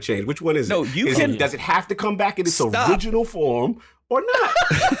can't have a change. Which one is it? No, does it have to come back in its original form or not?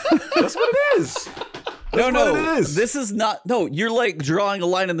 That's what it is. No, this is not. No, you're like drawing a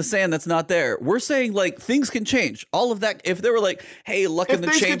line in the sand that's not there. We're saying like things can change. All of that. If they were like, hey, luck in the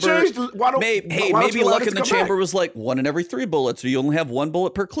chamber, maybe luck in the chamber was like 1 in every 3 bullets, or you only have 1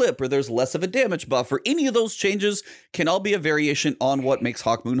 bullet per clip, or there's less of a damage buff, or any of those changes can all be a variation on what makes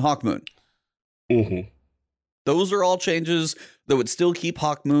Hawkmoon Hawkmoon. Those are all changes that would still keep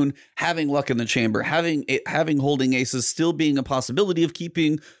Hawkmoon having luck in the chamber, having holding aces, still being a possibility of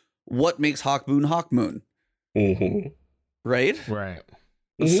keeping what makes Hawkmoon Hawkmoon. Right?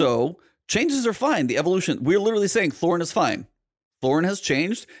 So changes are fine. The evolution, we're literally saying Thorn is fine. Thorn has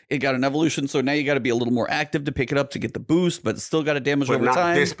changed. It got an evolution, so now you got to be a little more active to pick it up to get the boost, but it's still got a damage over time.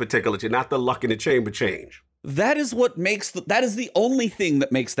 Not this particular, not the luck in the chamber change. That is what makes that is the only thing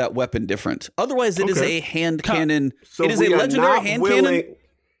that makes that weapon different. Otherwise, it is a hand cannon. So it is a legendary hand cannon.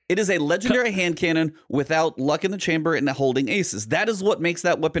 It is a legendary hand cannon without luck in the chamber and holding aces. That is what makes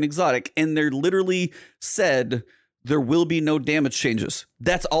that weapon exotic. And they're literally said there will be no damage changes.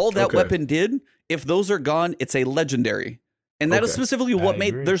 That's all that weapon did. If those are gone, it's a legendary. And that is specifically what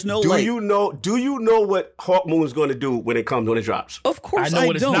made. There's no. Do you know what Hawkmoon is going to do when it drops? Of course, I know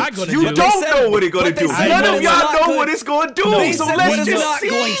what it's not going to do. You don't know what it's going to do. None of y'all know what it's going to do. So let's just see.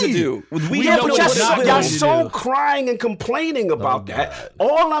 Going to do. We don't know what it's going to do. Y'all so crying and complaining about that.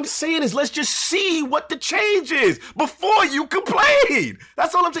 All I'm saying is let's just see what the change is before you complain.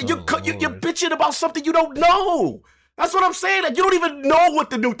 That's all I'm saying. You're bitching about something you don't know. That's what I'm saying. Like, you don't even know what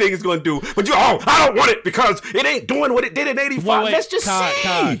the new thing is going to do. But I don't want it because it ain't doing what it did in 85. Let's just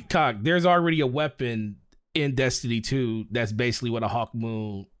see. There's already a weapon in Destiny 2 that's basically what a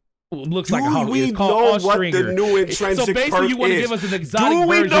Hawkmoon looks like. It's called All-Stringer. The new intrinsic so basically, you want to give us an exotic version.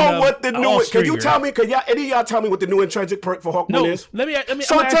 Do we know what the new? Can you tell me? Can any of y'all tell me what the new intrinsic perk for Hawkmoon is? Let me.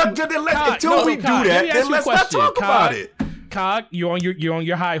 Until we do that, then let's not talk about it. Cog, you're on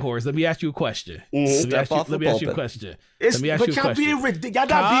your high horse. Let me ask you a question. Let me ask you a question. Y'all not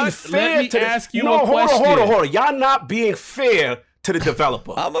being fair. Let me ask you a question. Hold on. Y'all not being fair to the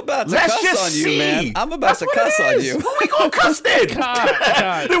developer. I'm about to cuss on you, man. I'm about to cuss on you. Who we gonna cuss then?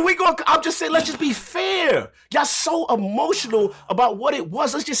 I'm just saying, let's just be fair. Y'all so emotional about what it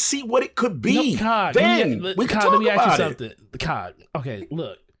was. Let's just see what it could be. Then we can talk about it. Let me ask you something. Cog, okay,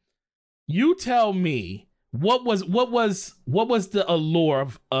 look. You tell me. What was the allure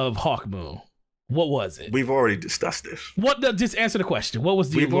of Hawkmoon? What was it? We've already discussed this. Just answer the question. What was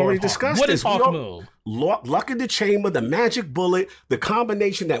the allure? We've already discussed what this. What is Hawkmoon? Luck in the chamber, the magic bullet, the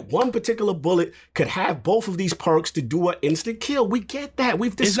combination that one particular bullet could have both of these perks to do an instant kill. We get that.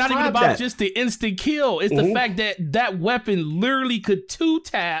 We've described that. It's not even about just the instant kill. It's the fact that weapon literally could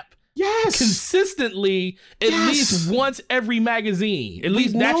 2-tap. Yes. Consistently, at least once every magazine. At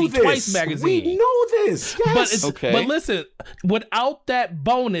least actually twice magazine. We know this. Yes. But listen, without that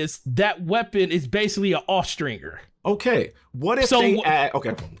bonus, that weapon is basically an off-stringer. Okay. What if they add...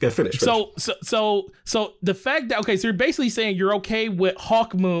 Okay, finish. So the fact that... Okay, so you're basically saying you're okay with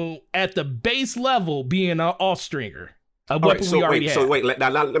Hawkmoon at the base level being an off-stringer. A weapon we already have. So wait, now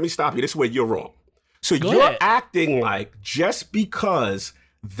let me stop you. This is where you're wrong. So Go you're ahead. acting like just because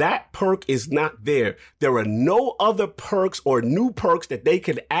that perk is not there are no other perks or new perks that they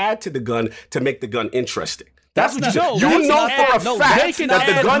can add to the gun to make the gun interesting. That's what you said. You know for a fact that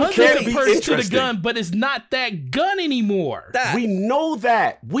the gun can't be interesting. To the gun, but it's not that gun anymore. We know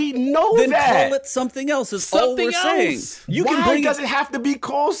that. Then call it something else. Is all we're saying. Why does it have to be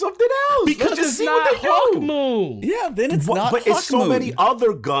called something else? Because it's not Hawkmoon. Yeah, then it's not But Hawkmoon. it's so many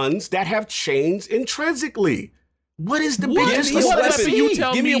other guns that have changed intrinsically. What is the biggest? What weapon you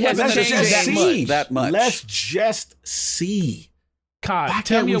tell Give me a me has weapon that changed changed that much. Let's just see. God,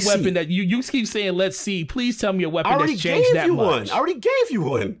 tell me a weapon that you keep saying, let's see. Please tell me a weapon that's changed that much. I already gave you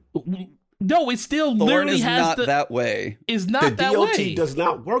one. No, it still Thorn literally is has not that way. It's not that way. The DLT does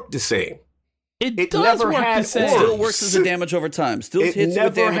not work the same. It does never work had the same. It still works as a damage over time. Still It hits with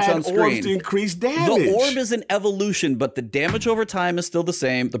never damage had on screen. orbs to increase damage. The orb is an evolution, but the damage over time is still the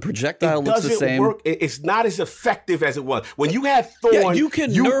same. The projectile looks the same. Work. It's not as effective as it was. When you had Thorn, Yeah, you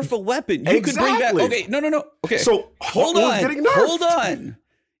can nerf a weapon. You could bring back. Okay, no. Okay, so hold Hawkmoon's on. getting nerfed. Hold on.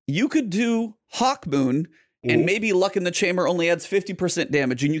 You could do Hawkmoon, and maybe Luck in the Chamber only adds 50%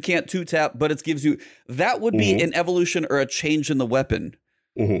 damage, and you can't 2-tap, but it gives you. That would be an evolution or a change in the weapon.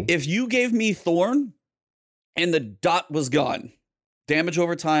 If you gave me Thorn, and the dot was gone, damage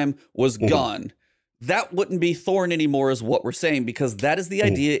over time was gone, that wouldn't be Thorn anymore, is what we're saying, because that is the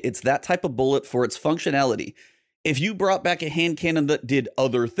idea. It's that type of bullet for its functionality. If you brought back a hand cannon that did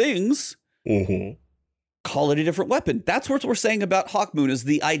other things, call it a different weapon. That's what we're saying about Hawkmoon. Is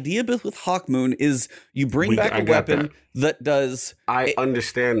the idea with Hawkmoon is you bring back a weapon that does. I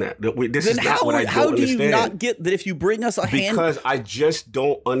understand that. This Then is not what I don't how do understand. you not get that if you bring us a hand? Because I just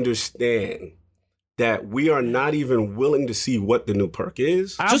don't understand that we are not even willing to see what the new perk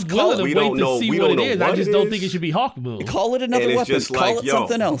is. I'm just willing to wait to see what it is. I just don't think it should be Hawkmoon. Call it another weapon. Just call it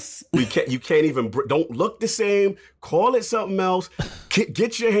something else. You can't even. Don't look the same. Call it something else.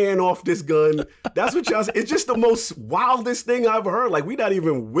 Get your hand off this gun. That's what y'all say. It's just the most wildest thing I've heard. Like, we're not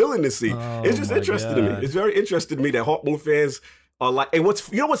even willing to see. It's just interesting to me. It's very interesting to me that Hawkmoon fans are like. And what's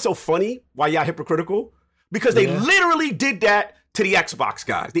so funny? Why y'all hypocritical? Because they literally did that to the Xbox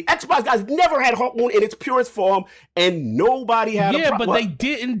guys. The Xbox guys never had Hawkmoon in its purest form, and nobody had a problem. But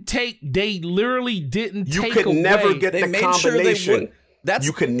they literally didn't take away. You could never get the combination. Sure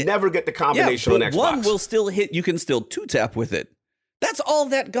you can never get the combination on Xbox. One will still hit. You can still 2-tap with it. That's all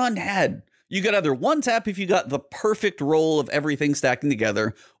that gun had. You could either 1-tap if you got the perfect roll of everything stacking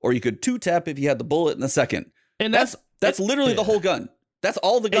together, or you could 2-tap if you had the bullet in the second. And that's literally the whole gun. That's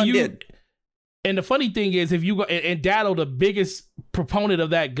all the gun did. And the funny thing is, if you go and Dado, the biggest proponent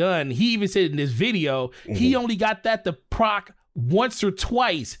of that gun, he even said in this video, he only got that to proc once or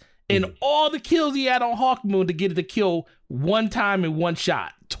twice. And all the kills he had on Hawkmoon to get it to kill one time in one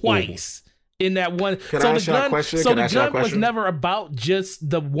shot, twice in that one. Can I ask you a question? So the gun was never about just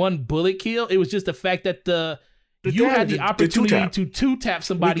the one bullet kill. It was just the fact that you had the opportunity to 2-tap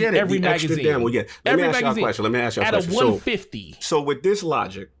somebody every magazine. Let me ask you a question. At a 150. So with this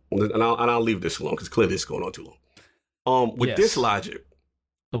logic, and I'll leave this alone because clearly it's going on too long. With this logic,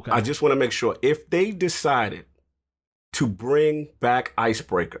 I just want to make sure if they decided to bring back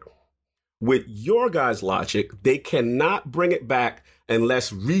Icebreaker, with your guys' logic, they cannot bring it back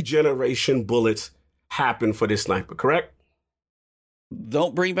unless regeneration bullets happen for this sniper, correct?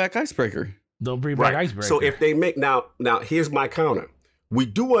 Don't bring back Icebreaker. Don't bring back Icebreaker. So if they make now here's my counter. We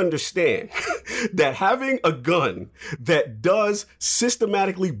do understand that having a gun that does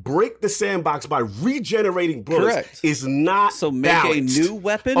systematically break the sandbox by regenerating bullets is not so make balanced. A new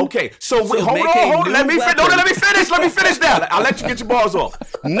weapon. Okay, so hold on. Let me finish now. I'll let you get your balls off.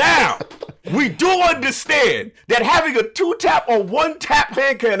 Now, we do understand that having a 2-tap or 1-tap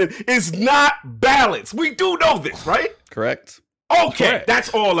hand cannon is not balanced. We do know this, right? Correct. Okay, correct. That's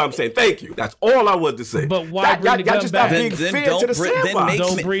all I'm saying. Thank you. That's all I wanted to say. But why bring the gun just back? Not being fair to the sandbox.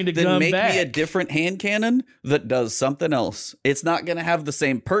 Don't bring the gun Then make back. me a different hand cannon that does something else. It's not going to have the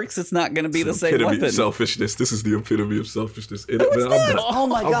same perks. It's not going to be the same epitome weapon. Of selfishness. This is the epitome of selfishness. Oh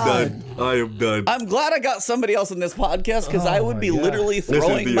my God. Done. I am done. I'm glad I got somebody else in this podcast because I would be literally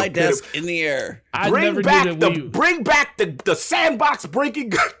throwing my desk in the air. Bring back the sandbox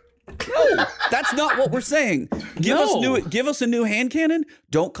breaking gun. No, that's not what we're saying. Give us a new hand cannon.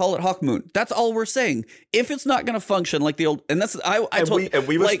 Don't call it Hawkmoon. That's all we're saying. If it's not going to function like the old, and that's bring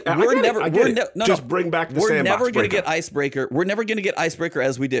back the sandbox. We're never going to get Icebreaker. We're never going to get Icebreaker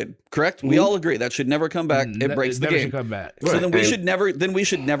as we did. Correct? We all agree that should never come back. It breaks the game. Should come back. So then we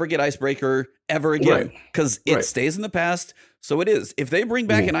should never get Icebreaker ever again because it stays in the past. So it is. If they bring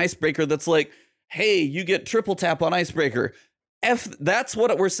back an Icebreaker that's like, hey, you get triple tap on Icebreaker. That's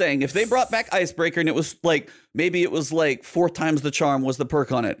what we're saying. If they brought back Icebreaker and it was like, maybe it was like 4 times the charm was the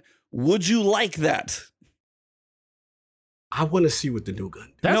perk on it, would you like that? I want to see what the new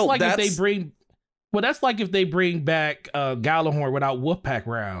gun. If they bring. Well, that's like if they bring back Gjallarhorn without Wolfpack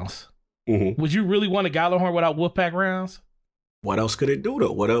rounds. Mm-hmm. Would you really want a Gjallarhorn without Wolfpack rounds? What else could it do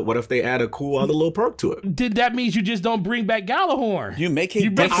though? What if they add a cool other little perk to it? Then that means you just don't bring back Gjallarhorn. You make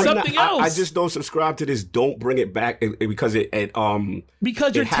something else. I just don't subscribe to this. Don't bring it back because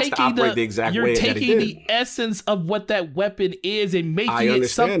because you're taking the essence of what that weapon is and making it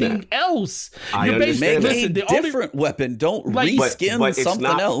something else. You're basically a different weapon. Don't reskin something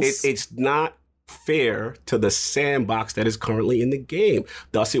else. It's not fair to the sandbox that is currently in the game.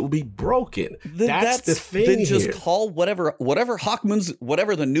 Thus, it will be broken. That's the thing. Then just call whatever Hawkmoon's,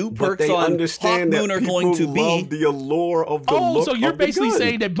 whatever the new perks on Hawkmoon are going to be. Love the allure of the look so you're of the basically gun.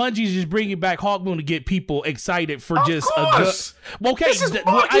 saying that Bungie's just bringing back Hawkmoon to get people excited for of just course. a gun. Okay, this is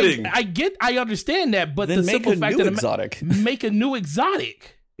marketing. I understand that, but then the simple fact that make a new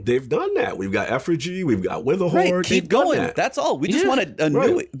exotic. They've done that. We've got Effigy, we've got Witherhoard. Right, keep going. That's all. We just want a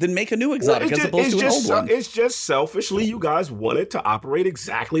new, then make a new exotic as opposed to an old one. It's just selfishly, you guys wanted to operate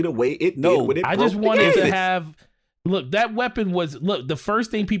exactly the way it did when it I just wanted to have. Look, that weapon was. Look, the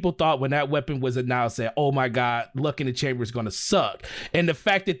first thing people thought when that weapon was announced, said, "Oh my God, Luck in the Chamber is going to suck." And the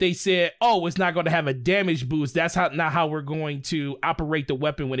fact that they said, "Oh, it's not going to have a damage boost," that's not how we're going to operate the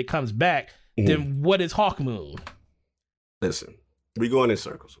weapon when it comes back. Then what is Hawkmoon? Listen. We going in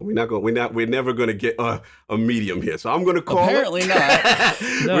circles. We're never gonna get a medium here. So I'm gonna call Apparently it. not.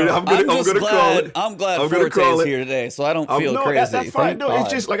 I'm gonna call it. I'm glad Forte is here today, so I don't feel crazy. That's fine. No, it's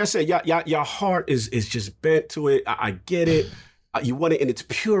just like I said. Your heart is just bent to it. I get it. You want it in its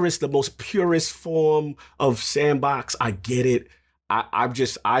purest, the most purest form of sandbox. I get it.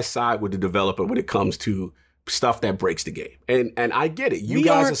 I side with the developer when it comes to stuff that breaks the game, and I get it. You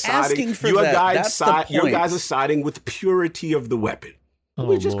guys are siding. You guys are siding with purity of the weapon.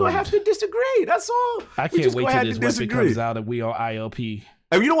 We're just gonna have to disagree. That's all. I can't wait till this weapon comes out and we on ILP.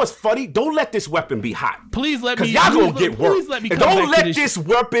 And you know what's funny? Don't let this weapon be hot. Please let me. Y'all gonna get work. Let me and don't let this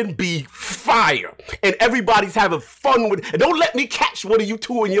weapon be fire. And everybody's having fun with it. And don't let me catch one of you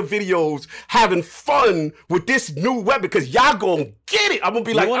two in your videos having fun with this new weapon because y'all gonna get it. I'm gonna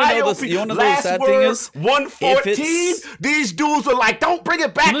be like, IOP, last word, 114. These dudes are like, don't bring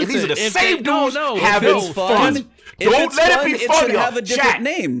it back. Listen, and these are the same dudes having fun. Don't let it be fun. It should have a different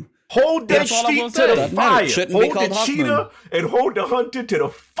name. Hold that sheep to the fire. Hold the cheetah and hold the hunter to the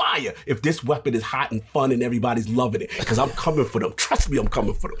fire. If this weapon is hot and fun and everybody's loving it, because I'm coming for them. Trust me, I'm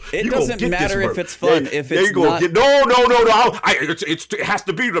coming for them. It doesn't matter if it's fun. If it's not... No. It has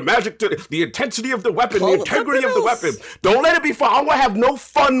to be the magic, the intensity of the weapon, the integrity of the weapon. Don't let it be fun. I want to have no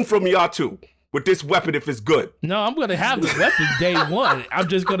fun from y'all two with this weapon if it's good. No, I'm going to have the weapon day one. I'm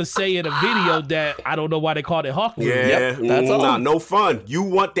just going to say in a video that I don't know why they called it Hawkmoon. Yeah, that's all. No fun. You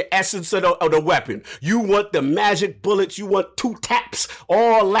want the essence of the weapon. You want the magic bullets. You want 2 taps,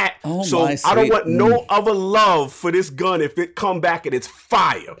 all that. So I don't want no other love for this gun if it come back and it's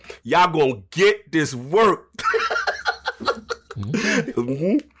fire. Y'all going to get this work.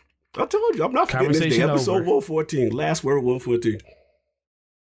 I told you, I'm not forgetting this day. Episode 114. Last word 114.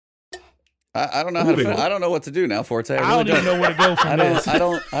 I don't know how to. I don't know what to do now, Forte. I don't even know where to go from this. I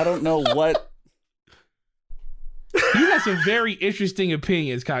don't know what. You have some very interesting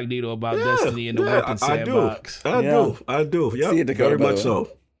opinions, Cognito, about Destiny and the weapon sandbox. I do. Yep, see it, Dakota, very much so.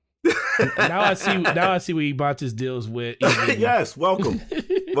 Now I see what Ebontis deals with. Yes, welcome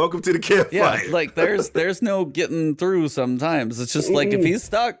to the campfire. Yeah, like there's no getting through. Sometimes it's just like if he's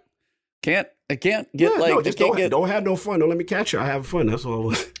stuck, I can't get don't have no fun. Don't let me catch you. I have fun. That's all I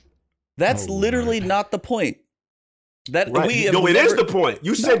want. That's literally not the point. It is the point.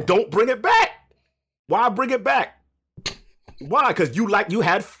 You said don't bring it back. Why bring it back? Why? Because you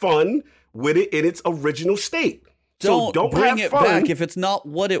had fun with it in its original state. Don't bring it back if it's not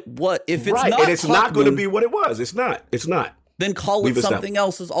what it was. If it's not, and it's not going to be what it was. It's not. Then call it something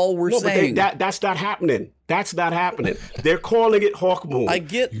else. Is all we're saying. But that's not happening. That's not happening. They're calling it Hawkmoon. I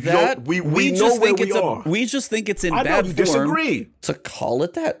get that. We know where we are. We just think it's in bad form. I know you disagree. To call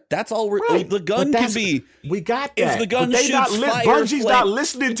it that. That's all we're. Right. The gun can be. We got that. If the gun shoots fire, Bungie's not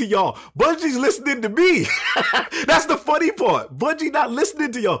listening to y'all. Bungie's listening to me. That's the funny part. Bungie's not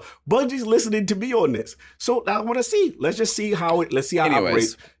listening to y'all. Bungie's listening to me on this. So I want to see. Let's just see how it. Let's see how it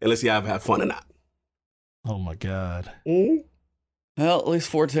operates, and let's see how I have fun or not. Oh my God. Mm-hmm. Well, at least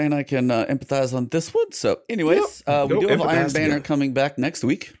Forte and I can empathize on this one. So, anyways, we do have Iron Banner coming back next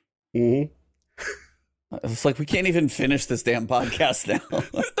week. Mm-hmm. It's like we can't even finish this damn podcast now.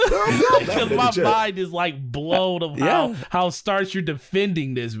 Because my mind is like blown of how starts you're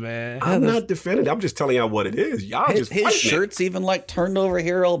defending this, man. I'm not defending. I'm just telling y'all what it is. Y'all just his shirt's even like turned over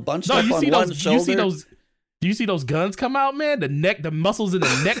here, all bunched up you on see one those, shoulder. Do you see those guns come out, man? The muscles in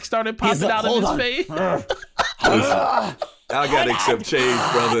the neck started popping out of his face. Y'all gotta accept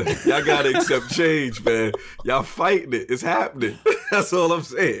change, brother. Y'all gotta accept change, man. Y'all fighting it. It's happening. That's all I'm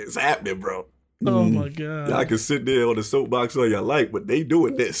saying. It's happening, bro. Oh my God. Y'all can sit there on the soapbox all y'all like, but they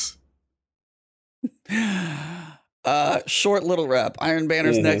doing this. Short little wrap. Iron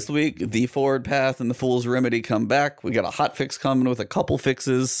Banner's next week. The Forward Path and the Fool's Remedy come back. We got a hot fix coming with a couple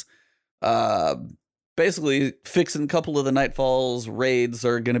fixes. Basically fixing a couple of the Nightfalls. Raids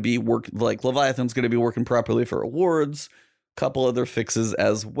are going to be like Leviathan's going to be working properly for awards. Couple other fixes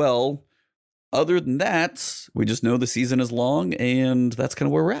as well. Other than that, we just know the season is long, and that's kind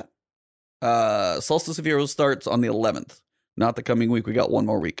of where we're at. Solstice of Heroes starts on the 11th, not the coming week. We got one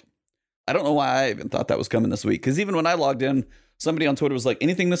more week. I don't know why I even thought that was coming this week, because even when I logged in, somebody on Twitter was like,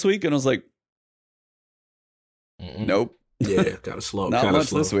 anything this week? And I was like, nope. Yeah, kind of slow. Not much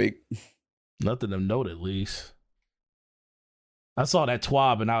this week. Nothing of note, at least. I saw that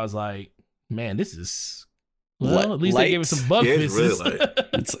TWAB and I was like, man, this is... Well, at least they gave us some bug fixes. Really light.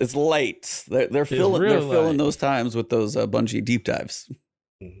 It's late. They're filling those times with those Bungie deep dives.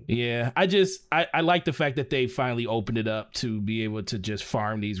 Yeah, I like the fact that they finally opened it up to be able to just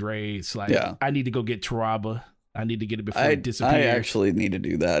farm these raids. Like, I need to go get Taraba. I need to get it before it disappears. I actually need to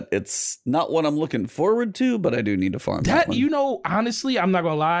do that. It's not what I'm looking forward to, but I do need to farm that one. You know, honestly, I'm not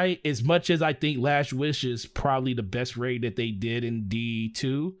gonna lie. As much as I think Last Wish is probably the best raid that they did in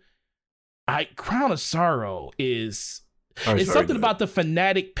D2, Crown of Sorrow is... It's something about the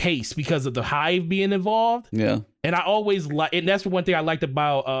fanatic pace because of the hive being involved. Yeah. And I always like, and that's one thing I liked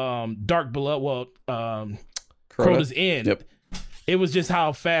about Dark Below, Crota's End. Yep. It was just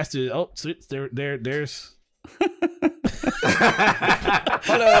how fast it, there's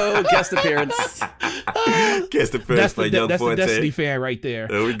hello, guest appearance. Guest appearance by Young Forte. That's the Destiny fan right there.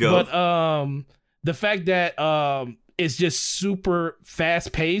 There we go. But the fact that it's just super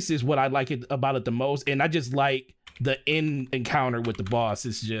fast paced is what I like about it the most. And I just like the encounter with the boss.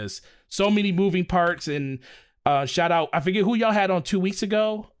 It's just so many moving parts. And shout out, I forget who y'all had on 2 weeks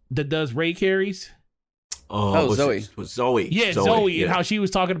ago that does raid carries. Zoe. Zoe. Yeah, Zoe, and how she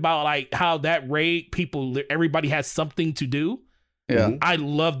was talking about like how that raid everybody has something to do. Yeah, I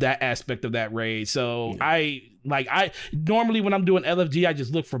love that aspect of that raid. So I normally when I'm doing LFG, I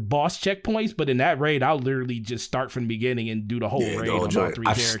just look for boss checkpoints, but in that raid, I'll literally just start from the beginning and do the whole raid on all three characters.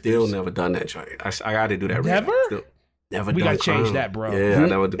 I've still never done that joint. I got to do that. Never? Raid. Never. We got to change that, bro. Yeah, I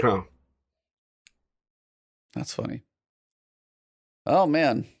never did Crown. That's funny. Oh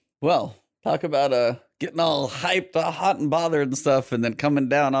man. Well, talk about getting all hyped, hot and bothered and stuff, and then coming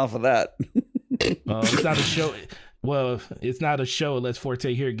down off of that. It's not a show. Well, it's not a show unless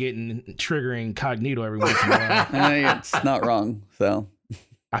Forte here triggering Cognito every once in a while. It's not wrong. So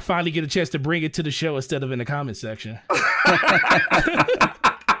I finally get a chance to bring it to the show instead of in the comment section.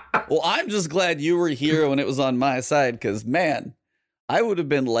 Well, I'm just glad you were here when it was on my side, because man, I would have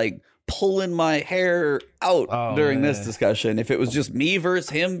been like pulling my hair out during this discussion if it was just me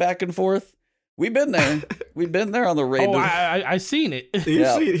versus him back and forth. We've been there. We've been there on the raid. I seen it.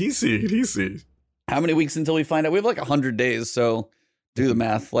 He's seen it. How many weeks until we find out? We have like 100 days, so do the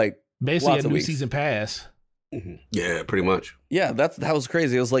math. Like basically lots a of new weeks. season pass. Mm-hmm. Yeah, pretty much. Yeah, that was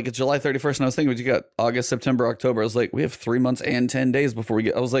crazy. It was like it's July 31st, and I was thinking, you got August, September, October. I was like, we have 3 months and 10 days before we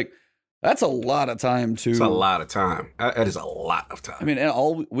get. I was like, that's a lot of time to. It's a lot of time. That is a lot of time. I mean,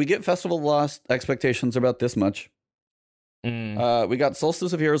 and we get Festival of Lost expectations about this much. We got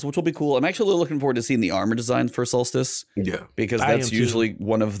Solstice of Heroes, which will be cool. I'm actually looking forward to seeing the armor design for Solstice. Yeah, because that's usually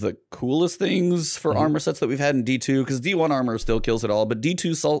one of the coolest things for armor sets that we've had in D2. Because D1 armor still kills it all, but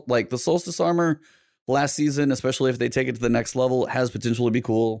D2 like the Solstice armor last season, especially if they take it to the next level, has potential to be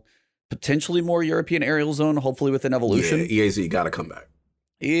cool. Potentially more European aerial zone, hopefully with an evolution. Yeah, EAZ got to come back.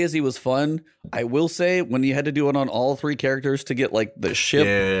 EAZ was fun. I will say, when you had to do it on all 3 characters to get like the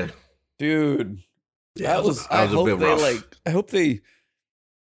ship, dude. Yeah, that was I hope they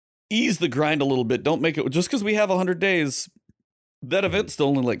ease the grind a little bit. Don't make it just because we have 100 days. That event's still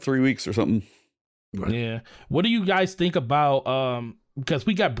only like 3 weeks or something. Right. Yeah. What do you guys think about because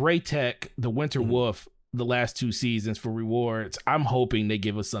we got Braytech, the Winter Wolf, the last 2 seasons for rewards. I'm hoping they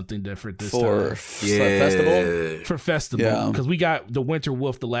give us something different this time. Festival? For Festival. Because we got the Winter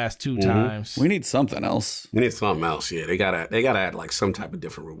Wolf the last 2 times. We need something else. Yeah, they gotta add like some type of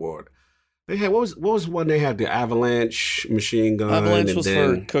different reward. They had what was one they had, the Avalanche machine gun. Avalanche was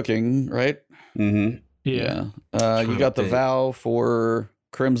for cooking, right? Mm-hmm. Yeah. You got the Vow for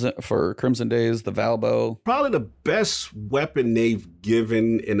Crimson Days, the Vow bow. Probably the best weapon they've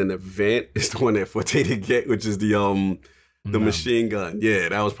given in an event is the one that Forte didn't get, which is the machine gun. Yeah,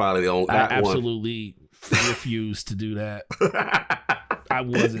 that was probably the only. I absolutely refused to do that. I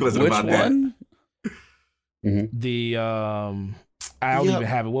wasn't. Which one? The I don't even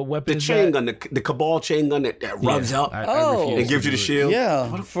have it. What weapon? The chain gun, the Cabal chain gun that rubs up. It gives you the shield.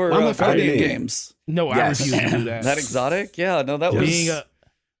 Yeah, for Guardian games. No, I refuse to do that. That exotic? Yeah, no, that was.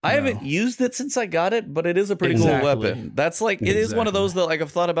 I haven't used it since I got it, but it is a pretty cool weapon. That's like, it is one of those that like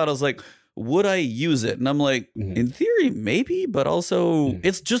I've thought about. I was like, would I use it? And I'm like, in theory, maybe, but also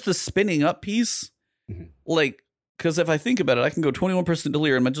it's just the spinning up piece. Like, because if I think about it, I can go 21%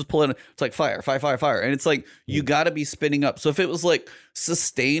 delirium and just pull it. It's like fire. And it's like, you got to be spinning up. So if it was like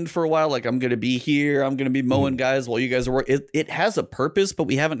sustained for a while, like I'm going to be here, I'm going to be mowing guys while you guys are working. It has a purpose, but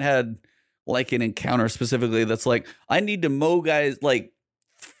we haven't had like an encounter specifically that's like, I need to mow guys, like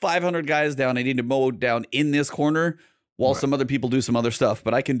 500 guys down. I need to mow down in this corner while some other people do some other stuff.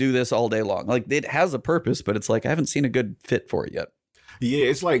 But I can do this all day long. Like it has a purpose, but it's like, I haven't seen a good fit for it yet. Yeah,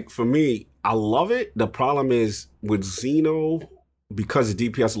 it's like, for me, I love it. The problem is with Xeno, because the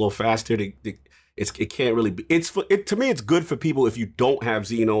DPS is a little faster, it can't really be. To me, it's good for people if you don't have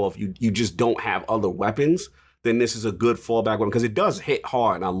Xeno, if you just don't have other weapons, then this is a good fallback weapon because it does hit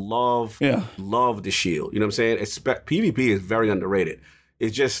hard. And I love the shield. You know what I'm saying? PvP is very underrated.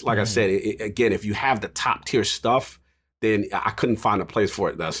 It's just, like I said, again, if you have the top tier stuff, then I couldn't find a place for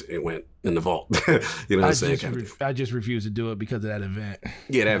it. Thus, it went in the vault. You know what I'm saying? I just refused to do it because of that event.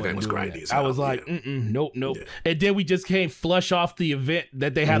 Yeah, that event was grindy. I was like, nope. Yeah. And then we just came flush off the event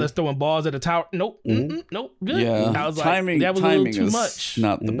that they had us throwing balls at the tower. Nope, nope, good. Yeah, I was timing, like, that was a little too much.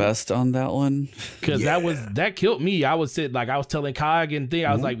 Not the best on that one. Because that killed me. I was telling Cog and thing.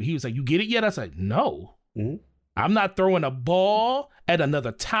 I was like, he was like, you get it yet? I was like, no. I'm not throwing a ball at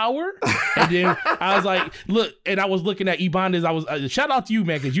another tower. And then I was like, look, and I was looking at Ibanez. I was shout out to you,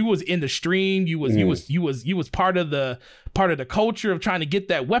 man, because you was in the stream. You was part of the culture of trying to get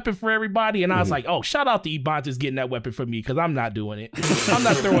that weapon for everybody. And I was like, oh, shout out to Ibanez getting that weapon for me because I'm not doing it. I'm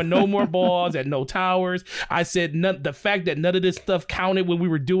not throwing no more balls at no towers. I said the fact that none of this stuff counted when we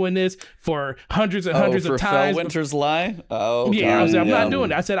were doing this for hundreds and hundreds of times. Winter's Lie? Oh, yeah. I was like, I'm not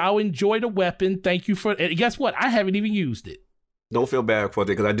doing it. I said, I'll enjoy the weapon. Thank you for it. And guess what? I haven't even used it. Don't feel bad for it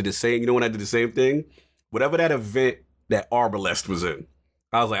because I did the same. You know when I did the same thing? Whatever that event that Arbalest was in,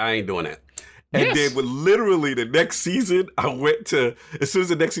 I was like, I ain't doing that. And then with literally the next season, I went to, as soon as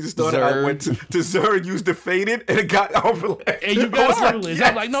the next season started, I went to Zerg, used the Faded, and it got Arbalest. And you got Arbalest.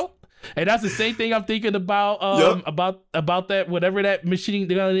 I'm like, no. And that's the same thing I'm thinking about about that, whatever that machine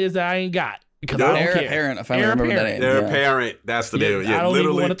gun is that I ain't got. Because I don't care. Apparent, if I remember that name. They're apparent. That's the name. Yeah, I don't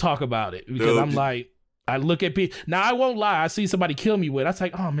even want to talk about it because I'm like, I look at people. Now, I won't lie. I see somebody kill me with it. I was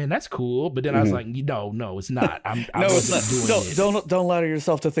like, oh, man, that's cool. But then I was like, no, it's not. It's not. Don't lie to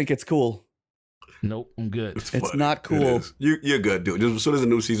yourself to think it's cool. Nope, I'm good. It's not cool. You're good, dude. Just as soon as the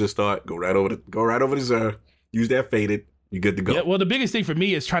new season starts, go right over to Zer. Use that Faded. You're good to go. Yeah, well, the biggest thing for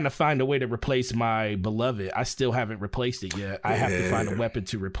me is trying to find a way to replace my beloved. I still haven't replaced it yet. I have to find a weapon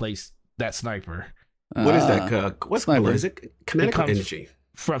to replace that sniper. What is that? What sniper? Is it kinetic or energy?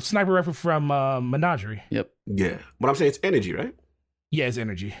 From sniper rifle from Menagerie. Yep. Yeah. But I'm saying it's energy, right? Yeah, it's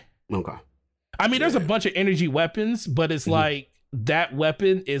energy. Okay. I mean, there's a bunch of energy weapons, but it's like that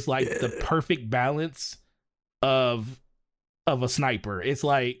weapon is like the perfect balance of a sniper. It's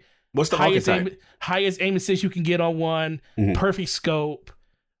like what's the highest aim assist you can get on one, perfect scope.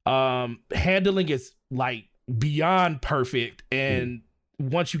 Handling is like beyond perfect, and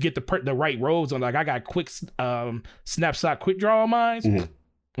once you get the right rolls on, like I got quick snapshot quick draw on mine.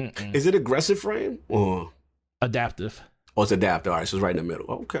 Is it aggressive frame or adaptive? Oh, it's adaptive. All right, so it's right in the middle.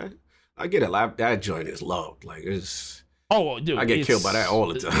 Okay, I get it. That joint is loved. Like it's. Oh, dude, I get killed by that all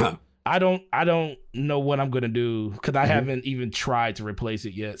the time. I don't know what I'm gonna do because I haven't even tried to replace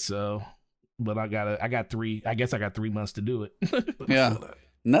it yet. So, but I got 3. I guess I got 3 months to do it. Yeah,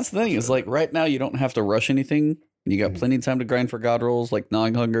 and that's the thing is like right now you don't have to rush anything. You got plenty of time to grind for god rolls like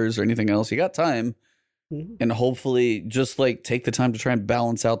Gnawing Hungers or anything else. You got time. And hopefully just like take the time to try and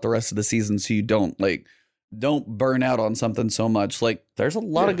balance out the rest of the season so you don't burn out on something so much. Like there's a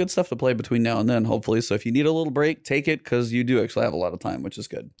lot of good stuff to play between now and then, hopefully. So if you need a little break, take it because you do actually have a lot of time, which is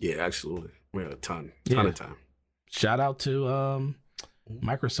good. Yeah, absolutely. We have a ton of time. Shout out to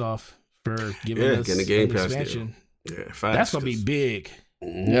Microsoft for giving us getting the Game Pass expansion. Yeah, that's gonna be big.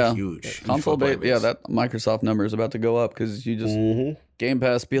 Yeah, huge. Console base. Yeah, that Microsoft number is about to go up because you just Game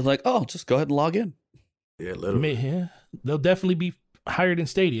Pass be like, oh, just go ahead and log in. Yeah, literally. They'll definitely be higher than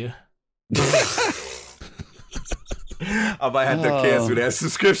Stadia. I might have to cancel that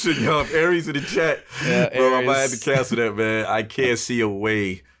subscription, yo. If Aries in the chat, bro, I might have to cancel that, man. I can't see a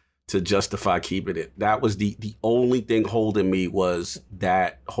way to justify keeping it. That was the only thing holding me was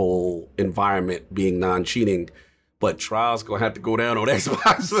that whole environment being non-cheating. But trials gonna have to go down on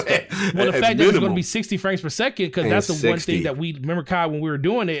Xbox. Well, the fact that it's gonna be 60 frames per second, because that's the 60. One thing that we remember, Kyle, when we were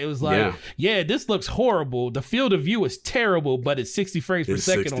doing it. It was like, yeah, this looks horrible. The field of view is terrible, but it's 60 frames per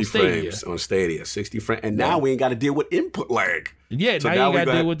second on Stadia. Frames on Stadia, 60 frames, and now we ain't got to deal with input lag. Yeah, so now you got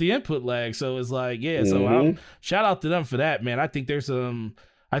to deal with the input lag. So it's like, So shout out to them for that, man. I think there's a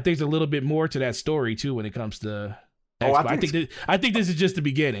little bit more to that story too when it comes to Xbox. I think this is just the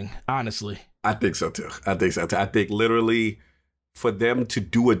beginning, honestly. I think so too. I think literally for them to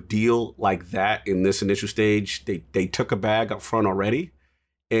do a deal like that in this initial stage, they took a bag up front already.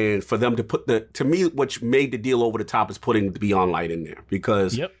 And for them to put to me, what made the deal over the top is putting the Beyond Light in there.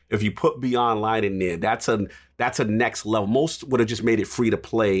 Because if you put Beyond Light in there, that's a next level. Most would have just made it free to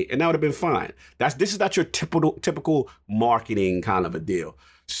play, and that would have been fine. This is not your typical marketing kind of a deal.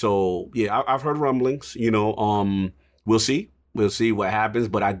 So yeah, I've heard rumblings, we'll see. We'll see what happens,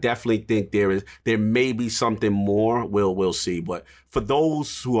 but I definitely think there may be something more. We'll see. But for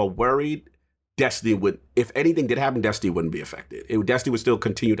those who are worried, Destiny would, if anything did happen, Destiny wouldn't be affected. Destiny would still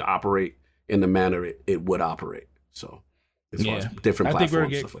continue to operate in the manner it would operate. So as far as different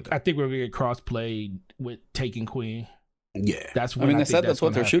platforms, stuff like that. I think we're gonna get cross-play with Taken Queen. Yeah, that's. They said that's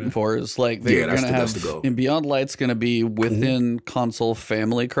what they're shooting for. Is like they're gonna have in Beyond Light's gonna be within console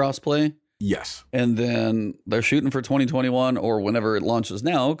family crossplay. Yes. And then they're shooting for 2021 or whenever it launches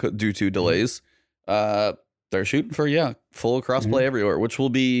now due to delays. They're shooting for, full crossplay everywhere, which will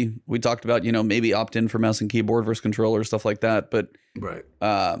be, we talked about, maybe opt in for mouse and keyboard versus controller, stuff like that. But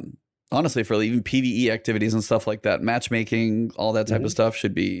honestly, for even PvE activities and stuff like that, matchmaking, all that type of stuff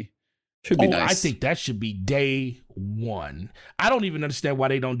should be nice. I think that should be day one. I don't even understand why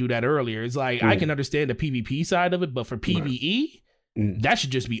they don't do that earlier. It's like, I can understand the PvP side of it, but for PvE, that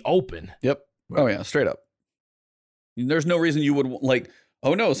should just be open. Yep. Oh yeah, straight up. There's no reason you would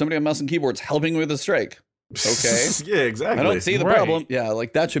oh no, somebody on mouse and keyboard's helping me with a strike. Okay. Yeah, exactly. I don't see the problem. Yeah,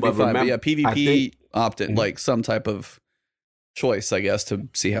 like that should be fine. But yeah, PvP opt in, like some type of choice, I guess, to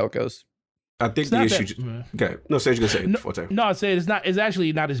see how it goes. I think the issue. Okay, no, say you're gonna say. Forte. No, I said it's not. It's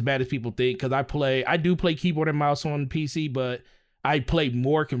actually not as bad as people think because I do play keyboard and mouse on PC, but I play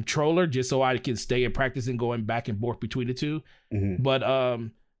more controller just so I can stay in practice and going back and forth between the two. But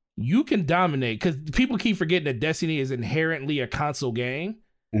you can dominate because people keep forgetting that Destiny is inherently a console game,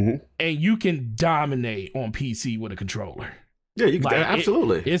 and you can dominate on PC with a controller. Yeah, you can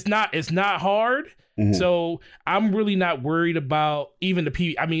absolutely. It's not hard. So I'm really not worried about even the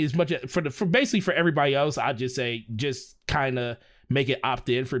PvP. I mean, as much as for basically for everybody else, I just say just kind of make it opt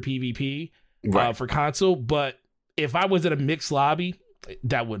in for PvP for console, but if I was at a mixed lobby,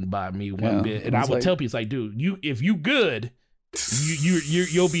 that wouldn't bother me one bit. And I would tell people, it's like, dude, if you good,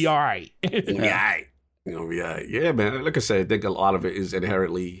 you'll be all right. You'll be all right. Yeah, man. Like I said, I think a lot of it is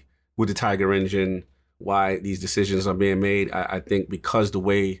inherently with the Tiger engine, why these decisions are being made. I think because the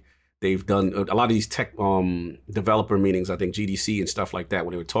way they've done a lot of these tech developer meetings, I think GDC and stuff like that,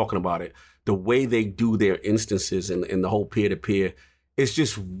 when they were talking about it, the way they do their instances and the whole peer-to-peer, it's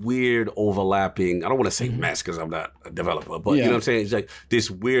just weird overlapping. I don't want to say mess because I'm not a developer, but you know what I'm saying? It's like this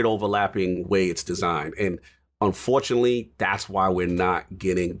weird overlapping way it's designed. And unfortunately, that's why we're not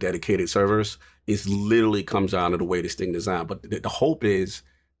getting dedicated servers. It literally comes down to the way this thing is designed. But the hope is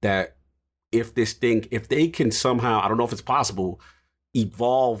that if they can somehow, I don't know if it's possible,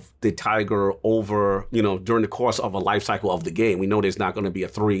 evolve the Tiger over, during the course of a life cycle of the game. We know there's not going to be a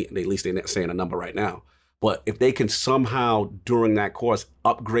 3, at least they're not saying a number right now. But if they can somehow, during that course,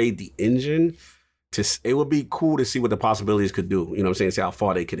 upgrade the engine, it would be cool to see what the possibilities could do. You know what I'm saying? See how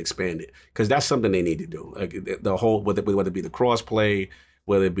far they can expand it. Because that's something they need to do. Like the whole, whether it be the cross-play,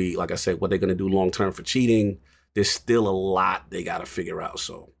 whether it be, like I said, what they're going to do long-term for cheating, there's still a lot they got to figure out.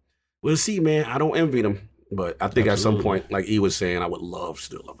 So we'll see, man. I don't envy them. But I think at some point, like E was saying, I would love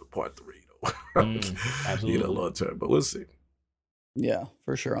still a part 3, though. Absolutely. Long term. But we'll see. Yeah,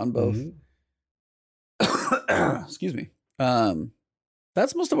 for sure on both. Excuse me.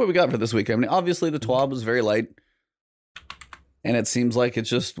 That's most of what we got for this week. I mean, obviously the TWAB was very light, and it seems like it's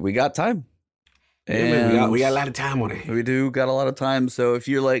just we got time. And we got a lot of time on it. We do got a lot of time. So if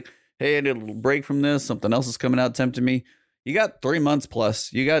you're like, hey, I need a little break from this, something else is coming out tempting me, you got 3 months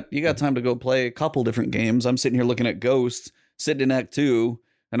plus. You got time to go play a couple different games. I'm sitting here looking at Ghost, sitting in Act 2,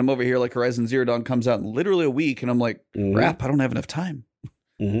 and I'm over here like Horizon Zero Dawn comes out in literally a week, and I'm like, crap, I don't have enough time.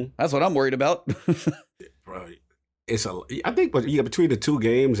 That's what I'm worried about. Right. I think, but between the 2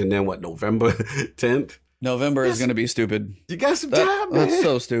 games and then November 10th, November is going to be stupid. You got some time, man. That's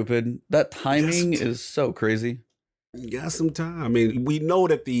so stupid. That timing is so crazy. You got some time. I mean, we know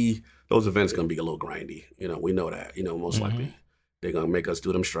that those events going to be a little grindy. We know that. Most likely they're going to make us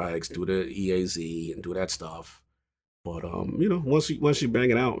do them strikes, do the EAZ, and do that stuff. But once you bang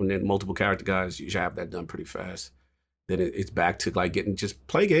it out, and then multiple character guys, you should have that done pretty fast. Then it's back to like just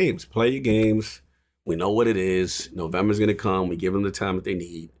play games, play your games. We know what it is. November's going to come. We give them the time that they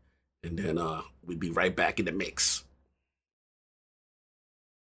need, and then we'd be right back in the mix.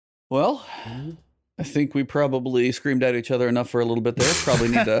 Well, I think we probably screamed at each other enough for a little bit there. Probably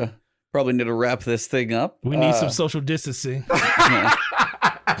need to wrap this thing up. We need some social distancing.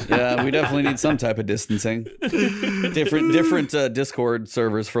 Yeah, we definitely need some type of distancing. Different Discord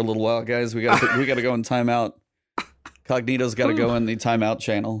servers for a little while, guys. We got to go in timeout. Cognito's got to go in the timeout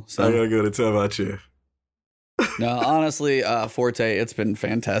channel. So I gotta go to timeout chair. No, honestly, Forte, it's been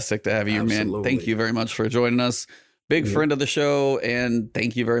fantastic to have you, man. Thank you very much for joining us. Big friend of the show, and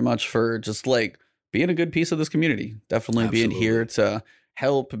thank you very much for just like being a good piece of this community. Definitely being here to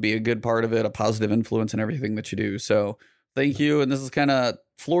help, be a good part of it, a positive influence in everything that you do. So thank you. And this is kind of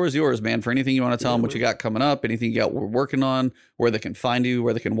floor is yours, man, for anything you want to tell them, what you got coming up, anything you got we're working on, where they can find you,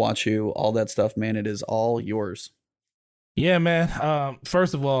 where they can watch you, all that stuff, man. It is all yours. Yeah, man.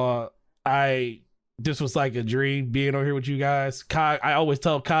 First of all, this was like a dream being on here with you guys. Kai, I always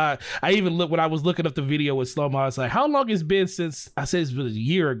tell Kai, when I was looking up the video with Slow-Mo, I was like, how long it's been since, I said it's been a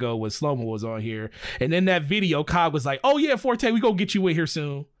year ago when Slow-Mo was on here. And in that video, Kai was like, oh yeah, Forte, we gonna get you in here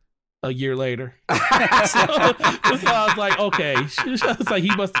soon. A year later. so I was like, okay. I was like,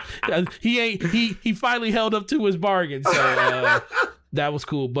 he finally held up to his bargain. So that was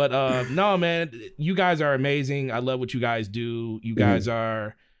cool. But no, man, you guys are amazing. I love what you guys do. You guys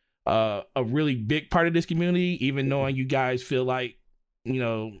are a really big part of this community, even knowing you guys feel like,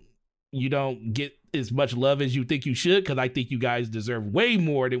 you don't get as much love as you think you should, because I think you guys deserve way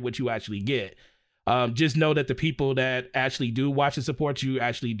more than what you actually get. Just know that the people that actually do watch and support you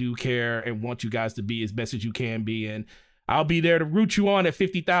actually do care and want you guys to be as best as you can be. And I'll be there to root you on at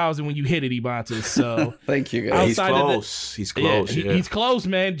 50,000 when you hit it, Ebontis. So thank you, guys. He's close. He's close. Yeah, he's close,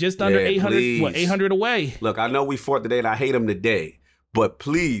 man. Just under 800. Please. 800 away. Look, I know we fought today and I hate him today, but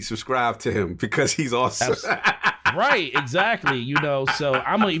please subscribe to him because he's awesome. Right, exactly. So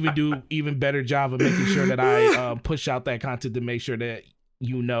I'm gonna even do even better job of making sure that I push out that content to make sure that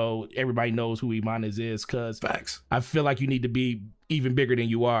everybody knows who Ibanez is, because I feel like you need to be even bigger than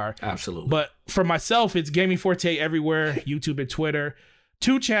you are. Absolutely. But for myself, it's Gaming Forte everywhere, YouTube and Twitter.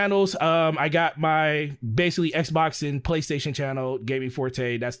 2 channels. I got my basically Xbox and PlayStation channel, Gaming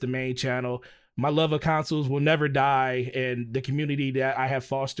Forte. That's the main channel. My love of consoles will never die, and the community that I have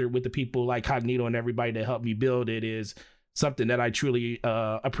fostered with the people like Cognito and everybody that helped me build it is something that I truly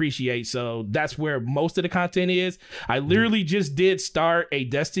appreciate. So that's where most of the content is. I literally just did start a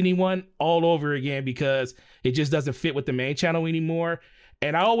Destiny one all over again because it just doesn't fit with the main channel anymore.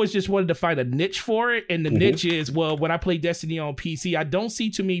 And I always just wanted to find a niche for it. And the niche is, well, when I play Destiny on PC, I don't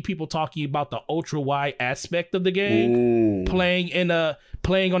see too many people talking about the ultra wide aspect of the game. Playing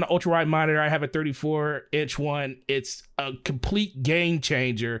on an ultra wide monitor, I have a 34-inch one. It's a complete game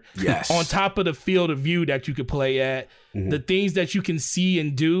changer. Yes. On top of the field of view that you could play at, the things that you can see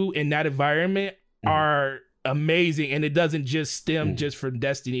and do in that environment are amazing, and it doesn't just stem just from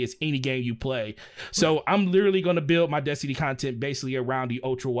Destiny. It's any game you play. So I'm literally going to build my Destiny content basically around the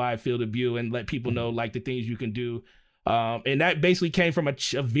ultra wide field of view and let people know like the things you can do. And that basically came from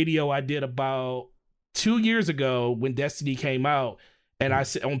a video I did about 2 years ago when Destiny came out, and I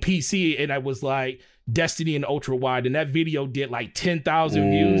said on PC, and I was like Destiny and ultra wide, and that video did like 10,000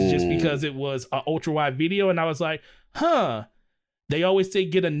 views just because it was an ultra wide video. And I was like, they always say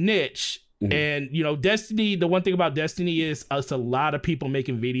get a niche. And, Destiny, the one thing about Destiny is it's a lot of people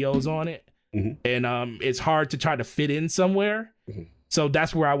making videos on it. And it's hard to try to fit in somewhere. So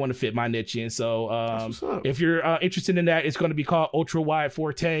that's where I want to fit my niche in. So if you're interested in that, it's going to be called Ultra Wide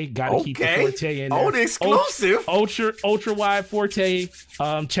Forte. Got to keep the Forte in there. Oh, the exclusive. Ultra Wide Forte.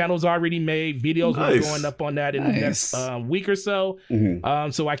 Channel's already made. Videos will be going up on that in the next week or so.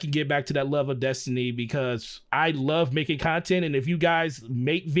 So I can get back to that love of Destiny, because I love making content. And if you guys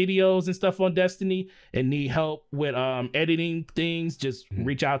make videos and stuff on Destiny and need help with editing things, just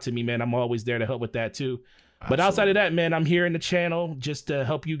reach out to me, man. I'm always there to help with that too. But outside of that, man, I'm here in the channel just to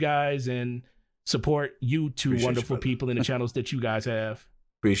help you guys and support you two wonderful people in the channels that you guys have.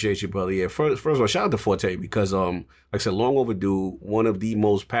 Appreciate you, brother. Yeah, first of all, shout out to Forte because, like I said, long overdue, one of the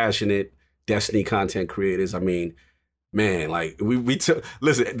most passionate Destiny content creators. I mean, Man, like we took.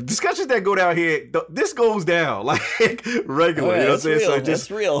 Listen, discussions that go down here, this goes down like regular. You know what I'm saying? Real. So just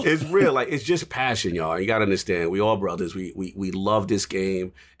That's real. It's real. Like it's just passion, y'all. You gotta understand. We all brothers. We love this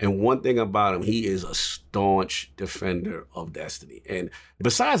game. And one thing about him, he is a staunch defender of Destiny. And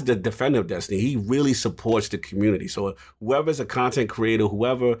besides the defender of Destiny, he really supports the community. So whoever's a content creator,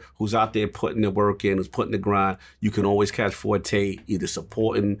 whoever who's out there putting the work in, who's putting the grind, you can always catch Forte either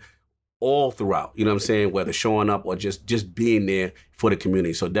supporting all throughout, you know what I'm saying? Whether showing up or just being there for the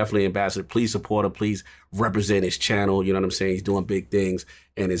community. So definitely, Ambassador, please support him. Please represent his channel. You know what I'm saying? He's doing big things.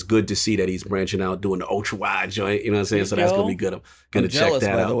 And it's good to see that he's branching out, doing the ultra wide joint. You know what I'm saying? So that's going to be good. I'm going to check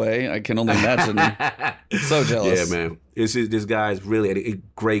that out. By the way, I can only imagine. So jealous. Yeah, man. This guy's really a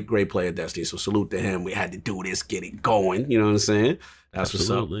great player at Destiny. So salute to him. We had to do this, get it going. You know what I'm saying? That's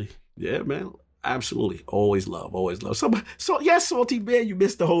Absolutely. What's up. Yeah, man. Absolutely. Always love. So yes, Salty Man, you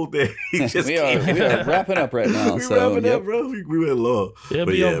missed the whole thing. we are wrapping up right now. We wrapping up, bro. We went long. It'll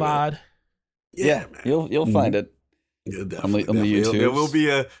be a VOD. Yeah, man. You'll find it. Yeah, on the YouTube.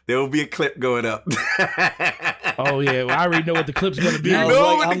 There will be a clip going up. Oh yeah, well, I already know what the clip's going to be.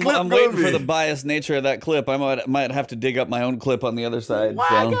 I'm waiting for the biased nature of that clip. I might have to dig up my own clip on the other side. Why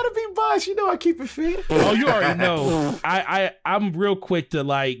I gotta be biased? You know I keep it fair. Oh, you already know. I'm real quick to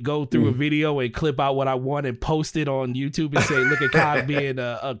like go through a video and clip out what I want and post it on YouTube and say, look at Kyle being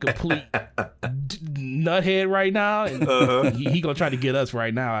a complete nuthead right now, and he gonna try to get us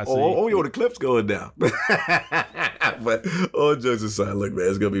right now. I see. The clip's going down. But all jokes aside, look, man,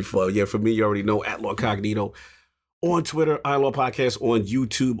 it's gonna be fun. Yeah, for me, you already know at Lord Cognito on Twitter, Iron Lord Podcast on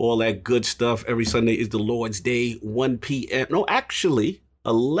YouTube, all that good stuff. Every Sunday is the Lord's Day, 1 p.m. No, actually,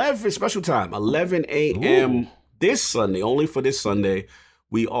 11 special time, 11 a.m. this Sunday. Only for this Sunday,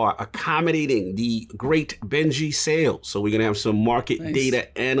 we are accommodating the great Benji sales. So we're gonna have some market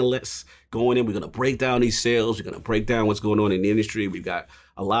data analysts going in. We're gonna break down these sales. We're gonna break down what's going on in the industry. We've got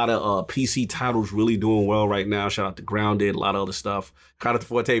a lot of PC titles really doing well right now. Shout out to Grounded, a lot of other stuff. Shout out to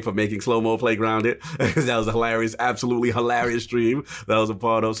Forte for making Slow-Mo play Grounded. That was a hilarious, absolutely hilarious stream that I was a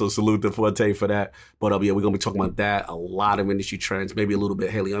part of. So salute to Forte for that. But yeah, we're going to be talking about that. A lot of industry trends, maybe a little bit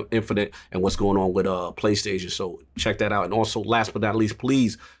Halo Infinite and what's going on with PlayStation. So check that out. And also, last but not least,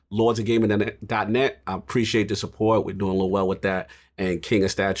 please, lordsofgaming.net. I appreciate the support. We're doing a little well with that. And King of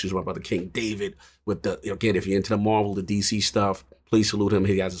Statues, my brother King David, with the, again, if you're into the Marvel, the DC stuff, please salute him.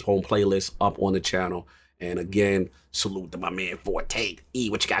 He has his home playlist up on the channel. And again, salute to my man Forte.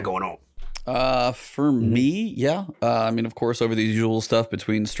 What you got going on? For me, yeah. I mean, of course, over the usual stuff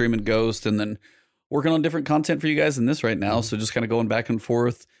between Stream and Ghost and then working on different content for you guys in this right now. So just kind of going back and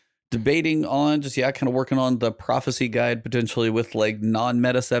forth, debating on kind of working on the prophecy guide potentially with like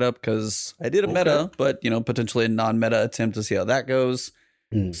non-meta setup, because I did a meta, but potentially a non-meta attempt to see how that goes.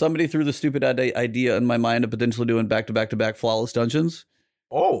 Somebody threw the stupid idea in my mind of potentially doing back-to-back-to-back flawless dungeons.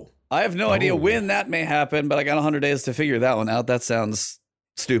 I have no idea when that may happen, but I got 100 days to figure that one out. That sounds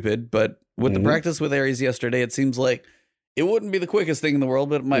stupid, but with the practice with Ares yesterday, it seems like it wouldn't be the quickest thing in the world,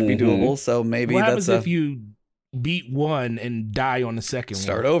 but it might be doable. So maybe what happens if you beat one and die on the second one?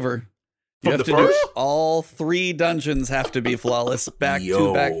 Start over. You have to do all 3 dungeons have to be flawless back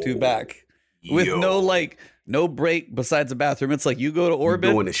to back to back with no break besides the bathroom. It's like you go to orbit,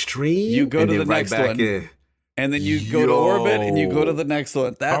 you go in the stream, you go to the next one, and then you go to orbit and you go to the next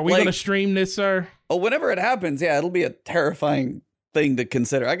one. Are we gonna stream this, sir? Oh, whenever it happens, yeah, it'll be a terrifying thing to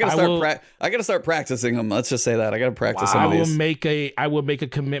consider. I gotta start practicing them. Let's just say that I gotta practice some of these. I will make a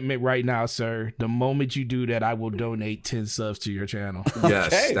commitment right now, sir. The moment you do that, I will donate 10 subs to your channel.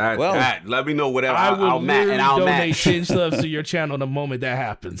 Yes, that let me know whatever. I'll donate 10 subs to your channel the moment that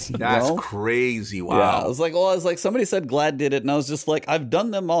happens. That's crazy. Wow. Yeah, I was like, somebody said Glad did it, and I was just like, I've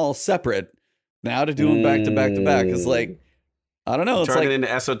done them all separate. Now to do them back to back to back is like, I don't know. It's turning like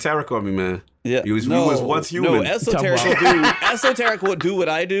into esoteric on me, man. Yeah, you was once human. No, esoteric will do what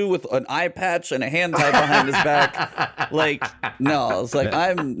I do with an eye patch and a hand tied behind his back. Like, no, it's like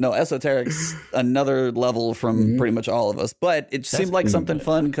esoteric's another level from pretty much all of us. But it seemed like something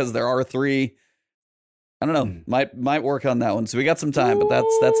fun because there are 3. I don't know. Might work on that one. So we got some time, but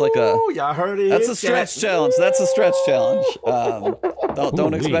that's like y'all heard it. That's a stretch challenge. That's a stretch challenge.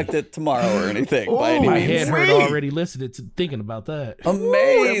 Don't expect it tomorrow or anything by any means. My head hurt already listening to thinking about that.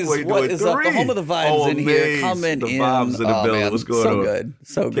 Amaze. What is up? The home of the vibes in here. Coming the in. Vibes in the building. Man, what's going on?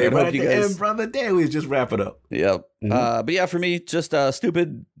 So good. Right Hope you at the guys. end, brother. Damn, we just wrap it up. Yep. But yeah, for me, just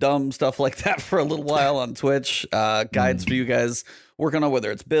stupid, dumb stuff like that for a little while on Twitch. Guides for you guys working on whether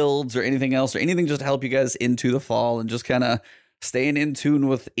it's builds or anything else or anything just to help you guys into the fall and just kind of staying in tune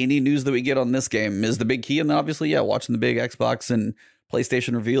with any news that we get on this game is the big key. And then obviously, watching the big Xbox and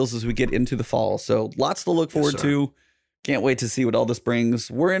PlayStation reveals as we get into the fall. So lots to look forward to. Can't wait to see what all this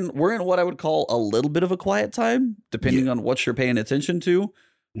brings. We're in what I would call a little bit of a quiet time, depending on what you're paying attention to.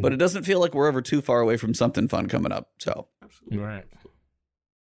 But it doesn't feel like we're ever too far away from something fun coming up. So, right.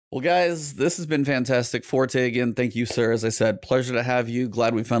 Well, guys, this has been fantastic. Forte, again, thank you, sir. As I said, pleasure to have you.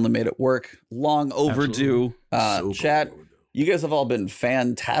 Glad we finally made it work. Long overdue. Chat, you guys have all been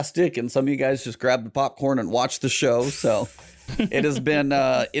fantastic, and some of you guys just grabbed the popcorn and watched the show. So it has been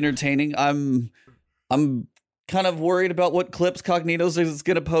entertaining. I'm kind of worried about what clips Cognitos is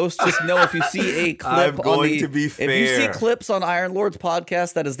going to post. Just know if you see a clip if you see clips on Iron Lord's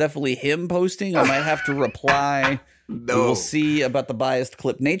podcast, that is definitely him posting. I might have to reply. No. We will see about the biased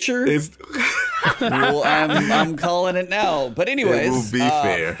clip nature. I'm calling it now. But anyways, it will be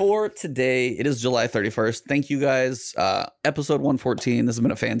fair. For today, it is July 31st. Thank you guys. Episode 114. This has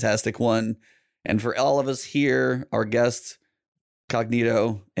been a fantastic one. And for all of us here, our guest,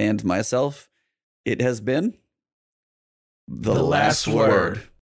 Cognito, and myself, it has been the last word.